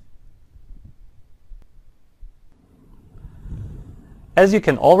plus c. As you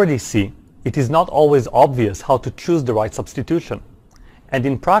can already see, it is not always obvious how to choose the right substitution, and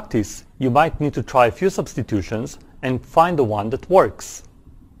in practice you might need to try a few substitutions and find the one that works.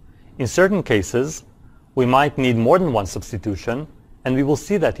 In certain cases, we might need more than one substitution, and we will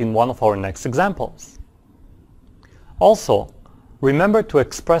see that in one of our next examples. Also, remember to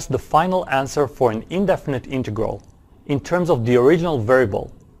express the final answer for an indefinite integral in terms of the original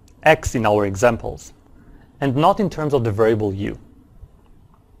variable, x in our examples, and not in terms of the variable u.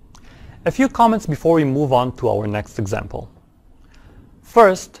 A few comments before we move on to our next example.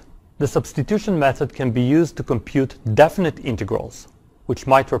 First, the substitution method can be used to compute definite integrals, which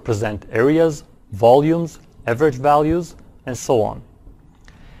might represent areas, volumes, average values, and so on.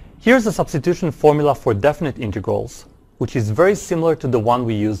 Here's the substitution formula for definite integrals, which is very similar to the one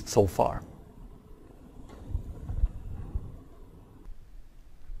we used so far.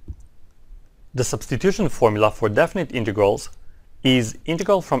 The substitution formula for definite integrals is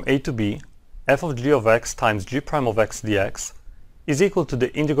integral from a to b f of g of x times g prime of x dx is equal to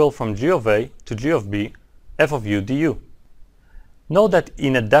the integral from g of a to g of b f of u du. Note that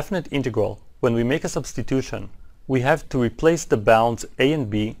in a definite integral, when we make a substitution, we have to replace the bounds a and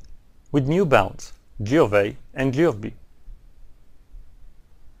b with new bounds, g of a and g of b.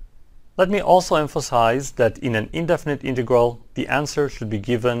 Let me also emphasize that in an indefinite integral, the answer should be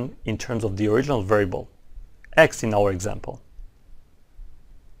given in terms of the original variable, x in our example.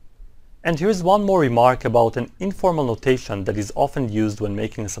 And here's one more remark about an informal notation that is often used when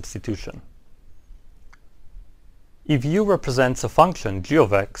making a substitution. If u represents a function g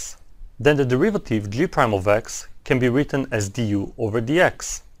of x, then the derivative g prime of x can be written as du over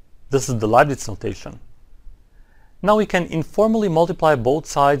dx. This is the Leibniz notation. Now we can informally multiply both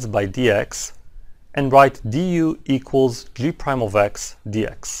sides by dx and write du equals g prime of x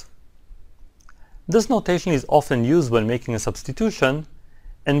dx. This notation is often used when making a substitution,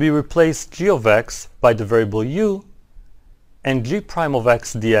 and we replace g of x by the variable u and g prime of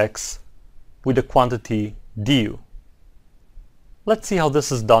x dx with the quantity du. Let's see how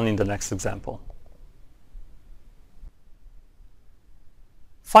this is done in the next example.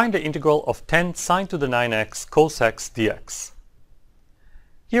 Find the integral of 10 sine to the 9x cos x dx.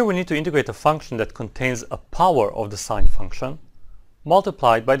 Here we need to integrate a function that contains a power of the sine function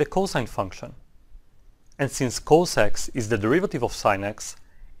multiplied by the cosine function. And since cos x is the derivative of sine x,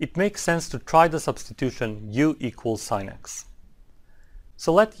 it makes sense to try the substitution u equals sine x.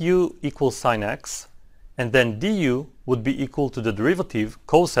 So let u equal sine x, and then du would be equal to the derivative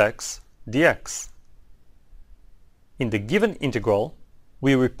cos x dx. In the given integral,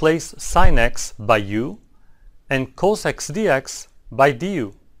 we replace sine x by u, and cos x dx by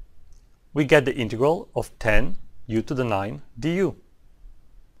du. We get the integral of 10 u to the 9 du.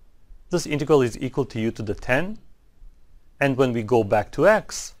 This integral is equal to u to the 10, and when we go back to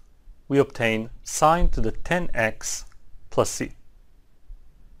x, we obtain sine to the 10x plus c.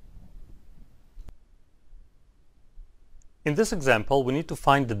 In this example, we need to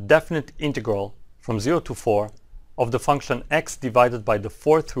find the definite integral from 0 to 4 of the function x divided by the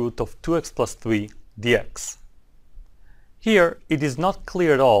fourth root of 2x plus 3 dx. Here, it is not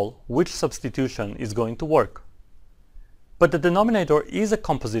clear at all which substitution is going to work. But the denominator is a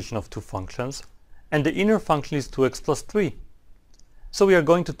composition of two functions, and the inner function is 2x plus 3. So we are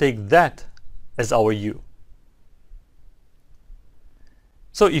going to take that as our u.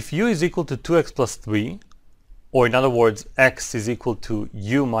 So if u is equal to 2x plus 3, or in other words, x is equal to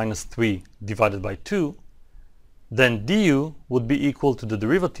u minus 3 divided by 2, then du would be equal to the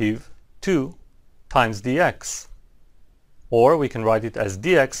derivative 2 times dx. Or we can write it as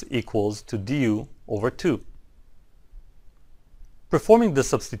dx equals to du over 2. Performing this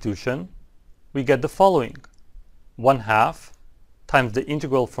substitution, we get the following. 1/2 times the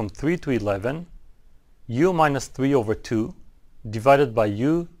integral from 3 to 11, u minus 3 over 2, divided by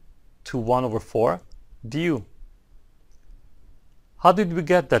u to 1 over 4, du. How did we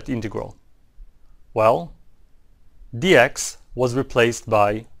get that integral? Well, dx was replaced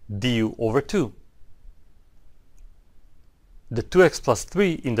by du over 2. The 2x plus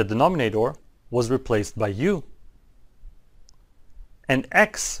 3 in the denominator was replaced by u. And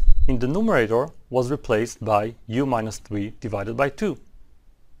x in the numerator was replaced by u minus 3 divided by 2.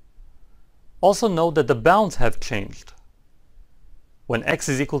 Also note that the bounds have changed. When x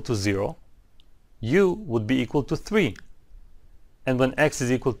is equal to 0, u would be equal to 3. And when x is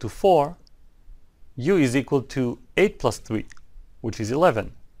equal to 4, u is equal to 8 plus 3, which is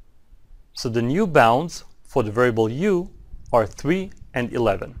 11. So the new bounds for the variable u are 3 and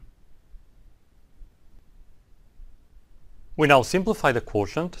 11. We now simplify the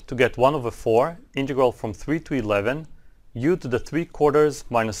quotient to get 1 over 4 integral from 3 to 11 u to the 3/4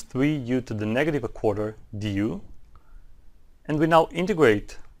 minus 3 u to the negative 1/4 du. And we now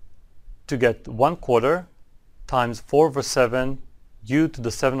integrate to get 1/4 times 4 over 7 u to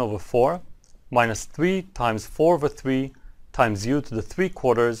the 7 over 4 minus 3 times 4 over 3 times u to the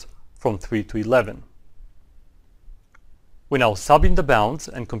 3/4 from 3 to 11. We now sub in the bounds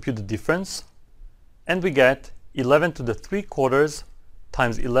and compute the difference, and we get 11 to the 3/4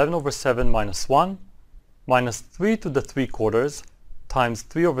 times 11 over 7 minus 1 minus 3 to the 3/4 times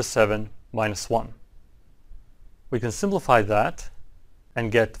 3 over 7 minus 1. We can simplify that and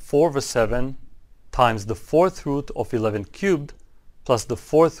get 4 over 7 times the fourth root of 11 cubed plus the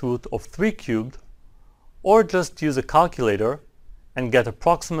fourth root of 3 cubed, or just use a calculator and get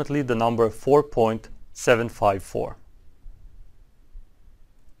approximately the number 4.754.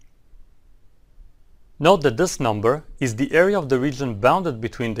 Note that this number is the area of the region bounded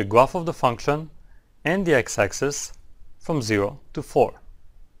between the graph of the function and the x-axis from 0 to 4.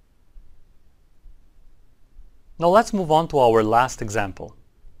 Now let's move on to our last example.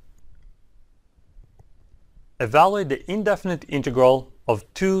 Evaluate the indefinite integral of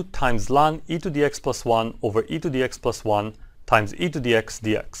 2 times ln e to the x plus 1 over e to the x plus 1 times e to the x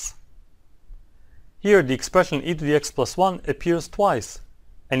dx. Here the expression e to the x plus 1 appears twice,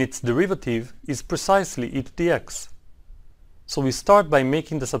 and its derivative is precisely e to the x. So we start by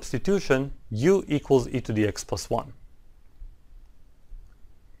making the substitution u equals e to the x plus 1.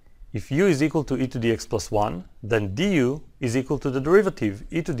 If u is equal to e to the x plus 1, then du is equal to the derivative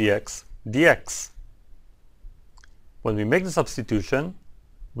e to the x dx. When we make the substitution,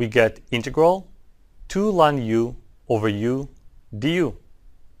 we get integral 2 ln u over u du.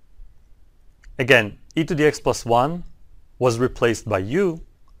 Again, e to the x plus 1 was replaced by u,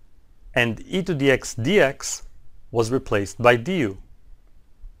 and e to the x dx was replaced by du.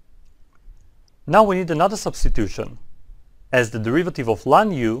 Now we need another substitution, as the derivative of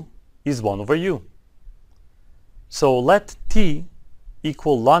ln u is 1 over u. So let t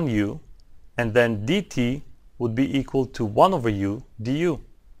equal ln u, and then dt would be equal to 1 over u du.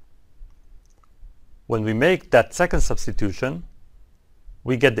 When we make that second substitution,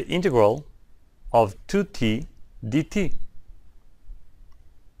 we get the integral of 2t dt.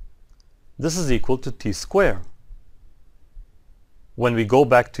 This is equal to t squared. When we go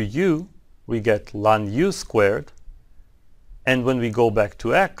back to u, we get ln u squared, and when we go back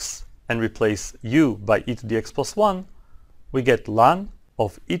to x and replace u by e to the x plus 1, we get ln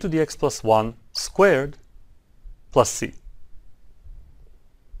of e to the x plus 1 squared plus c.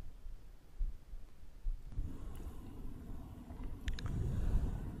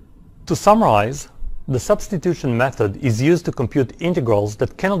 To summarize, The substitution method is used to compute integrals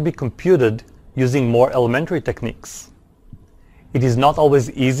that cannot be computed using more elementary techniques. It is not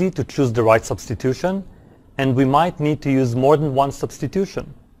always easy to choose the right substitution, and we might need to use more than one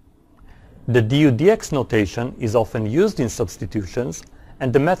substitution. The du/dx notation is often used in substitutions,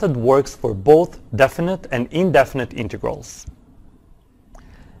 and the method works for both definite and indefinite integrals.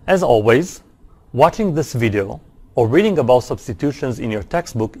 As always, watching this video or reading about substitutions in your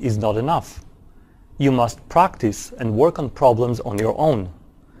textbook is not enough. You must practice and work on problems on your own.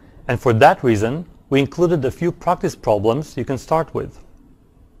 And for that reason, we included a few practice problems you can start with.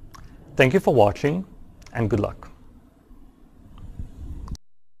 Thank you for watching, and good luck.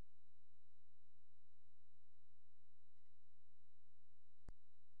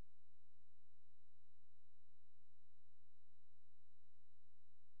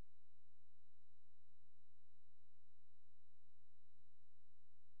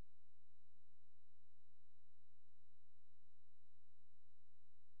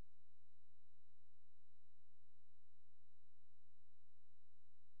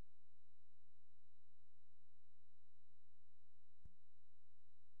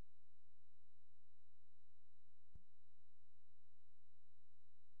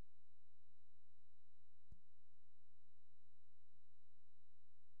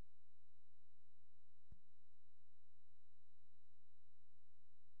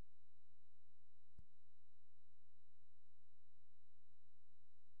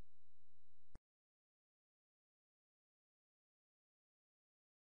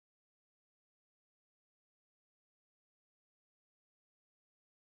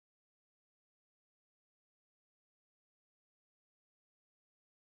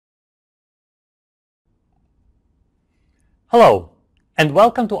 Hello, and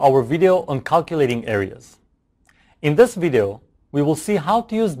welcome to our video on calculating areas. In this video, we will see how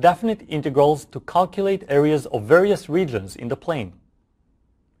to use definite integrals to calculate areas of various regions in the plane.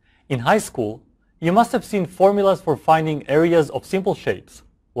 In high school, you must have seen formulas for finding areas of simple shapes,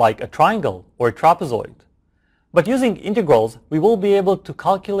 like a triangle or a trapezoid. But using integrals, we will be able to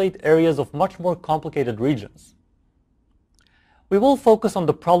calculate areas of much more complicated regions. We will focus on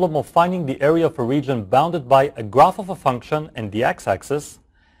the problem of finding the area of a region bounded by a graph of a function and the x-axis,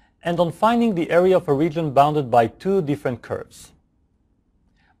 and on finding the area of a region bounded by two different curves.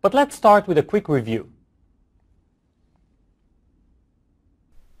 But let's start with a quick review.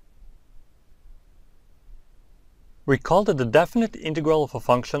 Recall that the definite integral of a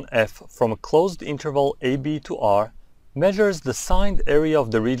function f from a closed interval ab to r measures the signed area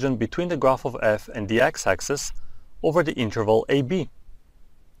of the region between the graph of f and the x-axis over the interval ab.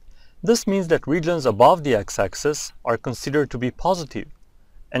 This means that regions above the x-axis are considered to be positive,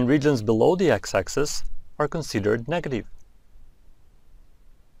 and regions below the x-axis are considered negative.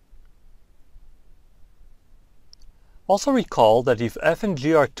 Also recall that if f and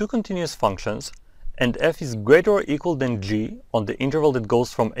g are two continuous functions, and f is greater or equal than g on the interval that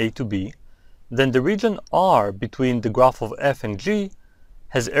goes from a to b, then the region R between the graph of f and g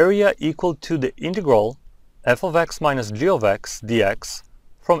has area equal to the integral f of x minus g of x dx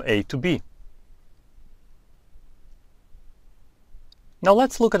from a to b. Now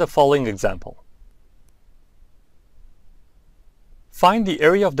let's look at the following example. Find the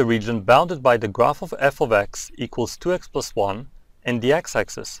area of the region bounded by the graph of f of x equals 2x plus 1 and the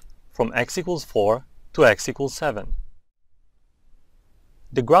x-axis from x equals 4 to x equals 7.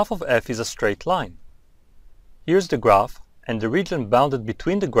 The graph of f is a straight line. Here's the graph and the region bounded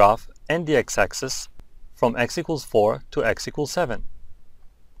between the graph and the x-axis from x equals 4 to x equals 7.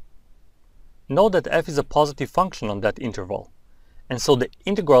 Note that f is a positive function on that interval, and so the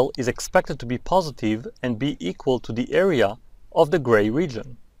integral is expected to be positive and be equal to the area of the gray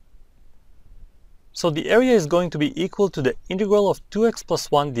region. So the area is going to be equal to the integral of 2x plus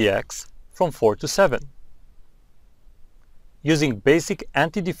 1 dx from 4 to 7. Using basic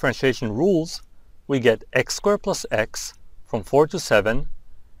anti-differentiation rules, we get x squared plus x from 4 to 7,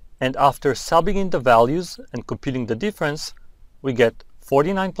 and after subbing in the values and computing the difference, we get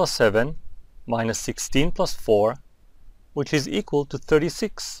 49 plus 7 minus 16 plus 4, which is equal to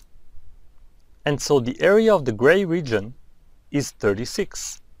 36. And so the area of the gray region is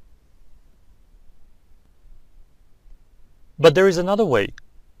 36. But there is another way.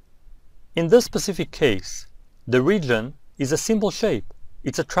 In this specific case, the region is a simple shape.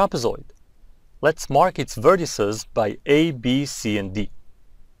 It's a trapezoid. Let's mark its vertices by A, B, C, and D.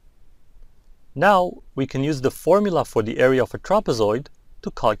 Now we can use the formula for the area of a trapezoid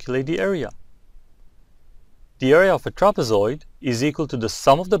to calculate the area. The area of a trapezoid is equal to the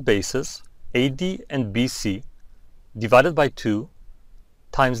sum of the bases AD and BC divided by 2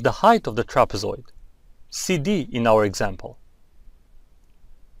 times the height of the trapezoid, CD in our example.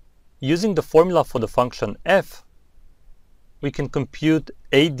 Using the formula for the function f, we can compute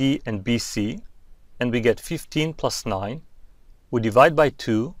AD and BC, and we get 15 plus 9. We divide by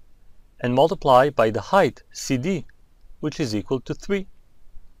 2 and multiply by the height CD, which is equal to 3.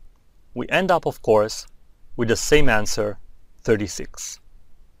 We end up, of course, with the same answer, 36.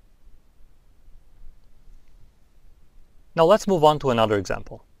 Now let's move on to another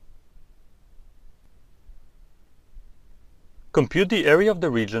example. Compute the area of the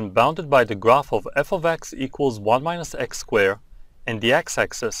region bounded by the graph of f of x equals 1 minus x squared and the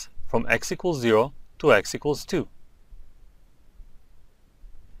x-axis from x equals 0 to x equals 2.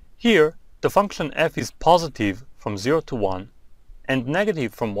 Here, the function f is positive from 0 to 1 and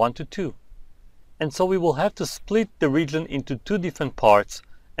negative from 1 to 2. And so we will have to split the region into two different parts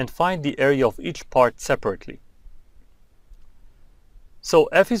and find the area of each part separately. So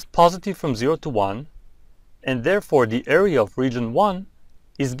f is positive from 0 to 1, and therefore the area of region 1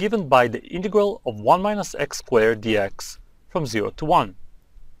 is given by the integral of 1 minus x squared dx from 0 to 1.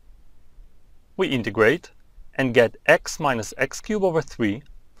 We integrate and get x minus x cubed over 3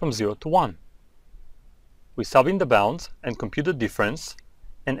 from 0 to 1. We sub in the bounds and compute the difference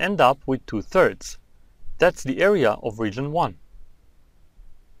and end up with 2/3. That's the area of region 1.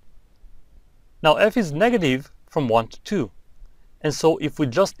 Now f is negative from 1 to 2, and so if we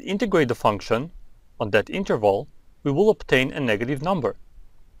just integrate the function on that interval, we will obtain a negative number.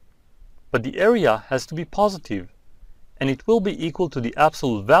 But the area has to be positive, and it will be equal to the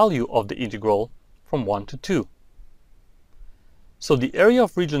absolute value of the integral from 1 to 2. So the area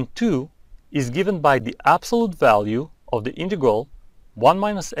of region 2 is given by the absolute value of the integral 1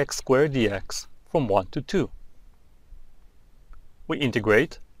 minus x squared dx from 1 to 2. We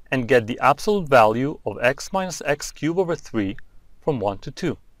integrate and get the absolute value of x minus x cubed over 3 from 1 to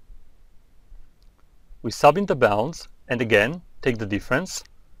 2. We sub in the bounds and again take the difference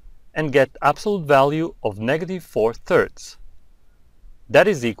and get absolute value of negative 4/3. That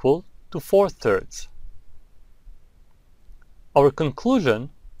is equal to 4/3. Our conclusion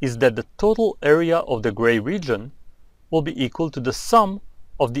is that the total area of the gray region will be equal to the sum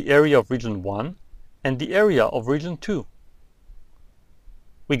of the area of region 1 and the area of region 2.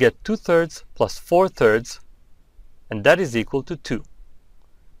 We get 2/3 plus 4/3, and that is equal to 2.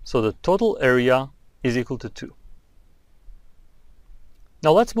 So the total area is equal to 2.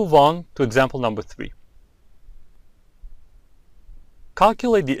 Now let's move on to example number 3.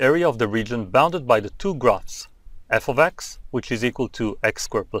 Calculate the area of the region bounded by the two graphs, f of x, which is equal to x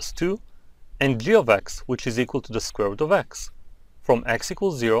squared plus 2, and g of x, which is equal to the square root of x, from x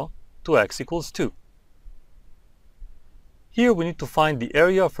equals 0 to x equals 2. Here we need to find the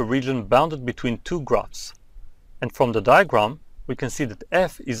area of a region bounded between two graphs, and from the diagram we can see that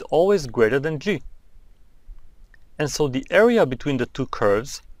f is always greater than g. And so the area between the two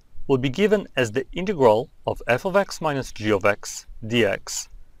curves will be given as the integral of f of x minus g of x dx,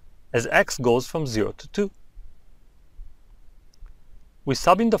 as x goes from 0 to 2. We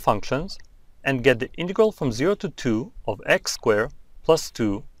sub in the functions and get the integral from 0 to 2 of x squared plus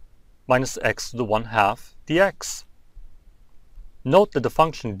 2 minus x to the 1/2 dx. Note that the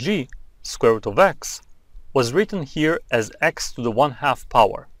function g, square root of x, was written here as x to the 1/2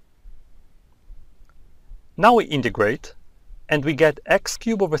 power. Now we integrate, and we get x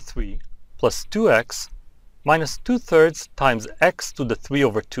cubed over 3 plus 2x minus 2/3 times x to the 3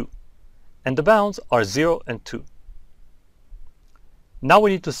 over 2, and the bounds are 0 and 2. Now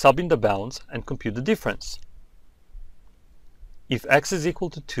we need to sub in the bounds and compute the difference. If x is equal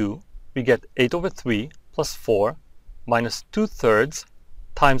to 2, we get 8 over 3 plus 4 minus 2/3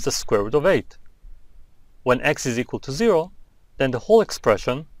 times the square root of 8. When x is equal to 0, then the whole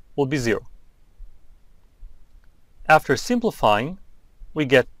expression will be 0. After simplifying, we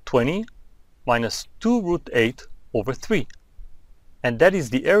get 20 minus 2 root 8 over 3, and that is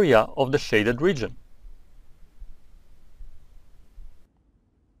the area of the shaded region.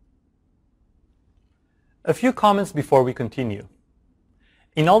 A few comments before we continue.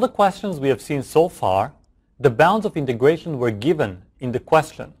 In all the questions we have seen so far, the bounds of integration were given in the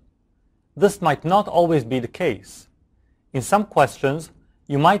question. This might not always be the case. In some questions,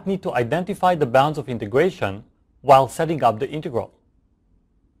 you might need to identify the bounds of integration while setting up the integral.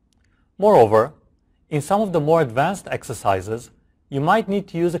 Moreover, in some of the more advanced exercises, you might need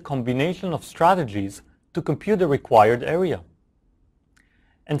to use a combination of strategies to compute the required area.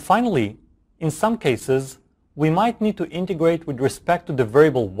 And finally, in some cases, we might need to integrate with respect to the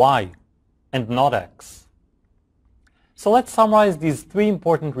variable y and not x. So let's summarize these three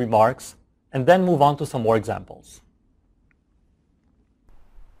important remarks and then move on to some more examples.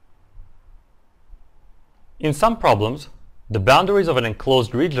 In some problems, the boundaries of an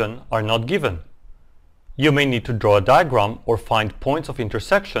enclosed region are not given. You may need to draw a diagram or find points of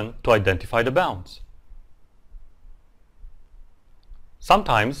intersection to identify the bounds.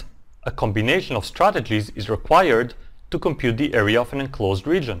 Sometimes, a combination of strategies is required to compute the area of an enclosed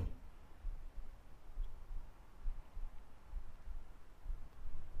region.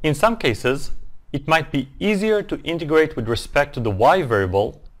 In some cases, it might be easier to integrate with respect to the y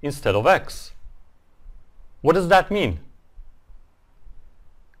variable instead of x. What does that mean?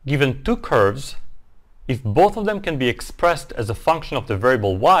 Given two curves, if both of them can be expressed as a function of the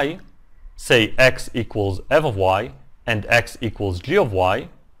variable y, say x equals f of y and x equals g of y,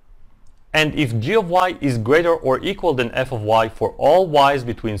 and if g of y is greater or equal than f of y for all y's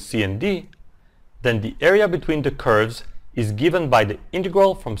between c and d, then the area between the curves is given by the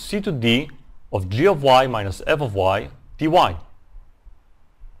integral from c to d of g of y minus f of y dy.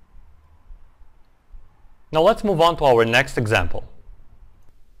 Now let's move on to our next example.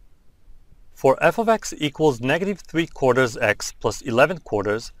 For f of x equals negative 3/4 x plus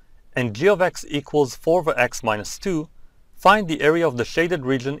 11/4 and g of x equals 4/x minus 2, find the area of the shaded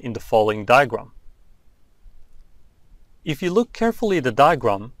region in the following diagram. If you look carefully at the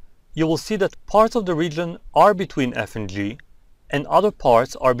diagram, you will see that parts of the region are between f and g, and other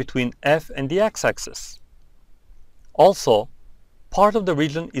parts are between f and the x-axis. Also, part of the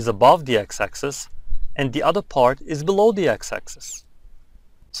region is above the x-axis, and the other part is below the x-axis.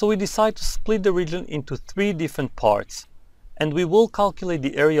 So we decide to split the region into 3 different parts, and we will calculate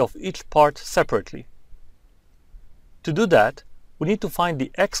the area of each part separately. To do that, we need to find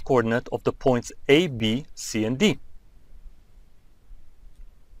the x-coordinate of the points A, B, C, and D.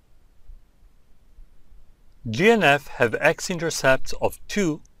 G and F have x-intercepts of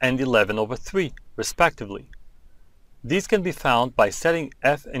 2 and 11/3, respectively. These can be found by setting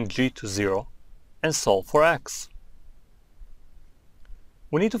f and g to 0 and solve for x.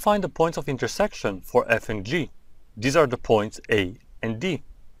 We need to find the points of intersection for f and g. These are the points A and D.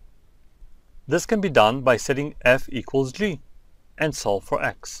 This can be done by setting f equals g and solve for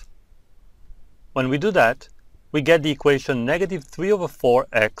x. When we do that, we get the equation negative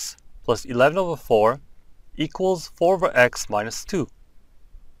 3/4x plus 11/4 equals 4/x minus 2.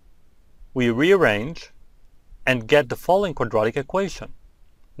 We rearrange and get the following quadratic equation.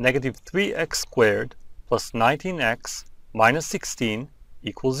 Negative 3x squared plus 19x minus 16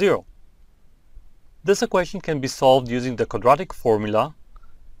 equals 0. This equation can be solved using the quadratic formula,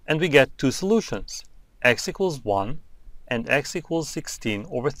 and we get 2 solutions, x equals 1 and x equals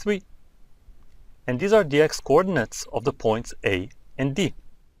 16/3. And these are the x-coordinates of the points A and D.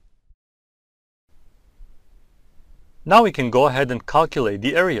 Now we can go ahead and calculate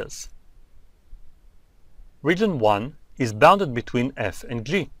the areas. Region 1 is bounded between f and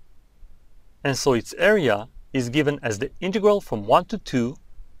g, and so its area is given as the integral from 1 to 2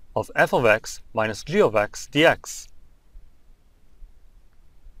 of f of x minus g of x dx.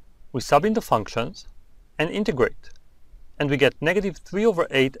 We sub in the functions and integrate, and we get negative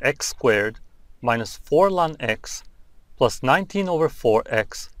 3/8x squared minus 4 ln x plus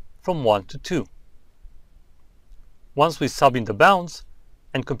 19/4x from 1 to 2. Once we sub in the bounds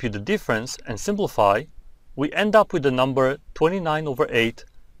and compute the difference and simplify, we end up with the number 29/8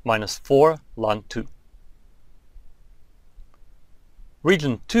 minus 4 ln 2.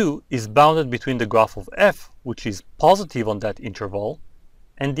 Region 2 is bounded between the graph of f, which is positive on that interval,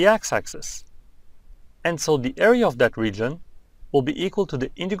 and the x-axis. And so the area of that region will be equal to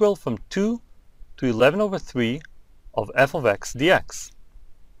the integral from 2 to 11/3 of f of x dx.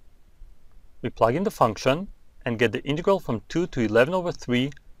 We plug in the function and get the integral from 2 to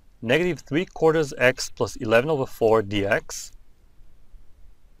 11/3 negative 3/4 x plus 11/4 dx.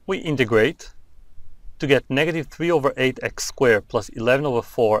 We integrate to get negative 3/8x squared plus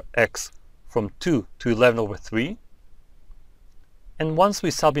 11/4 x from 2 to 11/3. And once we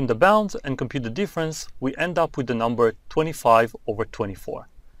sub in the bounds and compute the difference, we end up with the number 25/24.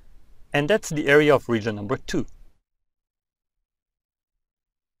 And that's the area of region number 2.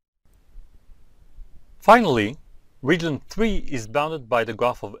 Finally, region 3 is bounded by the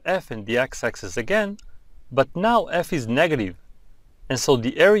graph of f and the x-axis again, but now f is negative, and so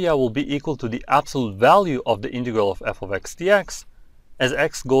the area will be equal to the absolute value of the integral of f of x dx, as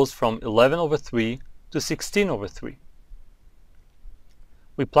x goes from 11/3 to 16/3.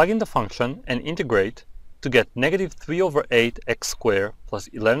 We plug in the function and integrate to get negative 3/8x squared plus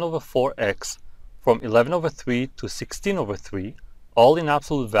 11/4x from 11/3 to 16/3, all in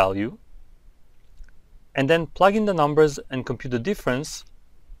absolute value, and then plug in the numbers and compute the difference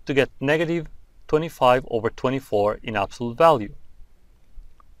to get negative 25/24 in absolute value.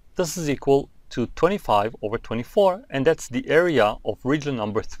 This is equal to 25 over 24, and that's the area of region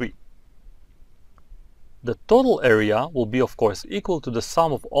number 3. The total area will be, of course, equal to the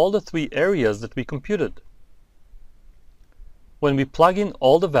sum of all the 3 areas that we computed. When we plug in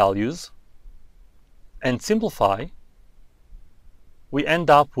all the values and simplify, we end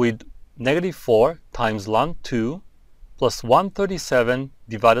up with negative 4 times ln 2 plus 137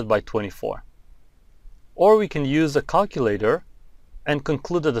 divided by 24. Or we can use a calculator and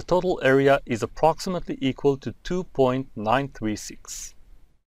conclude that the total area is approximately equal to 2.936.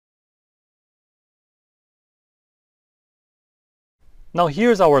 Now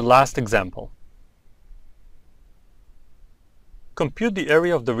here's our last example. Compute the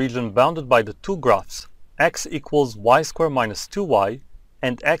area of the region bounded by the two graphs x equals y squared minus 2y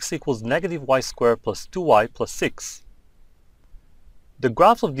and x equals negative y squared plus 2y plus 6. The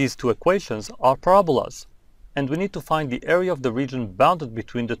graphs of these two equations are parabolas, and we need to find the area of the region bounded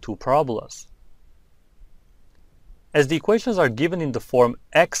between the two parabolas. As the equations are given in the form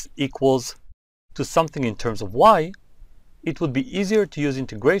x equals to something in terms of y, it would be easier to use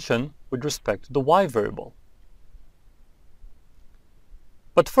integration with respect to the y variable.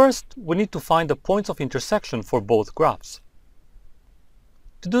 But first, we need to find the points of intersection for both graphs.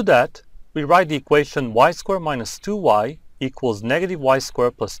 To do that, we write the equation y squared minus 2y equals negative y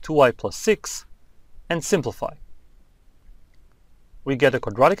squared plus 2y plus 6 and simplify. We get a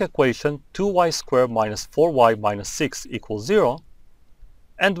quadratic equation 2y squared minus 4y minus 6 equals 0,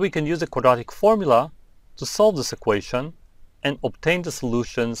 and we can use the quadratic formula to solve this equation and obtain the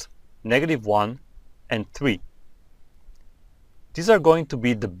solutions negative 1 and 3. These are going to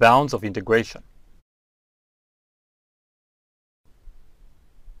be the bounds of integration.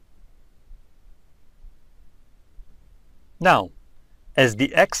 Now, as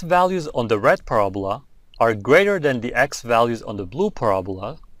the x values on the red parabola are greater than the x values on the blue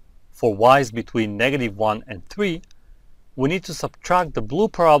parabola for y's between negative 1 and 3, we need to subtract the blue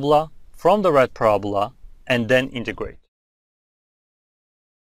parabola from the red parabola and then integrate.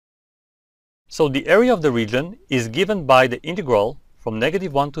 So the area of the region is given by the integral from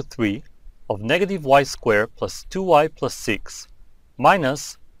negative 1 to 3 of negative y squared plus 2y plus 6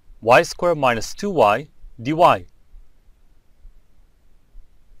 minus y squared minus 2y dy.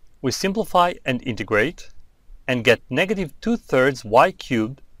 We simplify and integrate and get negative 2/3 y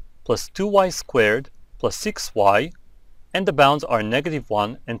cubed plus 2y squared plus 6y, and the bounds are negative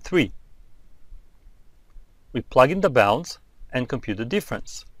 1 and 3. We plug in the bounds and compute the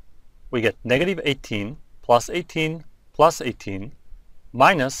difference. We get negative 18 plus 18 plus 18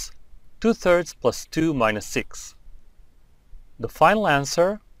 minus 2/3 plus 2 minus 6. The final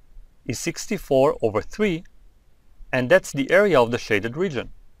answer is 64 over 3, and that's the area of the shaded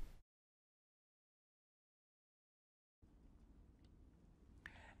region.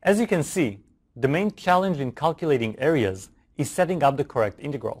 As you can see, the main challenge in calculating areas is setting up the correct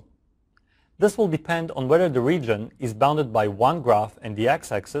integral. This will depend on whether the region is bounded by one graph and the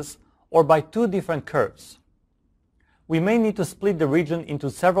x-axis or by two different curves. We may need to split the region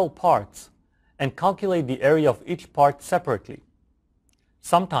into several parts and calculate the area of each part separately.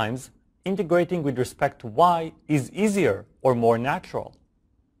 Sometimes, integrating with respect to y is easier or more natural.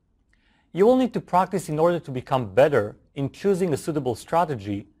 You will need to practice in order to become better in choosing a suitable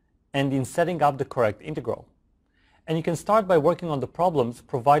strategy and in setting up the correct integral. And you can start by working on the problems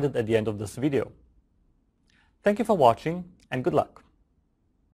provided at the end of this video. Thank you for watching, and good luck.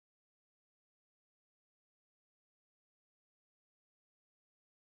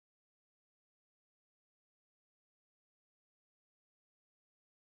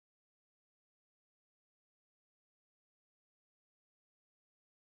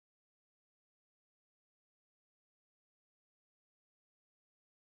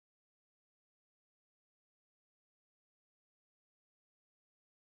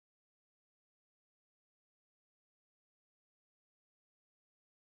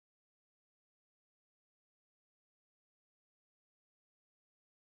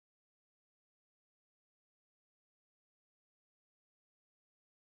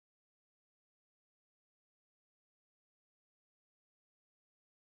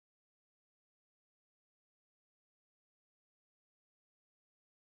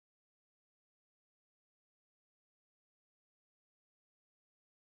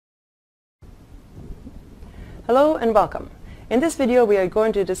 Hello and welcome. In this video we are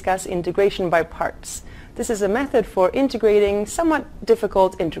going to discuss integration by parts. This is a method for integrating somewhat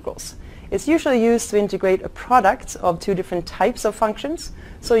difficult integrals. It's usually used to integrate a product of two different types of functions.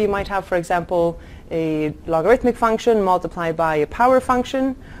 So you might have, for example, a logarithmic function multiplied by a power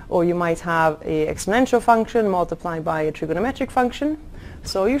function, or you might have an exponential function multiplied by a trigonometric function.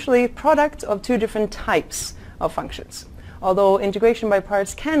 So usually product of two different types of functions, although integration by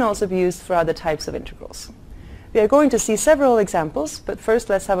parts can also be used for other types of integrals. We are going to see several examples, but first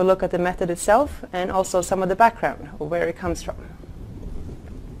let's have a look at the method itself and also some of the background of where it comes from.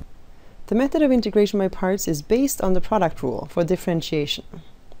 The method of integration by parts is based on the product rule for differentiation.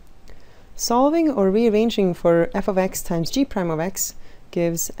 Solving or rearranging for f of x times g prime of x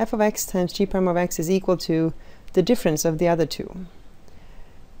gives f of x times g prime of x is equal to the difference of the other two.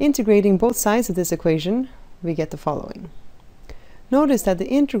 Integrating both sides of this equation, we get the following. Notice that the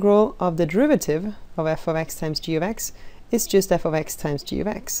integral of the derivative of f of x times g of x is just f of x times g of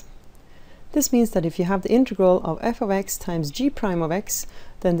x. This means that if you have the integral of f of x times g prime of x,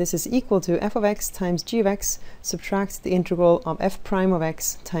 then this is equal to f of x times g of x subtract the integral of f prime of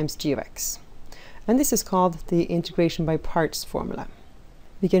x times g of x. And this is called the integration by parts formula.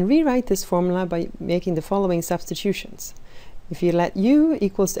 We can rewrite this formula by making the following substitutions. If you let u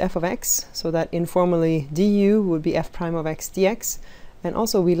equals to f of x, so that informally du would be f prime of x dx, and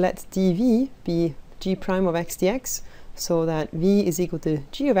also we let dv be g prime of x dx, so that v is equal to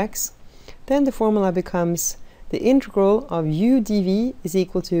g of x, then the formula becomes the integral of u dv is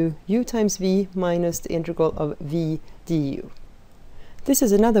equal to u times v minus the integral of v du. This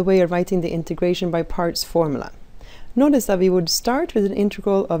is another way of writing the integration by parts formula. Notice that we would start with an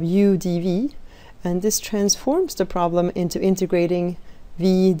integral of u dv, and this transforms the problem into integrating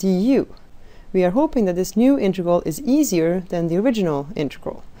v du. We are hoping that this new integral is easier than the original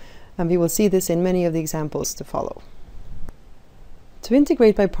integral, and we will see this in many of the examples to follow. To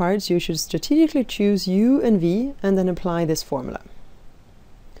integrate by parts, you should strategically choose u and v and then apply this formula.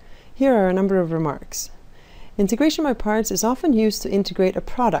 Here are a number of remarks. Integration by parts is often used to integrate a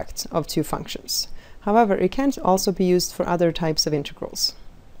product of two functions. However, it can also be used for other types of integrals.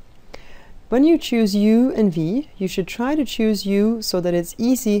 When you choose u and v, you should try to choose u so that it's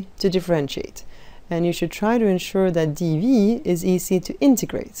easy to differentiate, and you should try to ensure that dv is easy to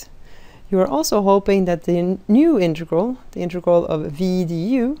integrate. You are also hoping that the new integral, the integral of v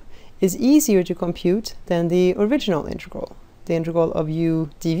du, is easier to compute than the original integral, the integral of u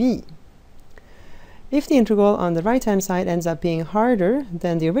dv. If the integral on the right-hand side ends up being harder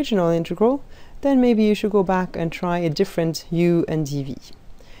than the original integral, then maybe you should go back and try a different u and dv.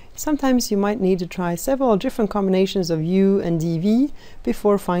 Sometimes you might need to try several different combinations of u and dv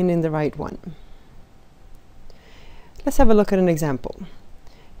before finding the right one. Let's have a look at an example.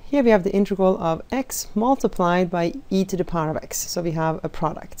 Here we have the integral of x multiplied by e to the power of x, so we have a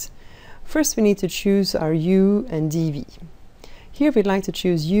product. First we need to choose our u and dv. Here we'd like to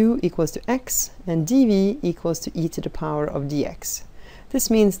choose u equals to x and dv equals to e to the power of dx. This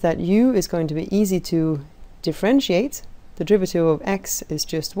means that u is going to be easy to differentiate. The derivative of x is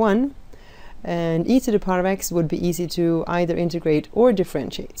just 1, and e to the power of x would be easy to either integrate or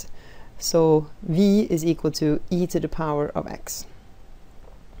differentiate. So v is equal to e to the power of x.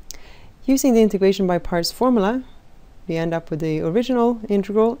 Using the integration by parts formula, we end up with the original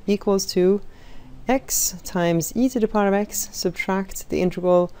integral equals to x times e to the power of x subtract the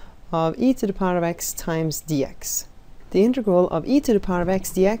integral of e to the power of x times dx. The integral of e to the power of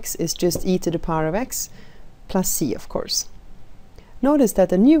x dx is just e to the power of x plus c, of course. Notice that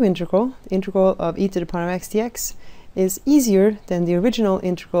the new integral, the integral of e to the power of x dx, is easier than the original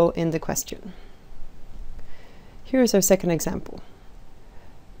integral in the question. Here is our second example.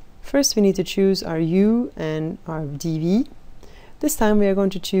 First we need to choose our u and our dv. This time we are going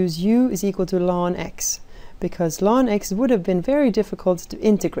to choose u is equal to ln x, because ln x would have been very difficult to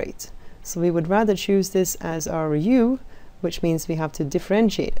integrate. So we would rather choose this as our u, which means we have to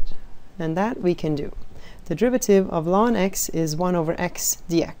differentiate it. And that we can do. The derivative of ln x is 1 over x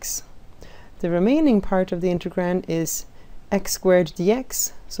dx. The remaining part of the integrand is x squared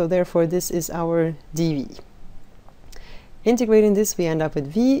dx, so therefore this is our dv. Integrating this, we end up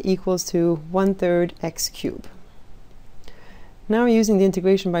with v equals to 1/3 x cubed. Now using the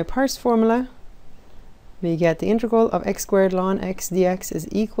integration by parts formula, we get the integral of x squared ln x dx is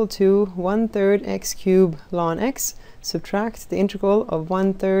equal to 1/3 x cubed ln x, subtract the integral of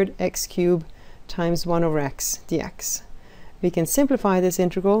 1/3 x cubed times 1 over x dx. We can simplify this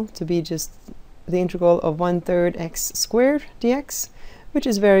integral to be just the integral of 1/3 x squared dx, which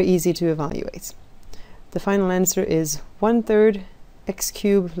is very easy to evaluate. The final answer is 1/3 x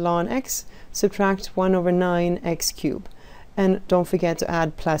cubed ln x subtract 1 over 9 x cubed. And don't forget to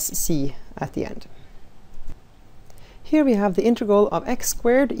add plus c at the end. Here we have the integral of x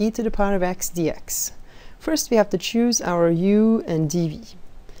squared e to the power of x dx. First we have to choose our u and dv.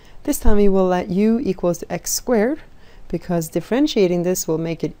 This time we will let u equals to x squared, because differentiating this will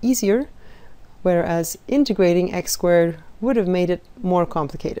make it easier. whereas integrating x squared would have made it more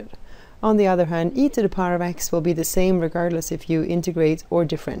complicated. On the other hand, e to the power of x will be the same regardless if you integrate or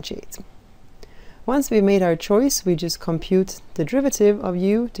differentiate. Once we've made our choice, we just compute the derivative of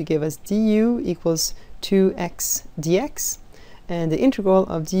u to give us du equals 2x dx, and the integral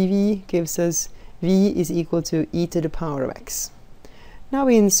of dv gives us v is equal to e to the power of x. Now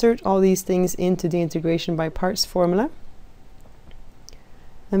we insert all these things into the integration by parts formula,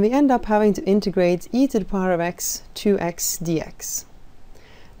 and we end up having to integrate e to the power of x 2x dx.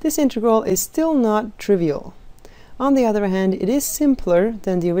 This integral is still not trivial. On the other hand, it is simpler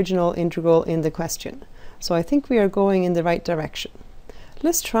than the original integral in the question, so I think we are going in the right direction.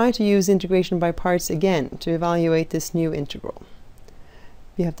 Let's try to use integration by parts again to evaluate this new integral.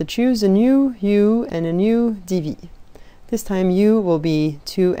 We have to choose a new u and a new dv. This time u will be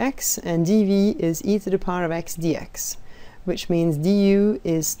 2x and dv is e to the power of x dx, which means du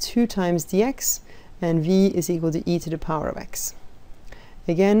is 2 times dx and v is equal to e to the power of x.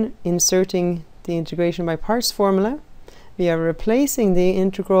 Again, inserting the integration by parts formula, we are replacing the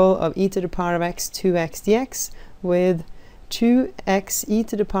integral of e to the power of x 2x dx with 2x e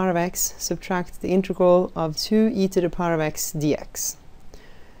to the power of x subtract the integral of 2 e to the power of x dx.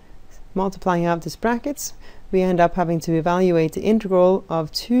 Multiplying out these brackets, we end up having to evaluate the integral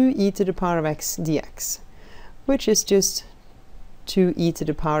of 2 e to the power of x dx, which is just 2 e to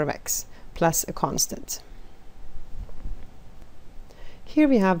the power of x plus a constant. Here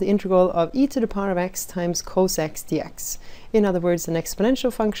we have the integral of e to the power of x times cos x dx. In other words, an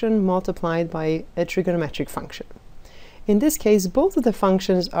exponential function multiplied by a trigonometric function. In this case, both of the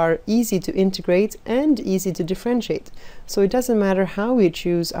functions are easy to integrate and easy to differentiate, so it doesn't matter how we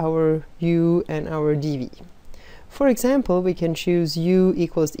choose our u and our dv. For example, we can choose u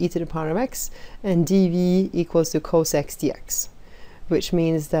equals e to the power of x and dv equals to cos x dx, which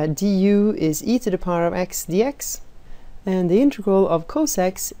means that du is e to the power of x dx, and the integral of cos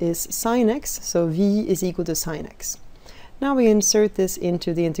x is sine x, so v is equal to sine x. Now we insert this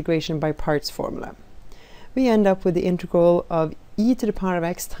into the integration by parts formula. We end up with the integral of e to the power of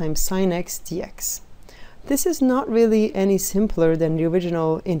x times sine x dx. This is not really any simpler than the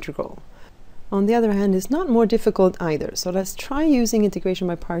original integral. On the other hand, it's not more difficult either, so let's try using integration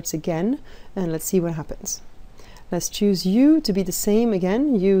by parts again, and let's see what happens. Let's choose u to be the same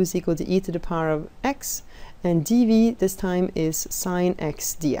again. U is equal to e to the power of x, and dv this time is sine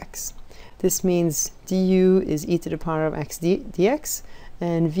x dx. This means du is e to the power of x dx,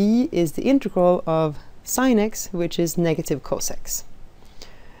 and v is the integral of sine x, which is negative cos x.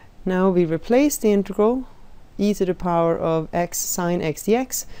 Now we replace the integral e to the power of x sine x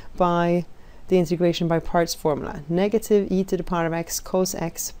dx by the integration by parts formula. Negative e to the power of x cos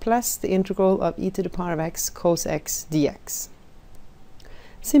x plus the integral of e to the power of x cos x dx.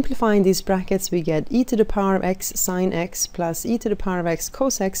 Simplifying these brackets, we get e to the power of x sine x plus e to the power of x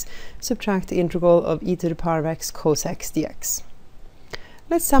cos x, subtract the integral of e to the power of x cos x dx.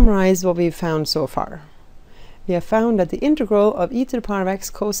 Let's summarize what we've found so far. We have found that the integral of e to the power of x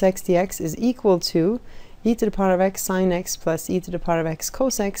cos x dx is equal to e to the power of x sine x plus e to the power of x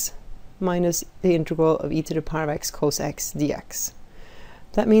cos x minus the integral of e to the power of x cos x dx.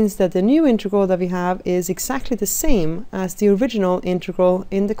 That means that the new integral that we have is exactly the same as the original integral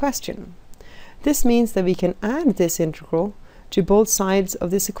in the question. This means that we can add this integral to both sides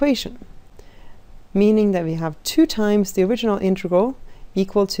of this equation, meaning that we have 2 times the original integral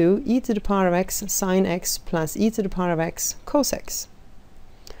equal to e to the power of x sine x plus e to the power of x cos x.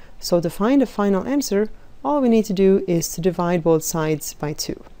 So to find a final answer, all we need to do is to divide both sides by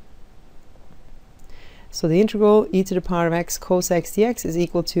 2. So the integral e to the power of x cos x dx is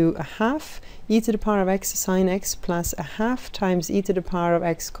equal to a half e to the power of x sine x plus a half times e to the power of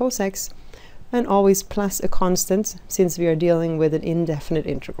x cos x, and always plus a constant since we are dealing with an indefinite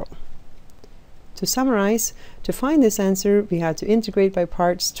integral. To summarize, to find this answer, we had to integrate by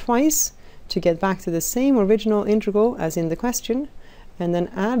parts twice to get back to the same original integral as in the question, and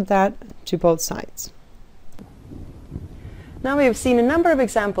then add that to both sides. Now we have seen a number of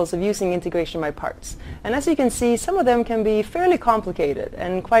examples of using integration by parts, and as you can see, some of them can be fairly complicated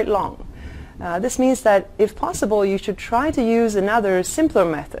and quite long. This means that, if possible, you should try to use another simpler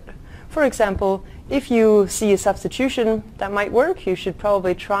method. For example, if you see a substitution that might work, you should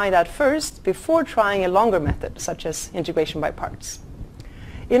probably try that first before trying a longer method, such as integration by parts.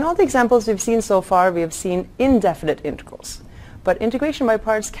 In all the examples we've seen so far, we have seen indefinite integrals, but integration by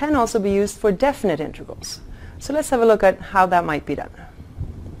parts can also be used for definite integrals. So let's have a look at how that might be done.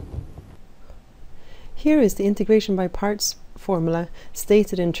 Here is the integration by parts formula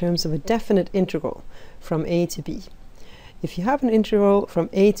stated in terms of a definite integral from a to b. If you have an integral from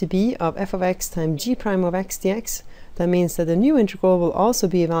a to b of f of x times g prime of x dx, that means that the new integral will also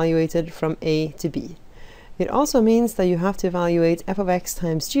be evaluated from a to b. It also means that you have to evaluate f of x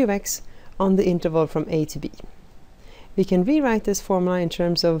times g of x on the interval from a to b. We can rewrite this formula in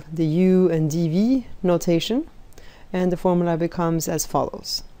terms of the u and dv notation, and the formula becomes as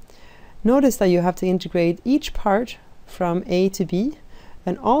follows. Notice that you have to integrate each part from a to b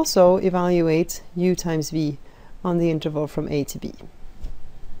and also evaluate u times v on the interval from a to b.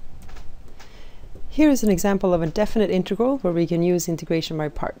 Here is an example of a definite integral where we can use integration by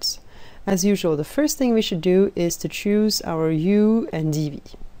parts. As usual, the first thing we should do is to choose our u and dv.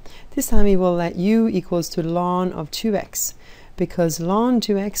 This time we will let u equals to ln of 2x, because ln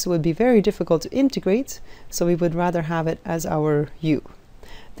 2x would be very difficult to integrate, so we would rather have it as our u.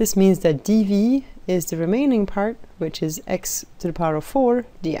 This means that dv is the remaining part, which is x to the power of 4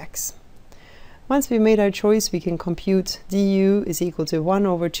 dx. Once we've made our choice, we can compute du is equal to 1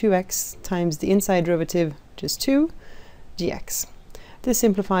 over 2x times the inside derivative, which is 2, dx. This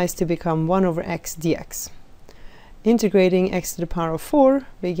simplifies to become 1 over x dx. Integrating x to the power of 4,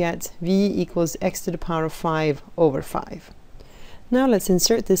 we get v equals x to the power of 5 over 5. Now let's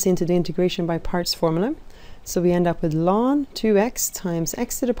insert this into the integration by parts formula. So we end up with ln 2x times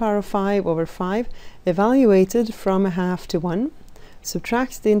x to the power of 5 over 5, evaluated from 1/2 to 1.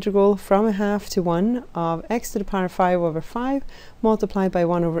 Subtract the integral from 1/2 to 1 of x to the power of 5 over 5 multiplied by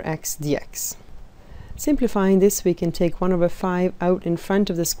 1 over x dx. Simplifying this, we can take 1 over 5 out in front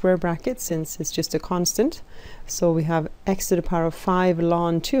of the square bracket since it's just a constant. So we have x to the power of 5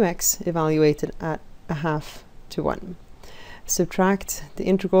 ln 2x evaluated at 1/2 to 1. Subtract the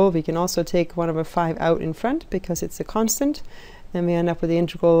integral, we can also take 1 over 5 out in front because it's a constant, and we end up with the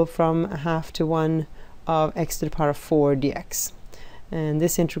integral from 1/2 to 1 of x to the power of 4 dx. And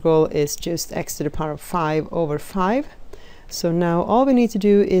this integral is just x to the power of 5 over 5. So now all we need to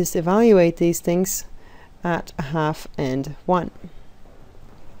do is evaluate these things at 1/2 and 1.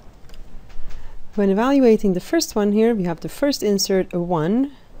 When evaluating the first one here, we have to first insert a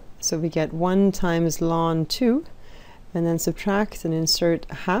 1, so we get 1 times ln 2, and then subtract and insert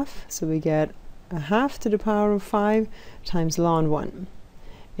 1/2, so we get 1/2 to the power of 5 times ln 1.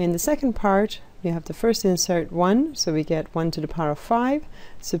 In the second part, we have to first insert 1, so we get 1 to the power of 5,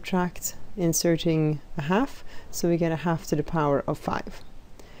 subtract inserting 1/2, so we get 1/2 to the power of 5.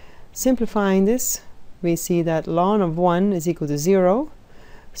 Simplifying this, we see that ln of 1 is equal to 0,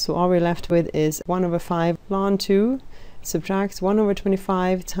 so all we're left with is 1 over 5 ln 2, subtract 1 over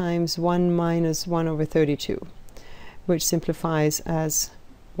 25 times 1 minus 1 over 32, which simplifies as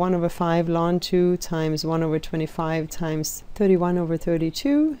 1 over 5 ln 2 times 1 over 25 times 31 over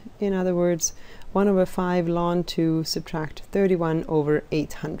 32. In other words, 1 over 5 ln 2 subtract 31 over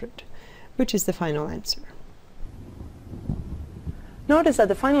 800, which is the final answer. Notice that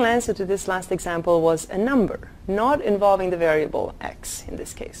the final answer to this last example was a number, not involving the variable x in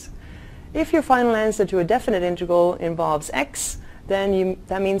this case. If your final answer to a definite integral involves x, then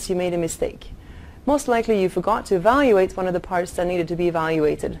that means you made a mistake. Most likely you forgot to evaluate one of the parts that needed to be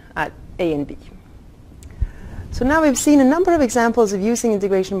evaluated at a and b. So now we've seen a number of examples of using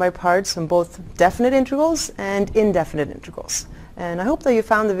integration by parts on both definite integrals and indefinite integrals. And I hope that you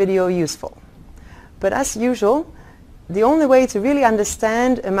found the video useful. But as usual, the only way to really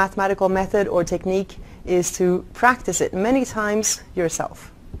understand a mathematical method or technique is to practice it many times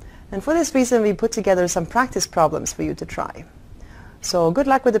yourself. And for this reason, we put together some practice problems for you to try. So good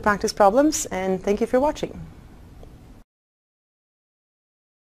luck with the practice problems, and thank you for watching.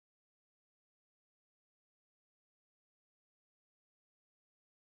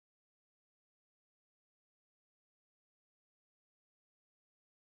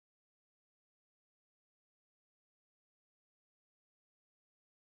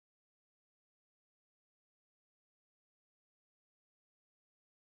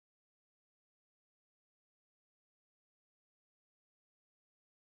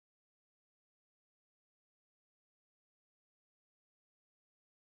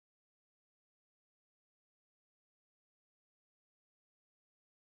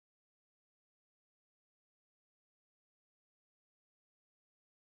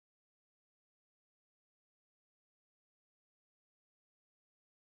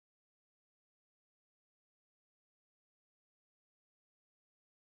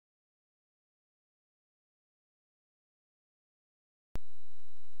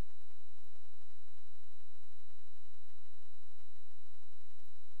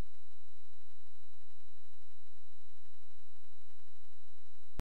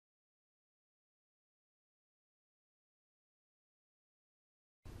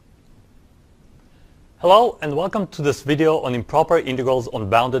 Hello and welcome to this video on improper integrals on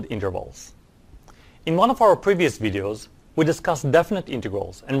bounded intervals. In one of our previous videos, we discussed definite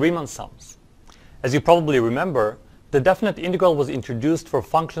integrals and Riemann sums. As you probably remember, the definite integral was introduced for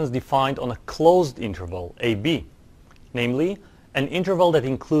functions defined on a closed interval, AB, namely, an interval that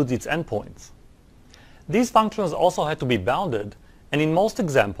includes its endpoints. These functions also had to be bounded, and in most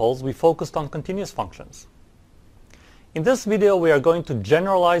examples we focused on continuous functions. In this video we are going to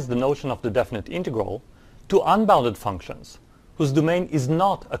generalize the notion of the definite integral to unbounded functions, whose domain is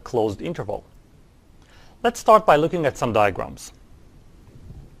not a closed interval. Let's start by looking at some diagrams.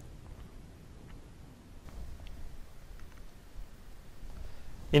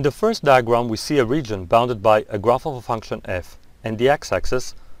 In the first diagram we see a region bounded by a graph of a function f and the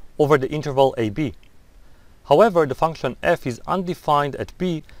x-axis over the interval AB. However, the function f is undefined at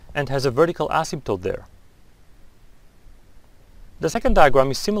B and has a vertical asymptote there. The second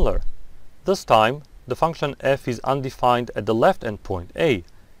diagram is similar. This time, the function f is undefined at the left endpoint A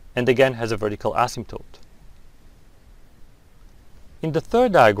and again has a vertical asymptote. In the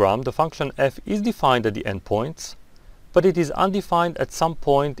third diagram, the function f is defined at the endpoints, but it is undefined at some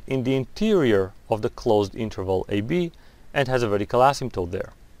point in the interior of the closed interval AB and has a vertical asymptote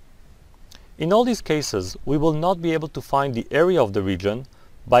there. In all these cases, we will not be able to find the area of the region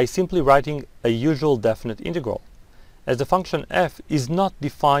by simply writing a usual definite integral, as the function f is not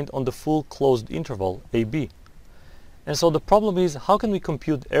defined on the full closed interval AB. And so the problem is, how can we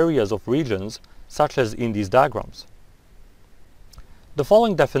compute areas of regions such as in these diagrams? The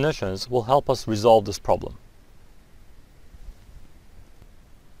following definitions will help us resolve this problem.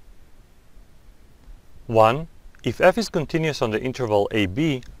 1. If f is continuous on the interval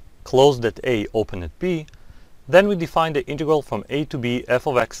AB, closed at A, open at B, then we define the integral from A to B f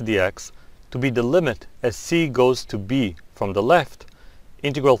of x dx to be the limit as c goes to b from the left,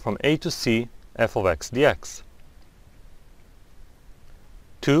 integral from a to c f of x dx.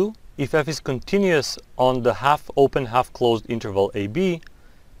 2. If f is continuous on the half-open, half-closed interval ab,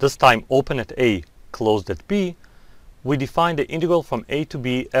 this time open at a, closed at b, we define the integral from a to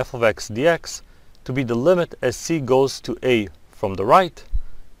b f of x dx to be the limit as c goes to a from the right,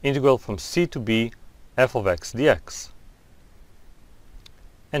 integral from c to b f of x dx.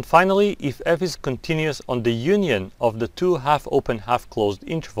 And finally, if f is continuous on the union of the two half-open, half-closed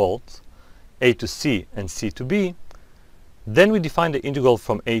intervals, a to c and c to b, then we define the integral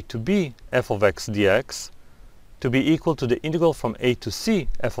from a to b f of x dx to be equal to the integral from a to c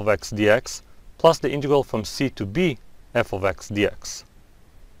f of x dx plus the integral from c to b f of x dx.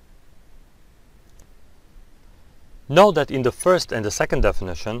 Note that in the first and the second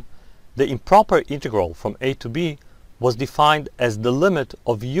definition, the improper integral from a to b was defined as the limit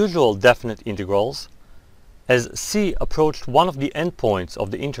of usual definite integrals as c approached one of the endpoints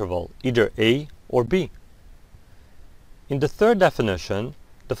of the interval, either a or b. In the third definition,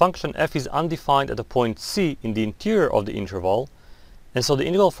 the function f is undefined at a point c in the interior of the interval, and so the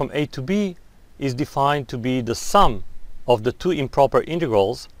integral from a to b is defined to be the sum of the two improper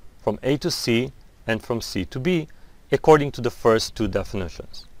integrals from a to c and from c to b, according to the first two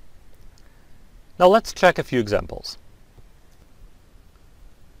definitions. Now let's check a few examples.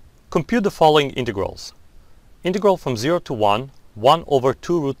 Compute the following integrals. Integral from 0 to 1, 1 over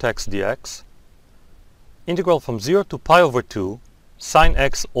 2 root x dx. Integral from 0 to pi over 2, sine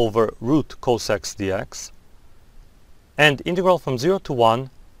x over root cos x dx. And integral from 0 to 1,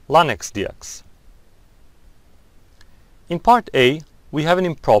 ln x dx. In part A, we have an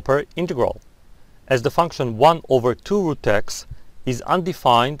improper integral, as the function 1 over 2 root x is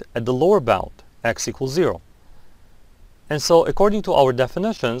undefined at the lower bound, x equals 0. And so, according to our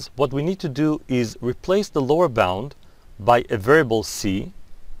definitions, what we need to do is replace the lower bound by a variable c,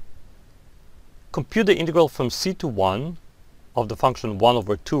 compute the integral from c to 1 of the function 1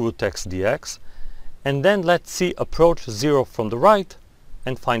 over 2 root x dx, and then let c approach 0 from the right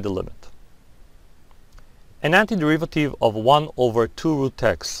and find the limit. An antiderivative of 1 over 2 root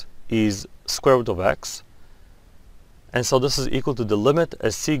x is square root of x, and so this is equal to the limit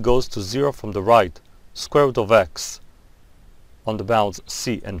as c goes to 0 from the right, square root of x on the bounds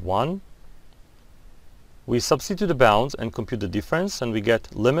c and 1. We substitute the bounds and compute the difference, and we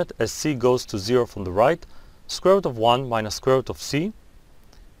get limit as c goes to 0 from the right, square root of 1 minus square root of c,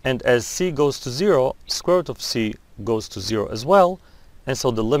 and as c goes to 0, square root of c goes to 0 as well, and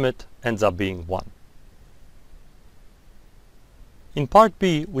so the limit ends up being 1. In part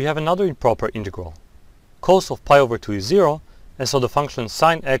B, we have another improper integral. Cos of pi over 2 is 0, and so the function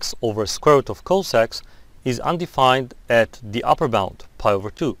sine x over square root of cos x is undefined at the upper bound, pi over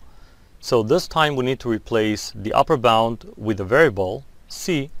 2. So this time we need to replace the upper bound with a variable,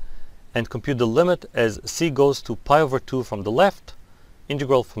 c, and compute the limit as c goes to pi over 2 from the left,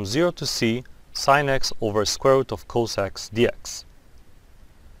 integral from 0 to c sine x over square root of cos x dx.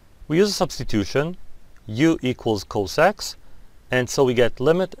 We use a substitution, u equals cos x, and so we get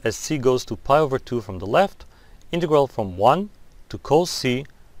limit as c goes to pi over 2 from the left, integral from 1 to cos c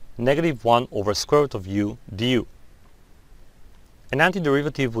negative 1 over square root of u du. An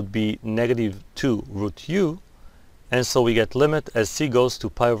antiderivative would be negative 2 root u, and so we get limit as c goes to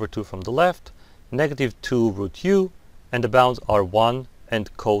pi over 2 from the left, negative 2 root u, and the bounds are 1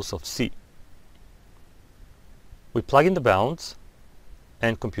 and cos of c. We plug in the bounds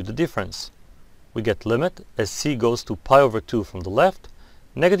and compute the difference. We get limit as c goes to pi over 2 from the left,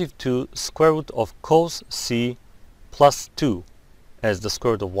 negative 2 square root of cos c plus 2, as the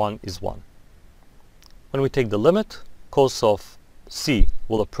square root of 1 is 1. When we take the limit, cos of c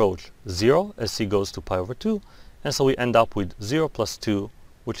will approach 0 as c goes to pi over 2, and so we end up with 0 plus 2,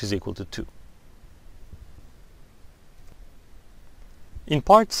 which is equal to 2. In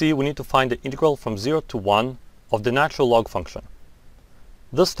part C, we need to find the integral from 0 to 1 of the natural log function.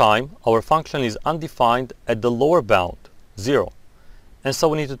 This time, our function is undefined at the lower bound, 0, and so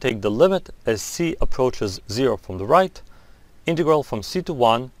we need to take the limit as c approaches 0 from the right, integral from c to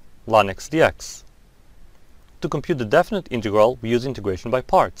 1 ln x dx. To compute the definite integral, we use integration by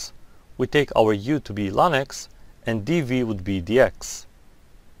parts. We take our u to be ln x, and dv would be dx.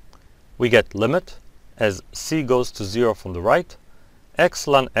 We get limit as c goes to 0 from the right, x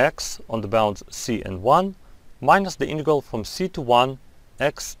ln x on the bounds c and 1, minus the integral from c to 1,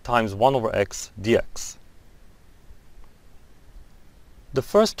 x times 1 over x dx. The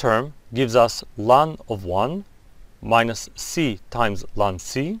first term gives us ln of 1 minus c times ln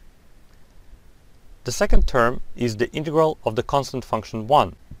c. The second term is the integral of the constant function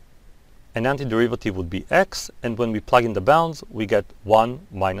 1. An antiderivative would be x, and when we plug in the bounds, we get 1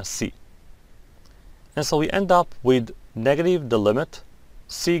 minus c. And so we end up with negative the limit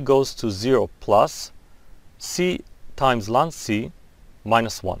c goes to 0 plus c times ln c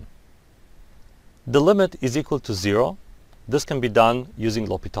minus 1. The limit is equal to 0. This can be done using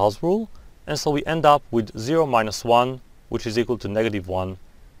L'Hopital's rule, and so we end up with 0 minus 1, which is equal to negative 1,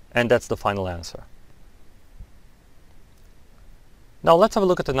 and that's the final answer. Now let's have a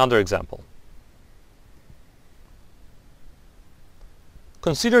look at another example.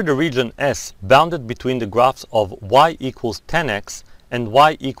 Consider the region S bounded between the graphs of y equals 10x and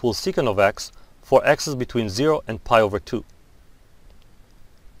y equals secant of x for x's between 0 and pi over 2.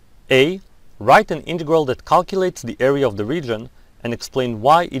 A. Write an integral that calculates the area of the region and explain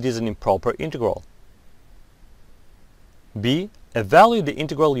why it is an improper integral. B. Evaluate the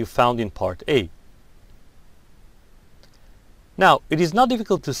integral you found in part A. Now, it is not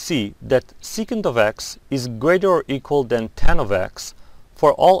difficult to see that secant of x is greater or equal than tan of x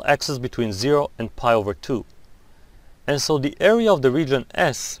for all x's between 0 and pi over 2. And so the area of the region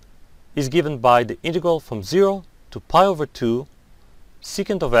S is given by the integral from 0 to pi over 2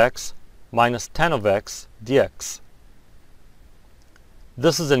 secant of x minus tan of x dx.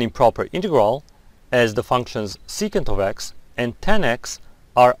 This is an improper integral as the functions secant of x and tan x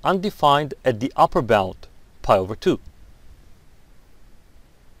are undefined at the upper bound, pi over 2.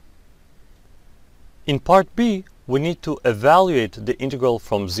 In part B, we need to evaluate the integral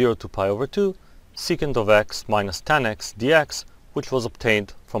from 0 to pi over 2 secant of x minus tan x dx, which was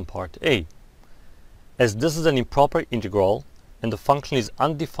obtained from part A. As this is an improper integral and the function is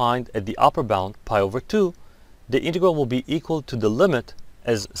undefined at the upper bound, pi over 2, the integral will be equal to the limit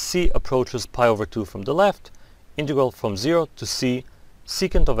as c approaches pi over 2 from the left, integral from 0 to c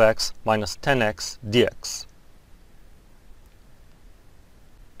secant of x minus tan x dx.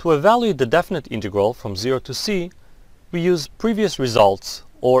 To evaluate the definite integral from 0 to c, we use previous results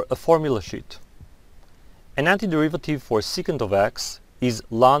or a formula sheet. An antiderivative for secant of x is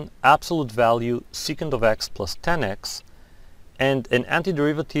ln absolute value secant of x plus tan x, and an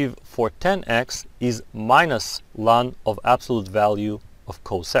antiderivative for tan x is minus ln of absolute value of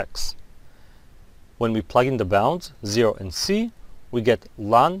cos x. When we plug in the bounds, 0 and c, we get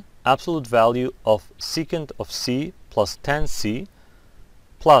ln absolute value of secant of c plus tan c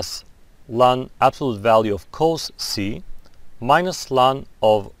plus ln absolute value of cos c minus ln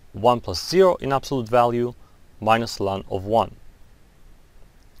of 1 plus 0 in absolute value minus ln of 1.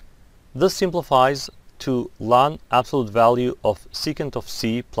 This simplifies to ln absolute value of secant of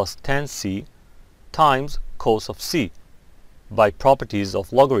c plus tan c times cos of c by properties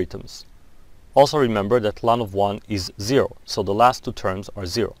of logarithms. Also remember that ln of 1 is 0, so the last two terms are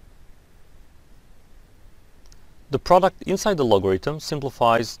 0. The product inside the logarithm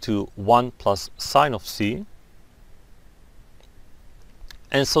simplifies to 1 plus sine of c,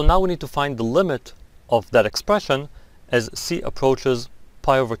 And so now we need to find the limit of that expression as c approaches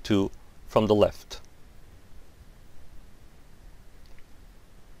pi over 2 from the left.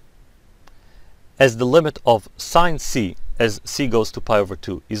 As the limit of sine c as c goes to pi over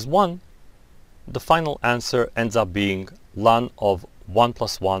 2 is 1, the final answer ends up being ln of 1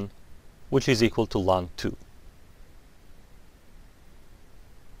 plus 1, which is equal to ln 2.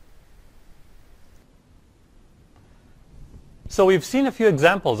 So we've seen a few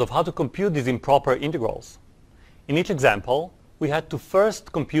examples of how to compute these improper integrals. In each example, we had to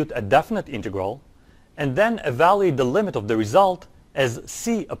first compute a definite integral and then evaluate the limit of the result as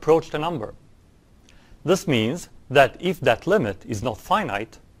c approached a number. This means that if that limit is not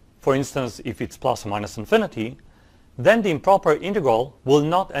finite, for instance if it's plus or minus infinity, then the improper integral will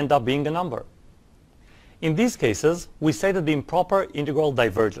not end up being a number. In these cases, we say that the improper integral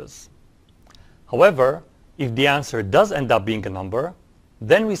diverges. However, if the answer does end up being a number,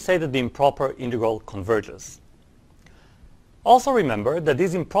 then we say that the improper integral converges. Also remember that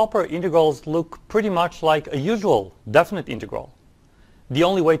these improper integrals look pretty much like a usual definite integral. The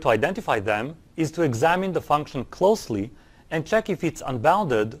only way to identify them is to examine the function closely and check if it's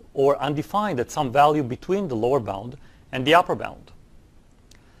unbounded or undefined at some value between the lower bound and the upper bound.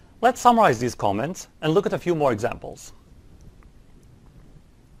 Let's summarize these comments and look at a few more examples.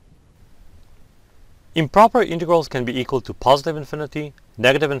 Improper integrals can be equal to positive infinity,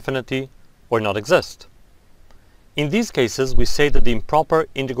 negative infinity, or not exist. In these cases, we say that the improper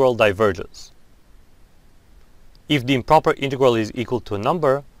integral diverges. If the improper integral is equal to a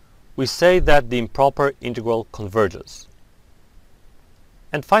number, we say that the improper integral converges.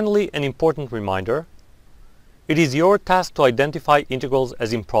 And finally, an important reminder: it is your task to identify integrals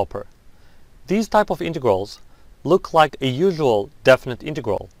as improper. These type of integrals look like a usual definite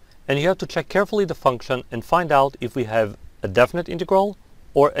integral, and you have to check carefully the function and find out if we have a definite integral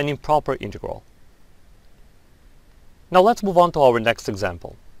or an improper integral. Now let's move on to our next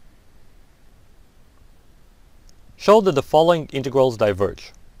example. Show that the following integrals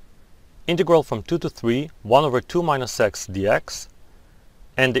diverge. Integral from 2 to 3, 1 over 2 minus x dx,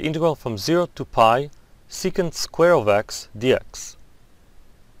 and the integral from 0 to pi, secant square of x dx.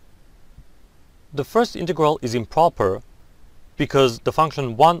 The first integral is improper because the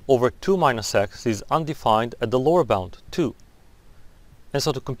function 1 over 2 minus x is undefined at the lower bound, 2. And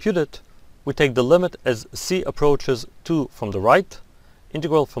so to compute it, we take the limit as c approaches 2 from the right,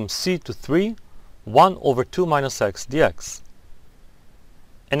 integral from c to 3, 1 over 2 minus x dx.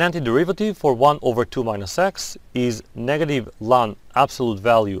 An antiderivative for 1 over 2 minus x is negative ln absolute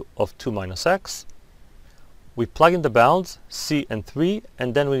value of 2 minus x. We plug in the bounds, c and 3,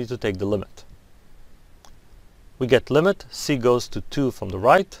 and then we need to take the limit. We get limit c goes to 2 from the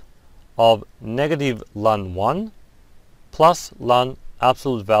right of negative ln 1 plus ln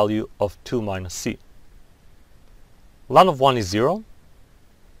absolute value of 2 minus c. Ln of 1 is 0,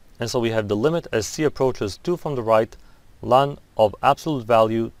 and so we have the limit as c approaches 2 from the right, ln of absolute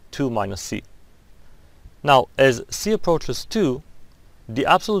value 2 minus c. Now, as c approaches 2, the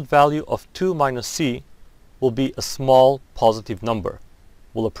absolute value of 2 minus c will be a small positive number,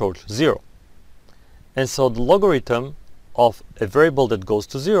 will approach 0. And so the logarithm of a variable that goes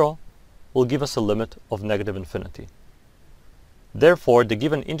to 0 will give us a limit of negative infinity. Therefore, the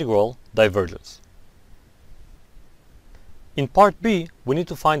given integral diverges. In part B, we need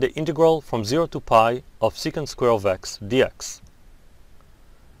to find the integral from 0 to pi of secant square of x dx.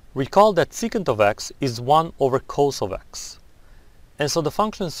 Recall that secant of x is 1 over cos of x. And so the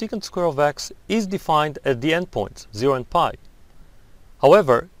function secant square of x is defined at the endpoints, 0 and pi.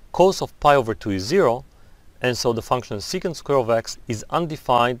 However, cos of pi over 2 is 0, and so the function secant square of x is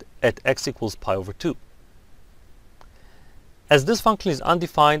undefined at x equals pi over 2. As this function is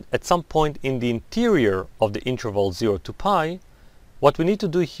undefined at some point in the interior of the interval 0 to pi, what we need to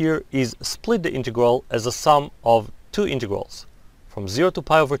do here is split the integral as a sum of two integrals, from 0 to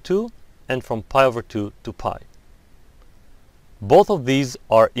pi over 2 and from pi over 2 to pi. Both of these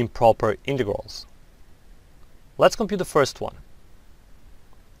are improper integrals. Let's compute the first one.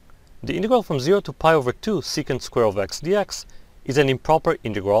 The integral from 0 to pi over 2 secant square of x dx is an improper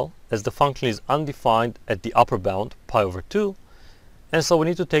integral, as the function is undefined at the upper bound, pi over 2, and so we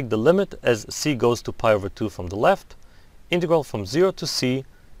need to take the limit as c goes to pi over 2 from the left, integral from 0 to c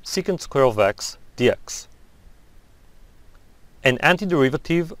secant square of x dx. An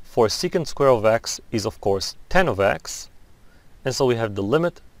antiderivative for secant square of x is of course tan of x, and so we have the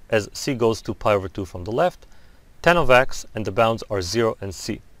limit as c goes to pi over 2 from the left, tan of x, and the bounds are 0 and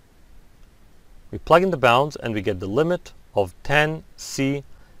c. We plug in the bounds and we get the limit of tan c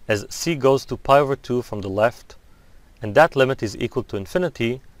as c goes to pi over 2 from the left, and that limit is equal to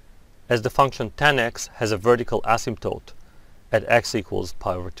infinity as the function tan x has a vertical asymptote at x equals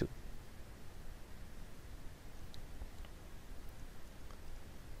pi over 2.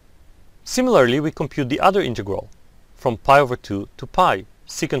 Similarly, we compute the other integral from pi over 2 to pi,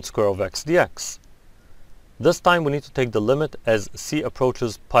 secant square of x dx. This time we need to take the limit as c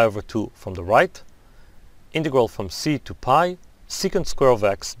approaches pi over 2 from the right, integral from c to pi, secant square of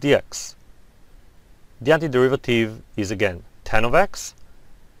x dx. The antiderivative is again tan of x,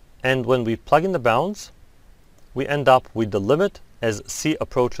 and when we plug in the bounds, we end up with the limit as c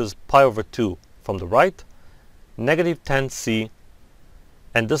approaches pi over 2 from the right, negative tan c,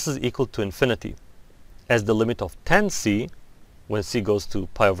 and this is equal to infinity, as the limit of tan c, when c goes to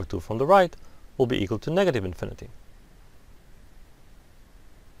pi over 2 from the right, will be equal to negative infinity.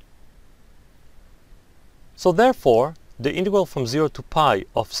 So therefore, the integral from 0 to pi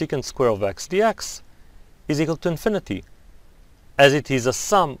of secant square of x dx is equal to infinity, as it is a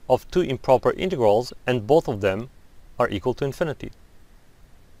sum of two improper integrals and both of them are equal to infinity.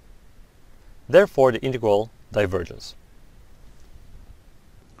 Therefore, the integral diverges.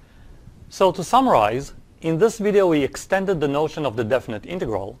 So to summarize, in this video we extended the notion of the definite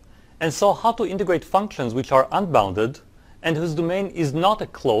integral and saw how to integrate functions which are unbounded and whose domain is not a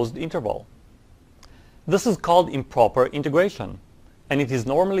closed interval. This is called improper integration, and it is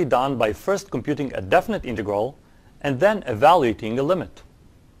normally done by first computing a definite integral and then evaluating a limit.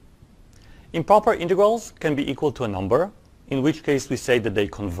 Improper integrals can be equal to a number, in which case we say that they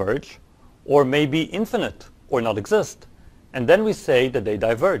converge, or may be infinite or not exist, and then we say that they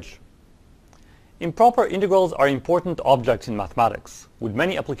diverge. Improper integrals are important objects in mathematics, with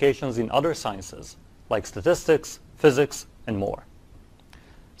many applications in other sciences, like statistics, physics, and more.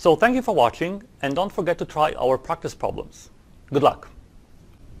 So thank you for watching, and don't forget to try our practice problems. Good luck!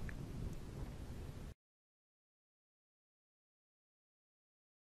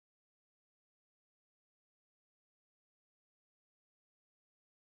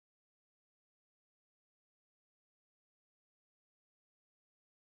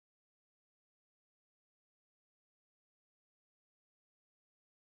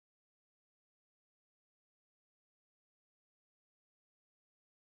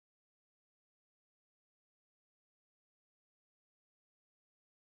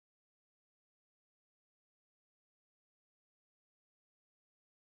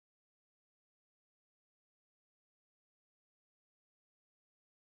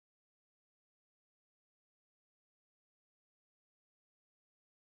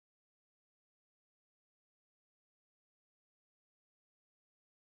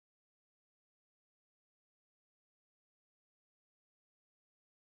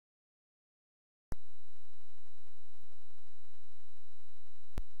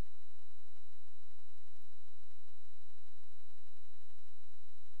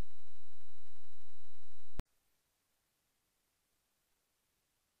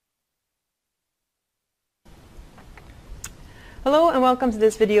 Hello and welcome to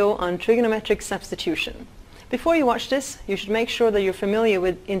this video on trigonometric substitution. Before you watch this, you should make sure that you're familiar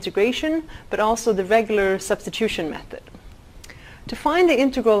with integration, but also the regular substitution method. To find the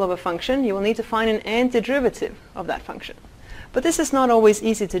integral of a function, you will need to find an antiderivative of that function. But this is not always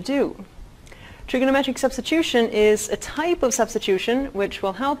easy to do. Trigonometric substitution is a type of substitution which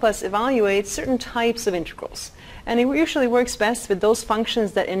will help us evaluate certain types of integrals. And it usually works best with those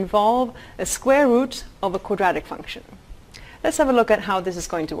functions that involve a square root of a quadratic function. Let's have a look at how this is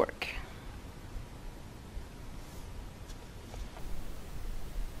going to work.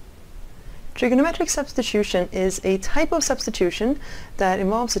 Trigonometric substitution is a type of substitution that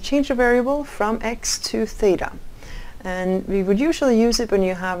involves a change of variable from x to theta. And we would usually use it when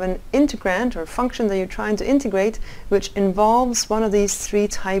you have an integrand or function that you're trying to integrate which involves one of these three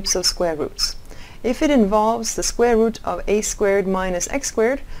types of square roots. If it involves the square root of a squared minus x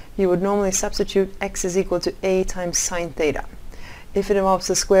squared, you would normally substitute x is equal to a times sine theta. If it involves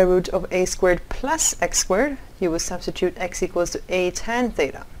the square root of a squared plus x squared, you would substitute x equals to a tan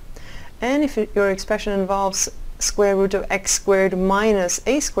theta. And if your expression involves square root of x squared minus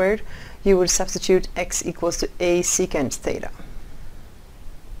a squared, you would substitute x equals to a secant theta.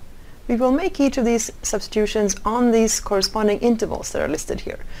 We will make each of these substitutions on these corresponding intervals that are listed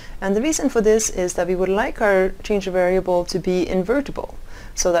here. And the reason for this is that we would like our change of variable to be invertible,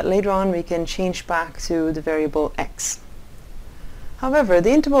 so that later on we can change back to the variable x. However,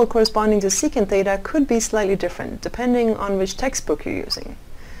 the interval corresponding to secant theta could be slightly different, depending on which textbook you're using.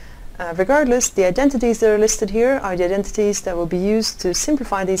 Regardless, the identities that are listed here are the identities that will be used to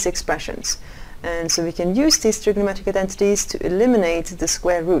simplify these expressions. And so we can use these trigonometric identities to eliminate the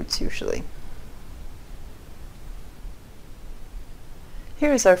square roots, usually.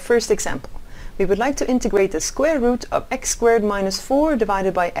 Here is our first example. We would like to integrate the square root of x squared minus 4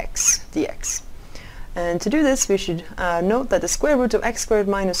 divided by x dx. And to do this, we should note that the square root of x squared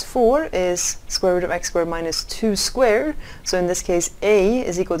minus 4 is square root of x squared minus 2 squared. So in this case, a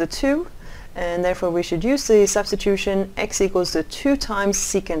is equal to 2, and therefore we should use the substitution x equals to 2 times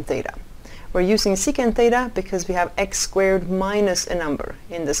secant theta. We're using secant theta because we have x squared minus a number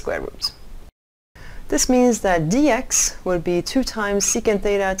in the square root. This means that dx would be 2 times secant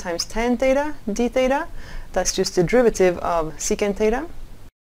theta times tan theta d theta. That's just the derivative of secant theta,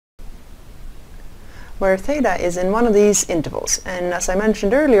 where theta is in one of these intervals. And as I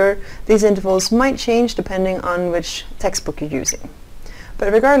mentioned earlier, these intervals might change depending on which textbook you're using.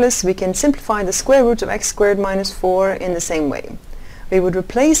 But regardless, we can simplify the square root of x squared minus 4 in the same way. We would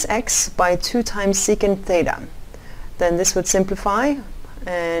replace x by 2 times secant theta. Then this would simplify,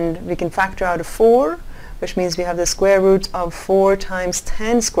 and we can factor out a 4, which means we have the square root of 4 times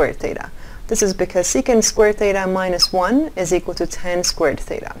tan squared theta. This is because secant squared theta minus 1 is equal to tan squared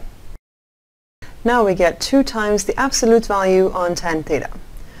theta. Now we get 2 times the absolute value on tan theta.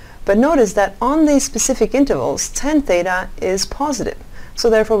 But notice that on these specific intervals, tan theta is positive, so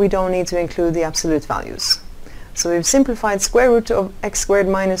therefore we don't need to include the absolute values. So we've simplified square root of x squared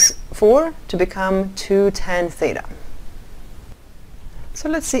minus 4 to become 2 tan theta. So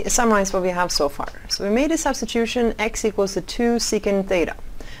let's summarize what we have so far. So we made a substitution x equals to 2 secant theta,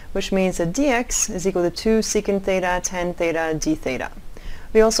 which means that dx is equal to 2 secant theta tan theta d theta.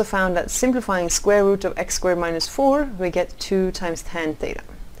 We also found that simplifying square root of x squared minus 4, we get 2 times tan theta.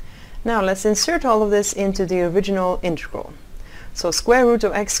 Now let's insert all of this into the original integral. So square root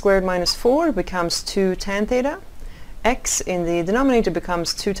of x squared minus 4 becomes 2 tan theta. X in the denominator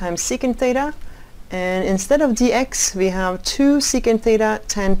becomes 2 times secant theta. And instead of dx, we have 2 secant theta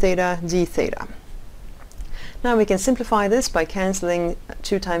tan theta d theta. Now we can simplify this by cancelling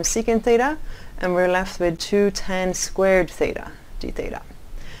 2 times secant theta, and we're left with 2 tan squared theta d theta.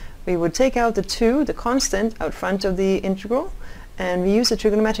 We would take out the 2, the constant, out front of the integral, and we use a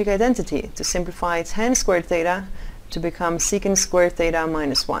trigonometric identity to simplify tan squared theta to become secant squared theta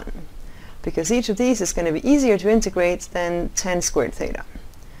minus 1, because each of these is going to be easier to integrate than tan squared theta.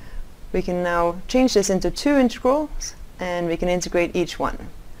 We can now change this into 2 integrals, and we can integrate each one.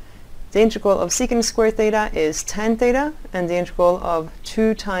 The integral of secant squared theta is tan theta, and the integral of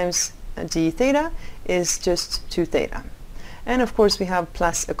 2 times d theta is just 2 theta. And of course we have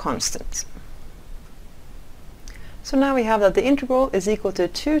plus a constant. So now we have that the integral is equal to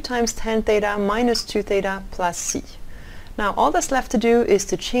 2 times tan theta minus 2 theta plus c. Now all that's left to do is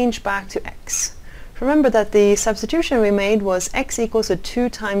to change back to x. Remember that the substitution we made was x equals to 2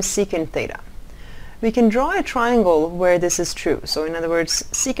 times secant theta. We can draw a triangle where this is true. So in other words,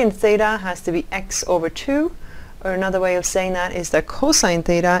 secant theta has to be x over 2, or another way of saying that is that cosine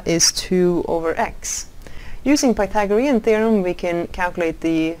theta is 2 over x. Using Pythagorean theorem, we can calculate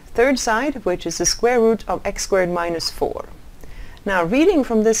the third side, which is the square root of x squared minus 4. Now reading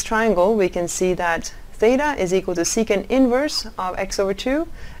from this triangle, we can see that theta is equal to secant inverse of x over 2,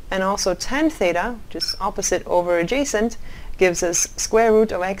 and also tan theta, just opposite over adjacent, gives us square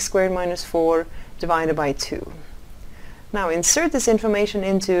root of x squared minus 4 divided by 2. Now insert this information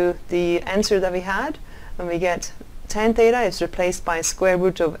into the answer that we had, and we get tan theta is replaced by square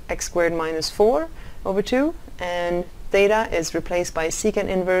root of x squared minus 4 over 2, and theta is replaced by secant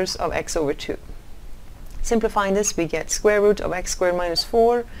inverse of x over 2. Simplifying this, we get square root of x squared minus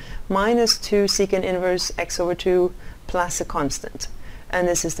 4 minus 2 secant inverse x over 2 plus a constant. And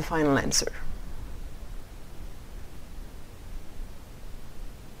this is the final answer.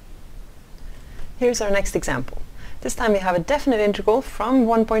 Here's our next example. This time we have a definite integral from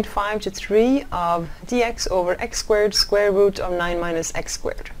 1.5 to 3 of dx over x squared square root of 9 minus x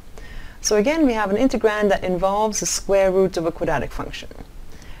squared. So again, we have an integrand that involves the square root of a quadratic function.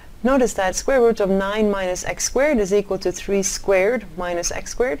 Notice that square root of 9 minus x squared is equal to 3 squared minus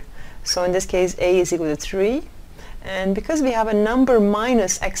x squared. So in this case, a is equal to 3. And because we have a number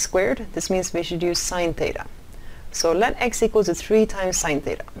minus x squared, this means we should use sine theta. So let x equal to 3 times sine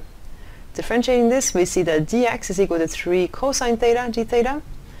theta. Differentiating this, we see that dx is equal to 3 cosine theta d theta,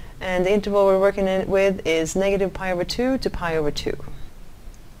 and the interval we're working with is negative pi over 2 to pi over 2.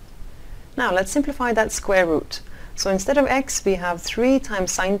 Now let's simplify that square root. So instead of x, we have 3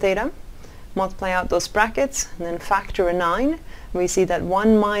 times sine theta. Multiply out those brackets, and then factor a 9. We see that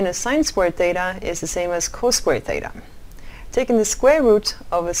 1 minus sine squared theta is the same as cos squared theta. Taking the square root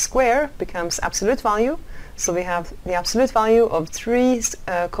of a square becomes absolute value, so we have the absolute value of 3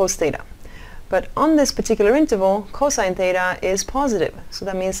 cos theta. But on this particular interval, cosine theta is positive, so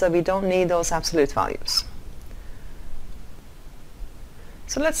that means that we don't need those absolute values.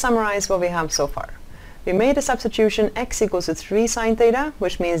 So let's summarize what we have so far. We made a substitution x equals to 3 sine theta,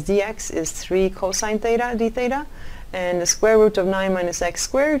 which means dx is 3 cosine theta d theta, and the square root of 9 minus x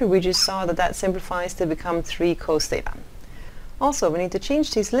squared, we just saw that that simplifies to become 3 cos theta. Also, we need to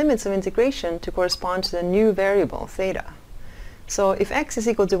change these limits of integration to correspond to the new variable theta. So if x is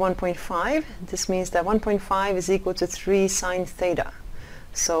equal to 1.5, this means that 1.5 is equal to 3 sine theta.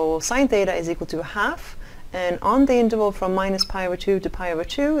 So sine theta is equal to a half, and on the interval from minus pi over 2 to pi over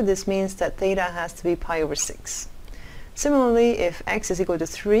 2, this means that theta has to be pi over 6. Similarly, if x is equal to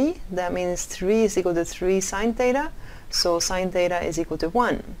 3, that means 3 is equal to 3 sine theta, so sine theta is equal to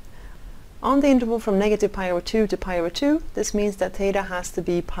 1. On the interval from negative pi over 2 to pi over 2, this means that theta has to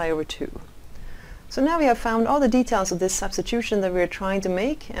be pi over 2. So now we have found all the details of this substitution that we are trying to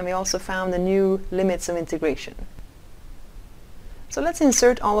make, and we also found the new limits of integration. So let's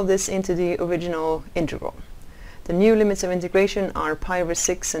insert all of this into the original integral. The new limits of integration are pi over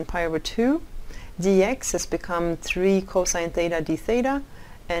 6 and pi over 2. Dx has become 3 cosine theta d theta,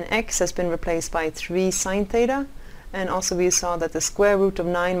 and x has been replaced by 3 sine theta, and also we saw that the square root of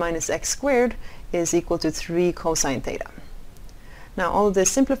 9 minus x squared is equal to 3 cosine theta. Now all of this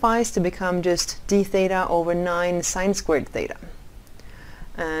simplifies to become just d theta over 9 sine squared theta.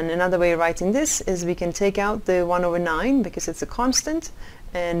 And another way of writing this is we can take out the 1 over 9 because it's a constant,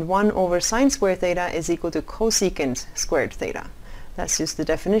 and 1 over sine squared theta is equal to cosecant squared theta. That's just the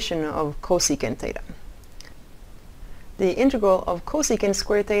definition of cosecant theta. The integral of cosecant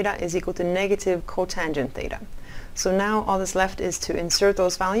squared theta is equal to negative cotangent theta. So now all that's left is to insert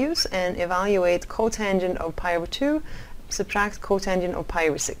those values and evaluate cotangent of pi over 2, subtract cotangent of pi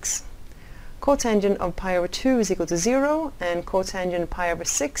over 6. Cotangent of pi over 2 is equal to 0, and cotangent of pi over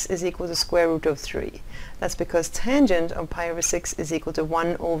 6 is equal to square root of 3. That's because tangent of pi over 6 is equal to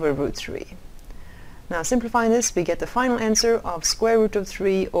 1 over root 3. Now simplifying this, we get the final answer of square root of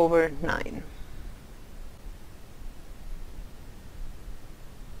 3 over 9.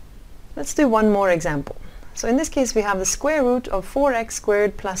 Let's do one more example. So in this case we have the square root of 4x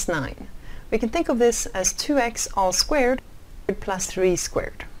squared plus 9. We can think of this as 2x all squared plus 3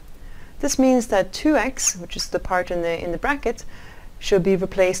 squared. This means that 2x, which is the part in the bracket, should be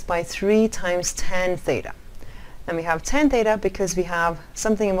replaced by 3 times tan theta. And we have tan theta because we have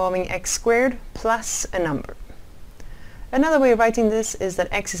something involving x squared plus a number. Another way of writing this is that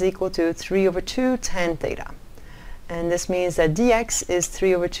x is equal to 3 over 2 tan theta. And this means that dx is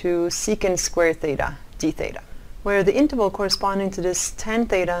 3 over 2 secant squared theta d theta, where the interval corresponding to this tan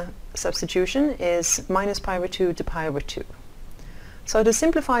theta substitution is minus pi over 2 to pi over 2. So to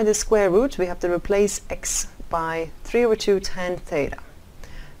simplify this square root, we have to replace x by 3 over 2 tan theta.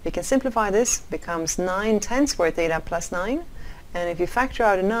 We can simplify this, becomes 9 tan squared theta plus 9, and if you factor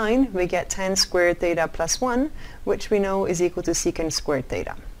out a 9, we get tan squared theta plus 1, which we know is equal to secant squared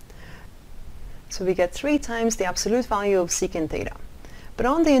theta. So we get 3 times the absolute value of secant theta. But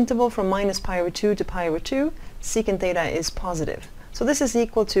on the interval from minus pi over 2 to pi over 2, secant theta is positive. So this is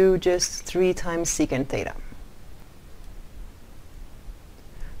equal to just 3 times secant theta.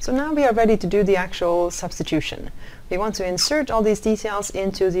 So now we are ready to do the actual substitution. We want to insert all these details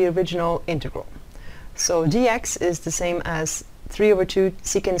into the original integral. So dx is the same as 3 over 2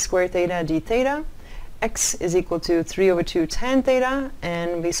 secant squared theta d theta. X is equal to 3 over 2 tan theta,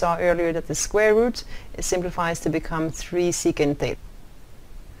 and we saw earlier that the square root simplifies to become 3 secant theta.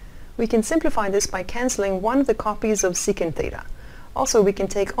 We can simplify this by cancelling one of the copies of secant theta. Also, we can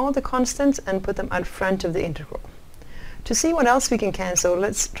take all the constants and put them at front of the integral. To see what else we can cancel,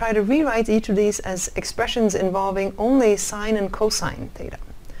 let's try to rewrite each of these as expressions involving only sine and cosine theta.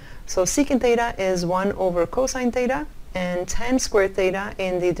 So secant theta is 1 over cosine theta, and tan squared theta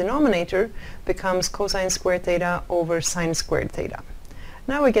in the denominator becomes cosine squared theta over sine squared theta.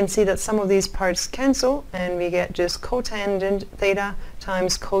 Now we can see that some of these parts cancel, and we get just cotangent theta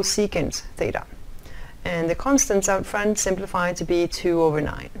times cosecant theta. And the constants out front simplify to be 2 over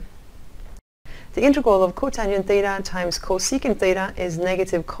 9. The integral of cotangent theta times cosecant theta is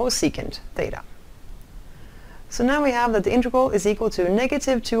negative cosecant theta. So now we have that the integral is equal to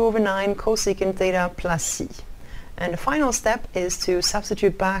negative 2 over 9 cosecant theta plus c. And the final step is to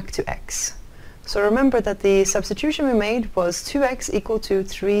substitute back to x. So remember that the substitution we made was 2x equal to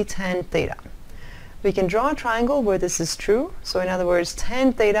 3 tan theta. We can draw a triangle where this is true. So in other words,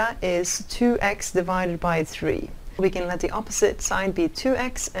 tan theta is 2x divided by 3. We can let the opposite side be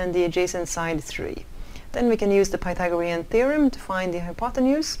 2x and the adjacent side 3. Then we can use the Pythagorean theorem to find the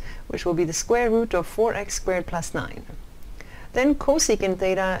hypotenuse, which will be the square root of 4x squared plus 9. Then cosecant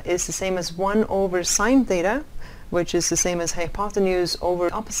theta is the same as 1 over sine theta, which is the same as hypotenuse over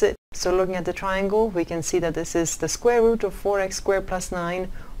opposite So looking at the triangle, we can see that this is the square root of 4x squared plus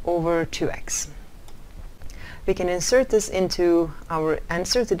 9 over 2x. We can insert this into our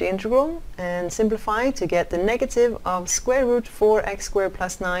answer to the integral and simplify to get the negative of square root 4x squared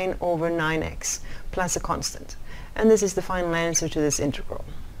plus 9 over 9x plus a constant. And this is the final answer to this integral.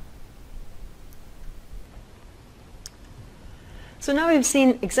 So now we've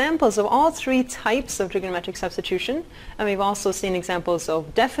seen examples of all three types of trigonometric substitution, and we've also seen examples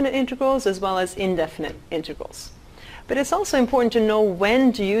of definite integrals as well as indefinite integrals. But it's also important to know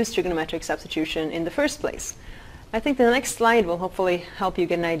when to use trigonometric substitution in the first place. I think the next slide will hopefully help you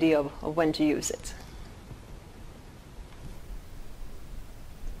get an idea of when to use it.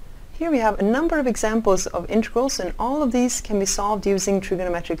 Here we have a number of examples of integrals, and all of these can be solved using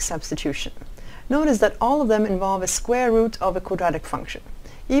trigonometric substitution. Notice that all of them involve a square root of a quadratic function,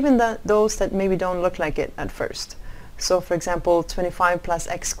 even those that maybe don't look like it at first. So for example, 25 plus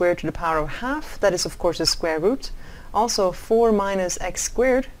x squared to the power of half, that is of course a square root. Also 4 minus x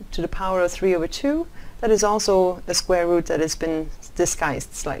squared to the power of 3 over 2, that is also a square root that has been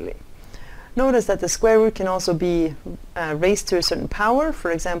disguised slightly. Notice that the square root can also be raised to a certain power.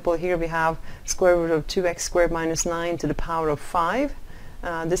 For example, here we have square root of 2x squared minus 9 to the power of 5.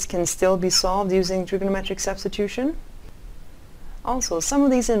 This can still be solved using trigonometric substitution. Also, some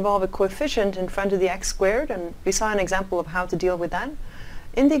of these involve a coefficient in front of the x squared, and we saw an example of how to deal with that.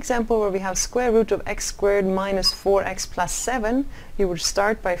 In the example where we have square root of x squared minus 4x plus 7, you would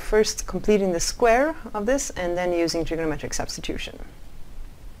start by first completing the square of this and then using trigonometric substitution.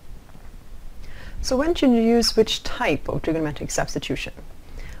 So when should you use which type of trigonometric substitution?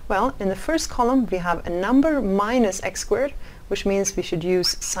 Well, in the first column we have a number minus x squared, which means we should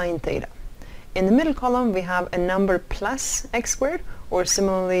use sine theta. In the middle column we have a number plus x squared, or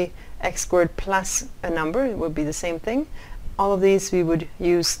similarly x squared plus a number, it would be the same thing. All of these we would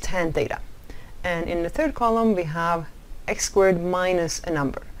use tan theta. And in the third column we have x squared minus a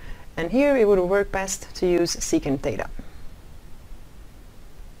number. And here it would work best to use secant theta.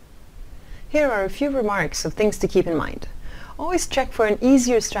 Here are a few remarks of things to keep in mind. Always check for an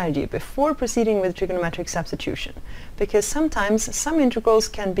easier strategy before proceeding with trigonometric substitution, because sometimes some integrals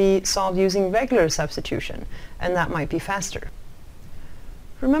can be solved using regular substitution, and that might be faster.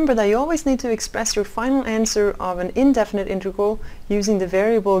 Remember that you always need to express your final answer of an indefinite integral using the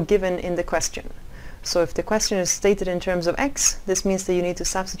variable given in the question. So if the question is stated in terms of x, this means that you need to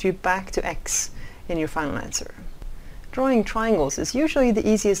substitute back to x in your final answer. Drawing triangles is usually the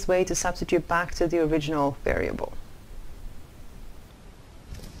easiest way to substitute back to the original variable.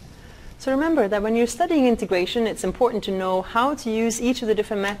 So remember that when you're studying integration, it's important to know how to use each of the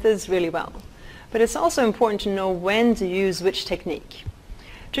different methods really well. But it's also important to know when to use which technique.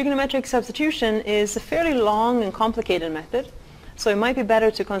 Trigonometric substitution is a fairly long and complicated method, so it might be better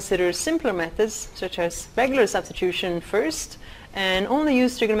to consider simpler methods, such as regular substitution first, and only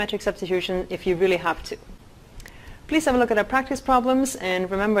use trigonometric substitution if you really have to. Please have a look at our practice problems, and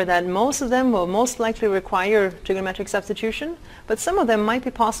remember that most of them will most likely require trigonometric substitution, but some of them might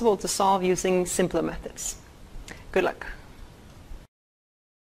be possible to solve using simpler methods. Good luck.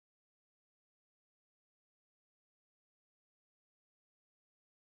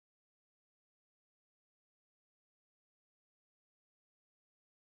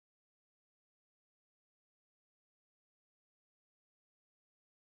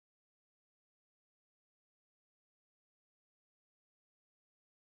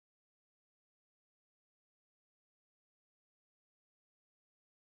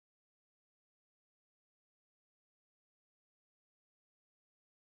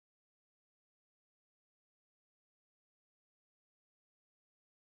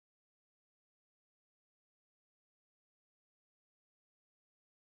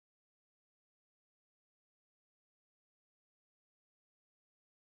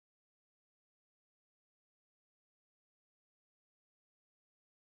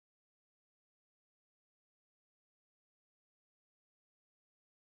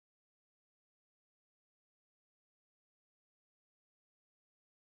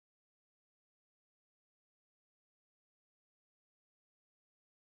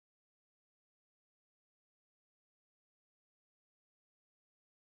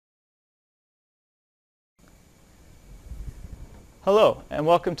 Hello, and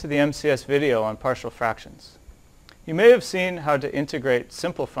welcome to the MCS video on partial fractions. You may have seen how to integrate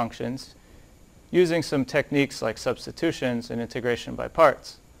simple functions using some techniques like substitutions and integration by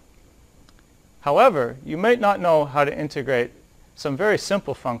parts. However, you might not know how to integrate some very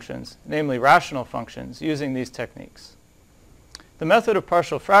simple functions, namely rational functions, using these techniques. The method of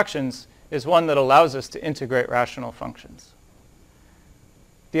partial fractions is one that allows us to integrate rational functions.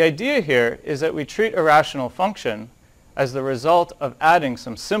 The idea here is that we treat a rational function as the result of adding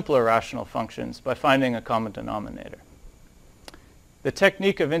some simpler rational functions by finding a common denominator. The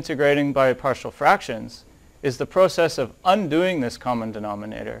technique of integrating by partial fractions is the process of undoing this common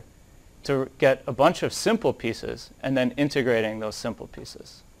denominator to get a bunch of simple pieces and then integrating those simple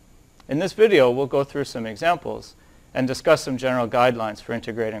pieces. In this video, we'll go through some examples and discuss some general guidelines for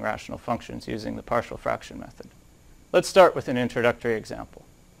integrating rational functions using the partial fraction method. Let's start with an introductory example.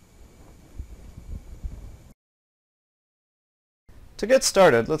 To get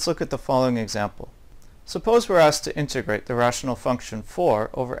started, let's look at the following example. Suppose we're asked to integrate the rational function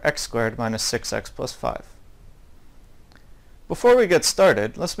 4 over x squared minus 6x plus 5. Before we get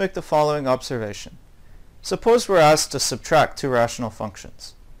started, let's make the following observation. Suppose we're asked to subtract two rational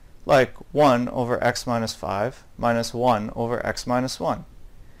functions, like 1 over x minus 5 minus 1 over x minus 1.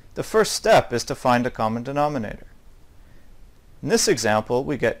 The first step is to find a common denominator. In this example,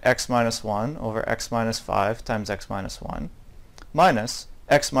 we get x minus 1 over x minus 5 times x minus 1 minus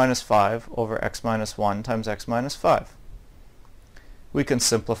x minus 5 over x minus 1 times x minus 5. We can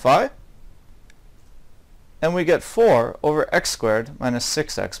simplify, and we get 4 over x squared minus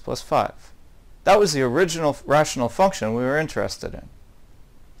 6x plus 5. That was the original rational function we were interested in.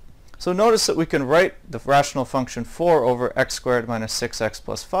 So notice that we can write the rational function 4 over x squared minus 6x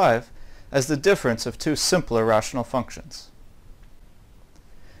plus 5 as the difference of two simpler rational functions.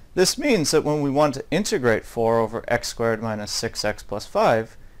 This means that when we want to integrate 4 over x squared minus 6x plus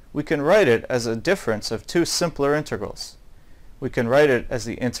 5, we can write it as a difference of two simpler integrals. We can write it as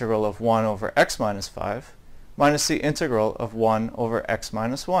the integral of 1 over x minus 5 minus the integral of 1 over x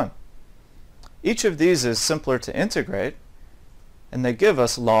minus 1. Each of these is simpler to integrate, and they give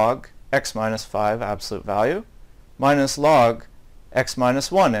us log x minus 5 absolute value minus log x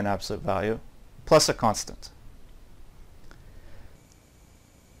minus 1 in absolute value plus a constant.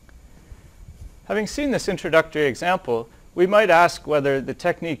 Having seen this introductory example, we might ask whether the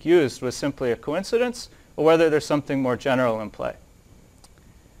technique used was simply a coincidence or whether there's something more general in play.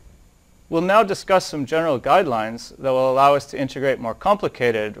 We'll now discuss some general guidelines that will allow us to integrate more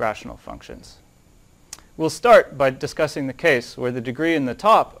complicated rational functions. We'll start by discussing the case where the degree in the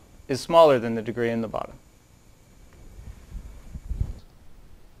top is smaller than the degree in the bottom.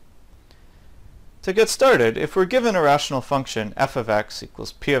 To get started, if we're given a rational function f of x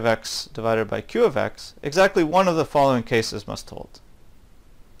equals p of x divided by q of x, exactly one of the following cases must hold.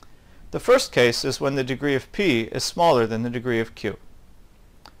 The first case is when the degree of p is smaller than the degree of q.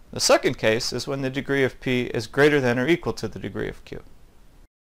 The second case is when the degree of p is greater than or equal to the degree of q.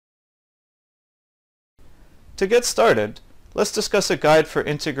 To get started, let's discuss a guide for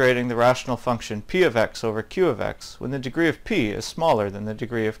integrating the rational function p of x over q of x when the degree of p is smaller than the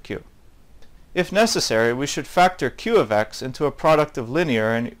degree of q. If necessary, we should factor q of x into a product of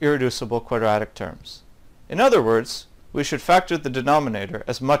linear and irreducible quadratic terms. In other words, we should factor the denominator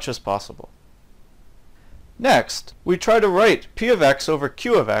as much as possible. Next, we try to write p of x over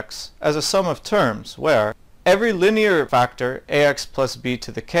q of x as a sum of terms where every linear factor ax plus b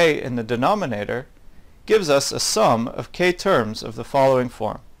to the k in the denominator gives us a sum of k terms of the following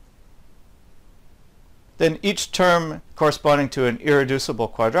form. Then each term corresponding to an irreducible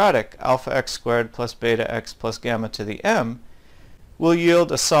quadratic, alpha x squared plus beta x plus gamma to the m, will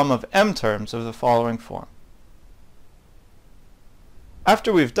yield a sum of m terms of the following form.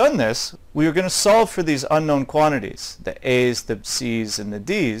 After we've done this, we are going to solve for these unknown quantities, the a's, the c's, and the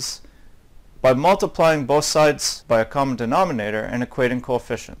d's, by multiplying both sides by a common denominator and equating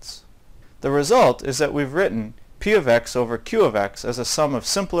coefficients. The result is that we've written p of x over q of x as a sum of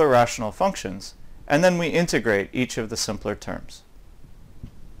simpler rational functions, and then we integrate each of the simpler terms.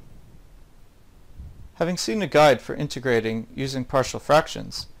 Having seen a guide for integrating using partial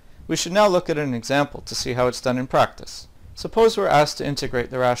fractions, we should now look at an example to see how it's done in practice. Suppose we're asked to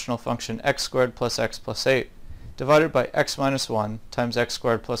integrate the rational function x squared plus x plus 8 divided by x minus 1 times x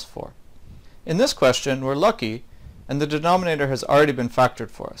squared plus 4. In this question, we're lucky, and the denominator has already been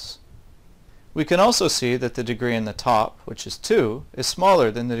factored for us. We can also see that the degree in the top, which is 2, is smaller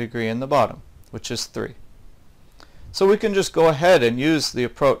than the degree in the bottom, which is 3. So we can just go ahead and use the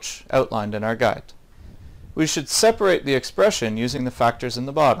approach outlined in our guide. We should separate the expression using the factors in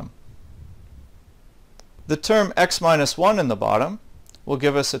the bottom. The term x minus 1 in the bottom will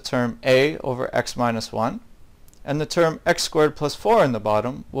give us a term a over x minus 1, and the term x squared plus 4 in the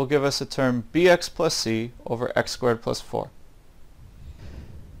bottom will give us a term bx plus c over x squared plus 4.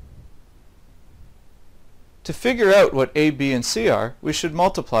 To figure out what a, b, and c are, we should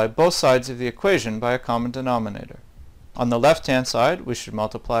multiply both sides of the equation by a common denominator. On the left-hand side, we should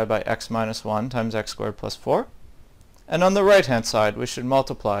multiply by x minus 1 times x squared plus 4. And on the right-hand side, we should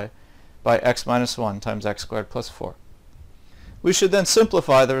multiply by x minus 1 times x squared plus 4. We should then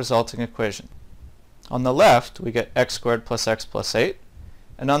simplify the resulting equation. On the left, we get x squared plus x plus 8,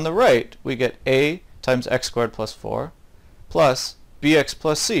 and on the right, we get a times x squared plus 4 plus bx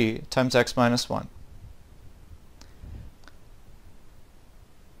plus c times x minus 1.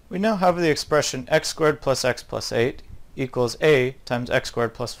 We now have the expression x squared plus x plus 8 equals a times x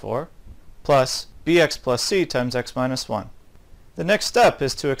squared plus 4 plus bx plus c times x minus 1. The next step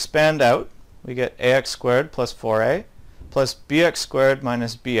is to expand out. We get ax squared plus 4a plus bx squared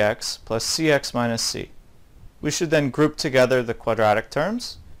minus bx plus cx minus c. We should then group together the quadratic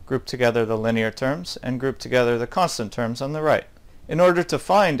terms, group together the linear terms, and group together the constant terms on the right. In order to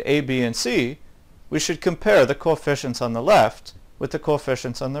find a, b, and c, we should compare the coefficients on the left with the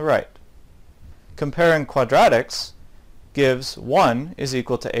coefficients on the right. Comparing quadratics gives 1 is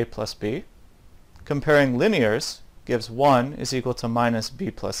equal to a plus b. Comparing linears gives 1 is equal to minus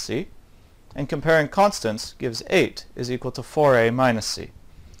b plus c. And comparing constants gives 8 is equal to 4a minus c.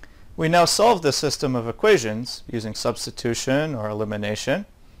 We now solve this system of equations using substitution or elimination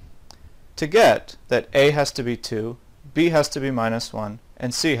to get that a has to be 2, b has to be minus 1,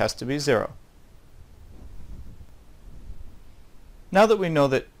 and c has to be 0. Now that we know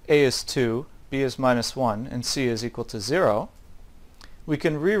that a is 2, b is minus 1, and c is equal to 0, we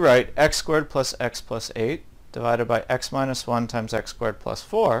can rewrite x squared plus x plus 8 divided by x minus 1 times x squared plus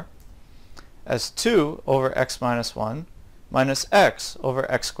 4 as 2 over x minus 1 minus x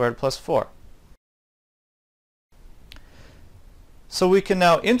over x squared plus 4. So we can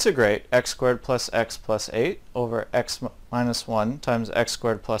now integrate x squared plus x plus 8 over x minus 1 times x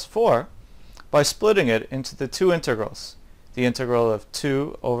squared plus 4 by splitting it into the two integrals, the integral of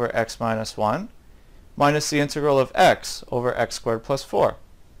 2 over x minus 1 minus the integral of x over x squared plus 4.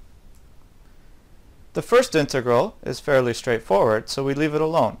 The first integral is fairly straightforward, so we leave it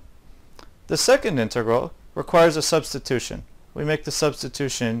alone. The second integral requires a substitution. We make the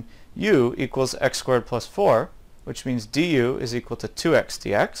substitution u equals x squared plus 4, which means du is equal to 2x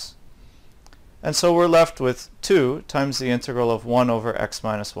dx. And so we're left with 2 times the integral of 1 over x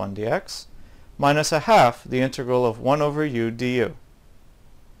minus 1 dx minus a half the integral of 1 over u du.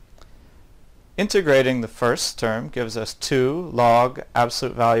 Integrating the first term gives us 2 log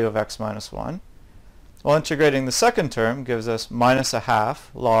absolute value of x minus 1, while integrating the second term gives us minus a half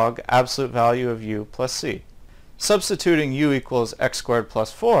log absolute value of u plus c. Substituting u equals x squared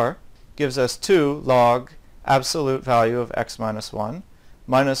plus 4 gives us 2 log absolute value of x minus 1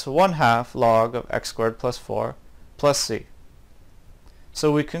 minus 1/2 log of x squared plus 4 plus c.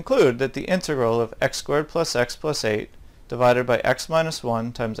 So we conclude that the integral of x squared plus x plus 8 divided by x minus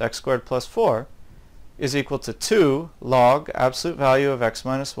 1 times x squared plus 4 is equal to 2 log absolute value of x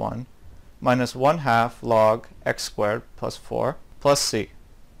minus 1 minus 1/2 log x squared plus 4 plus c.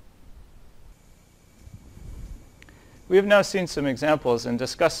 We have now seen some examples and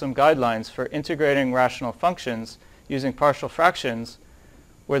discussed some guidelines for integrating rational functions using partial fractions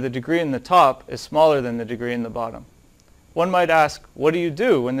where the degree in the top is smaller than the degree in the bottom. One might ask, what do you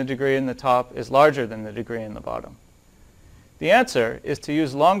do when the degree in the top is larger than the degree in the bottom? The answer is to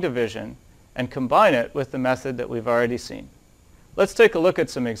use long division and combine it with the method that we've already seen. Let's take a look at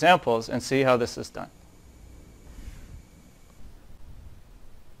some examples and see how this is done.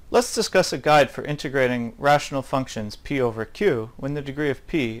 Let's discuss a guide for integrating rational functions p over q when the degree of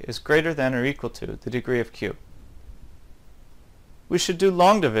p is greater than or equal to the degree of q. We should do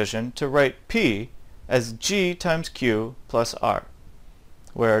long division to write p as g times q plus r,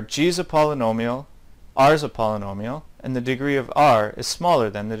 where g is a polynomial, r is a polynomial, and the degree of r is smaller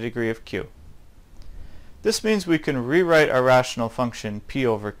than the degree of q. This means we can rewrite our rational function p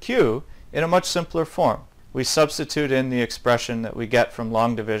over q in a much simpler form. We substitute in the expression that we get from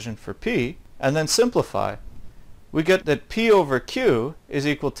long division for p, and then simplify. We get that p over q is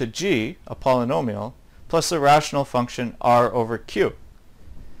equal to g, a polynomial, plus the rational function r over q.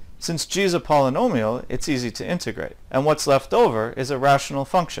 Since g is a polynomial, it's easy to integrate, and what's left over is a rational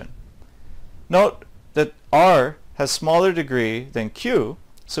function. Note that r has smaller degree than q,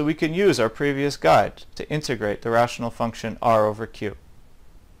 so we can use our previous guide to integrate the rational function r over q.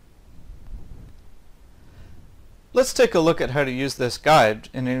 Let's take a look at how to use this guide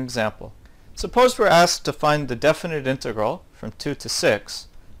in an example. Suppose we're asked to find the definite integral from 2 to 6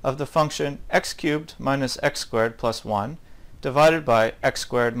 of the function x cubed minus x squared plus 1 divided by x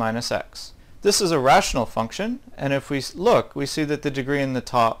squared minus x. This is a rational function, and if we look, we see that the degree in the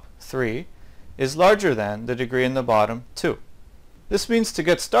top, 3, is larger than the degree in the bottom, 2. This means to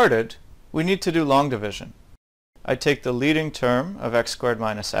get started, we need to do long division. I take the leading term of x squared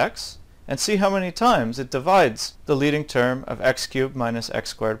minus x and see how many times it divides the leading term of x cubed minus x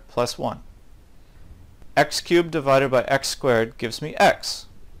squared plus 1. X cubed divided by x squared gives me x.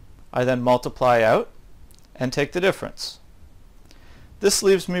 I then multiply out and take the difference. This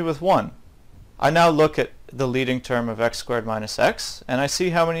leaves me with 1. I now look at the leading term of x squared minus x, and I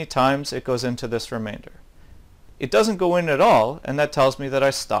see how many times it goes into this remainder. It doesn't go in at all, and that tells me that I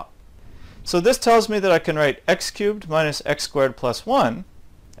stop. So this tells me that I can write x cubed minus x squared plus 1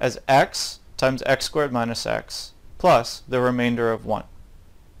 as x times x squared minus x plus the remainder of 1.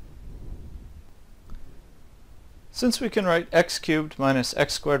 Since we can write x cubed minus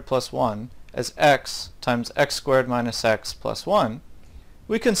x squared plus 1 as x times x squared minus x plus 1,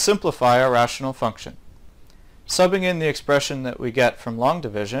 we can simplify our rational function. Subbing in the expression that we get from long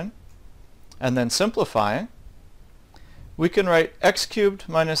division, and then simplifying, we can write x cubed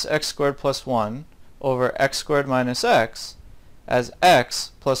minus x squared plus 1 over x squared minus x as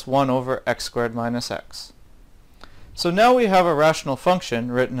x plus 1 over x squared minus x. So now we have a rational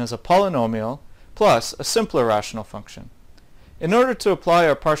function written as a polynomial plus a simpler rational function. In order to apply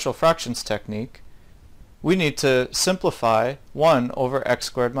our partial fractions technique, we need to simplify 1 over x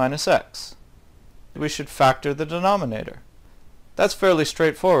squared minus x. We should factor the denominator. That's fairly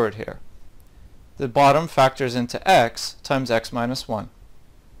straightforward here. The bottom factors into x times x minus 1.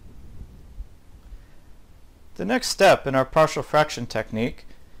 The next step in our partial fraction technique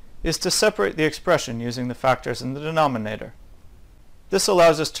is to separate the expression using the factors in the denominator. This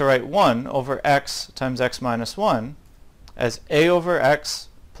allows us to write 1 over x times x minus 1 as a over x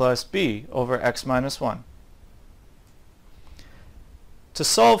plus b over x minus 1. To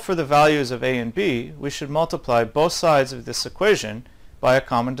solve for the values of a and b, we should multiply both sides of this equation by a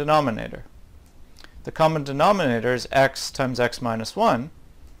common denominator. The common denominator is x times x minus 1,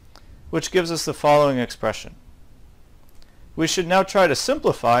 which gives us the following expression. We should now try to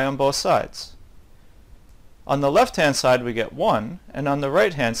simplify on both sides. On the left-hand side we get 1, and on the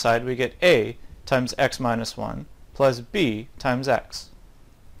right-hand side we get a times x minus 1 plus b times x.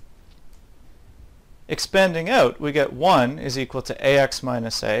 Expanding out, we get 1 is equal to ax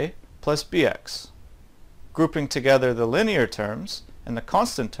minus a plus bx. Grouping together the linear terms and the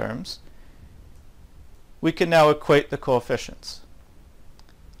constant terms, we can now equate the coefficients.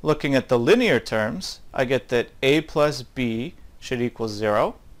 Looking at the linear terms, I get that a plus b should equal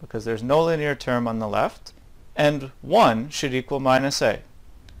 0, because there's no linear term on the left, and 1 should equal minus a.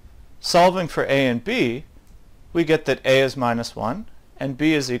 Solving for a and b, we get that a is minus 1, and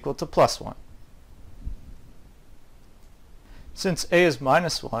b is equal to plus 1. Since a is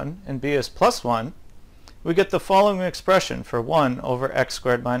minus 1 and b is plus 1, we get the following expression for 1 over x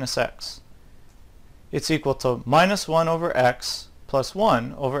squared minus x. It's equal to minus 1 over x plus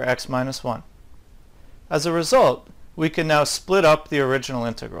 1 over x minus 1. As a result, we can now split up the original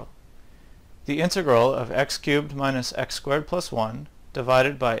integral. The integral of x cubed minus x squared plus 1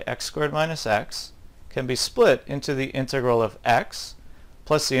 divided by x squared minus x can be split into the integral of x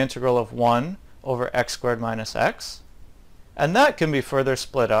plus the integral of 1 over x squared minus x, and that can be further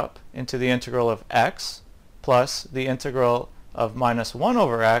split up into the integral of x plus the integral of minus 1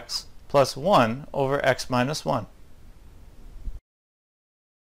 over x plus 1 over x minus 1.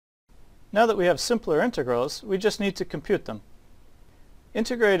 Now that we have simpler integrals, we just need to compute them.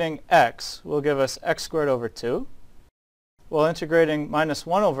 Integrating x will give us x squared over 2, while integrating minus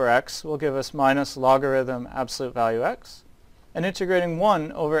 1 over x will give us minus logarithm absolute value x, and integrating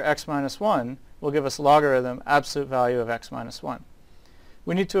 1 over x minus 1 will give us logarithm absolute value of x minus 1.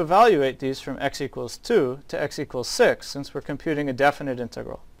 We need to evaluate these from x equals 2 to x equals 6 since we're computing a definite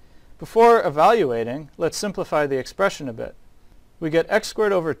integral. Before evaluating, let's simplify the expression a bit. We get x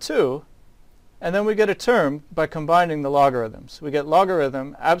squared over 2, and then we get a term by combining the logarithms. We get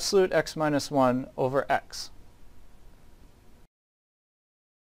logarithm absolute x minus 1 over x.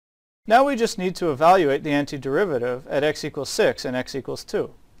 Now we just need to evaluate the antiderivative at x equals 6 and x equals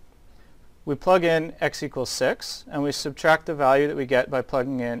 2. We plug in x equals 6, and we subtract the value that we get by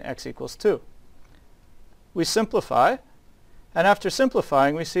plugging in x equals 2. We simplify, and after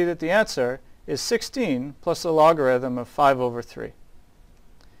simplifying we see that the answer is 16 plus the logarithm of 5 over 3.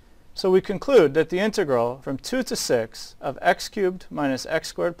 So we conclude that the integral from 2 to 6 of x cubed minus x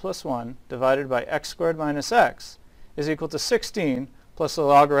squared plus 1 divided by x squared minus x is equal to 16 plus the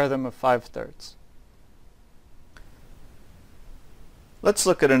logarithm of 5/3. Let's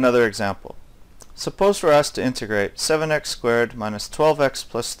look at another example. Suppose we're asked to integrate 7x squared minus 12x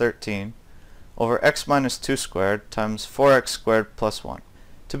plus 13 over x minus 2 squared times 4x squared plus 1.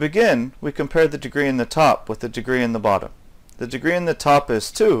 To begin, we compare the degree in the top with the degree in the bottom. The degree in the top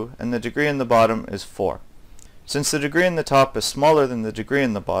is 2 and the degree in the bottom is 4. Since the degree in the top is smaller than the degree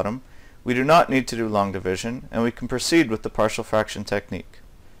in the bottom, We do not need to do long division, and we can proceed with the partial fraction technique.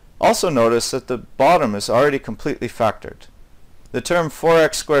 Also notice that the bottom is already completely factored. The term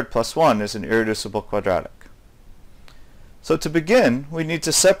 4x squared plus 1 is an irreducible quadratic. So to begin, we need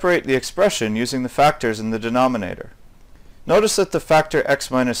to separate the expression using the factors in the denominator. Notice that the factor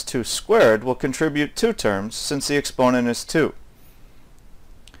x minus 2 squared will contribute 2 terms since the exponent is 2.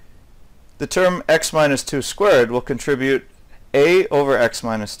 The term x minus 2 squared will contribute a over x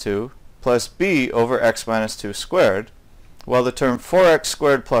minus 2 plus b over x minus 2 squared, while the term 4x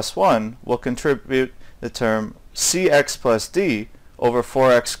squared plus 1 will contribute the term cx plus d over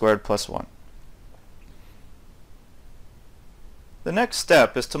 4x squared plus 1. The next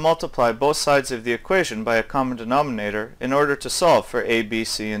step is to multiply both sides of the equation by a common denominator in order to solve for a, b,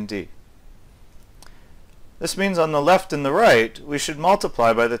 c, and d. This means on the left and the right we should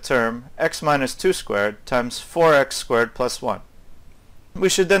multiply by the term x minus 2 squared times 4x squared plus 1. We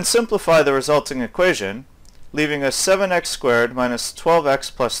should then simplify the resulting equation, leaving us 7x squared minus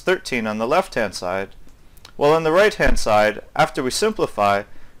 12x plus 13 on the left-hand side, while on the right-hand side, after we simplify,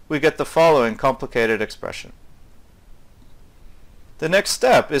 we get the following complicated expression. The next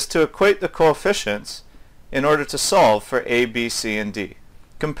step is to equate the coefficients in order to solve for a, b, c, and d.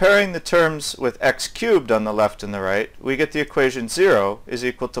 Comparing the terms with x cubed on the left and the right, we get the equation 0 is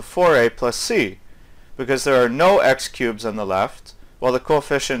equal to 4a plus c, because there are no x cubes on the left, while the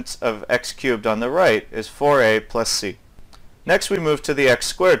coefficient of x cubed on the right is 4a plus c. Next we move to the x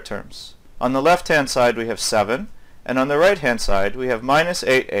squared terms. On the left-hand side we have 7, and on the right-hand side we have minus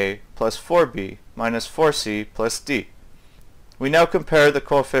 8a plus 4b minus 4c plus d. We now compare the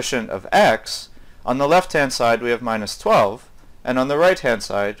coefficient of x. On the left-hand side we have minus 12, and on the right-hand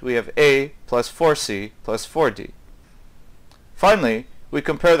side we have a plus 4c plus 4d. Finally, we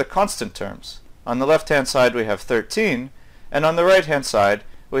compare the constant terms. On the left-hand side we have 13, and on the right-hand side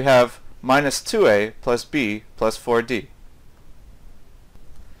we have minus 2a plus b plus 4d.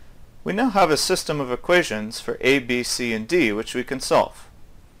 We now have a system of equations for a, b, c, and d which we can solve.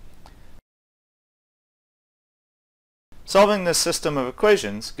 Solving this system of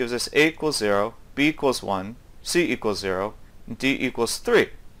equations gives us a equals 0, b equals 1, c equals 0, and d equals 3.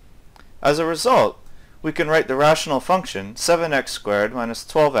 As a result, we can write the rational function 7x squared minus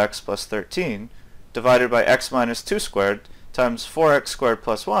 12x plus 13 divided by x minus 2 squared times 4x squared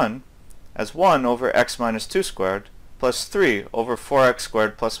plus 1 as 1 over x minus 2 squared plus 3 over 4x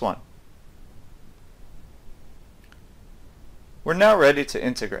squared plus 1. We're now ready to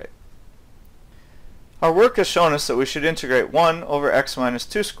integrate. Our work has shown us that we should integrate 1 over x minus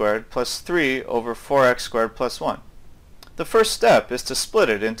 2 squared plus 3 over 4x squared plus 1. The first step is to split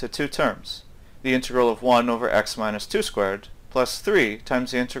it into two terms, the integral of 1 over x minus 2 squared plus 3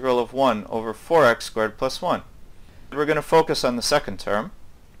 times the integral of 1 over 4x squared plus 1. We're going to focus on the second term.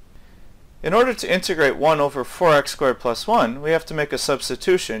 In order to integrate 1 over 4x squared plus 1, we have to make a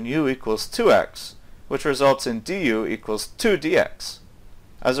substitution u equals 2x, which results in du equals 2 dx.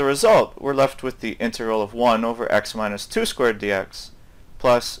 As a result, we're left with the integral of 1 over x minus 2 squared dx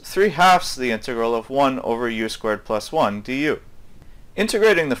plus 3/2 the integral of 1 over u squared plus 1 du.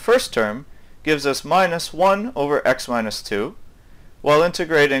 Integrating the first term gives us minus 1 over x minus 2, while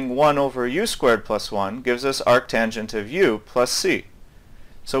integrating 1 over u squared plus 1 gives us arctangent of u plus c.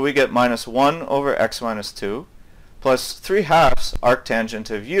 So we get minus 1 over x minus 2 plus 3/2 arctangent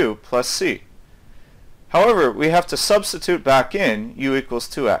of u plus c. However, we have to substitute back in u equals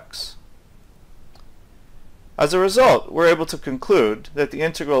 2x. As a result, we're able to conclude that the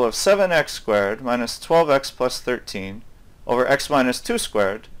integral of 7x squared minus 12x plus 13 over x minus 2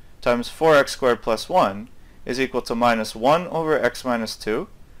 squared times 4x squared plus 1 is equal to minus 1 over x minus 2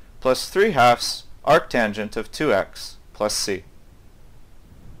 plus 3/2 arctangent of 2x plus c.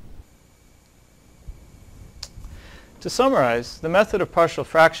 To summarize, the method of partial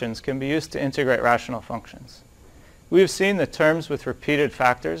fractions can be used to integrate rational functions. We have seen that terms with repeated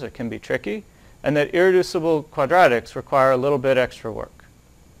factors can be tricky, and that irreducible quadratics require a little bit extra work.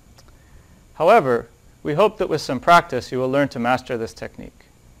 However, we hope that with some practice you will learn to master this technique.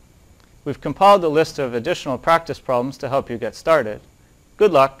 We've compiled a list of additional practice problems to help you get started.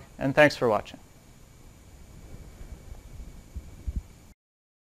 Good luck, and thanks for watching.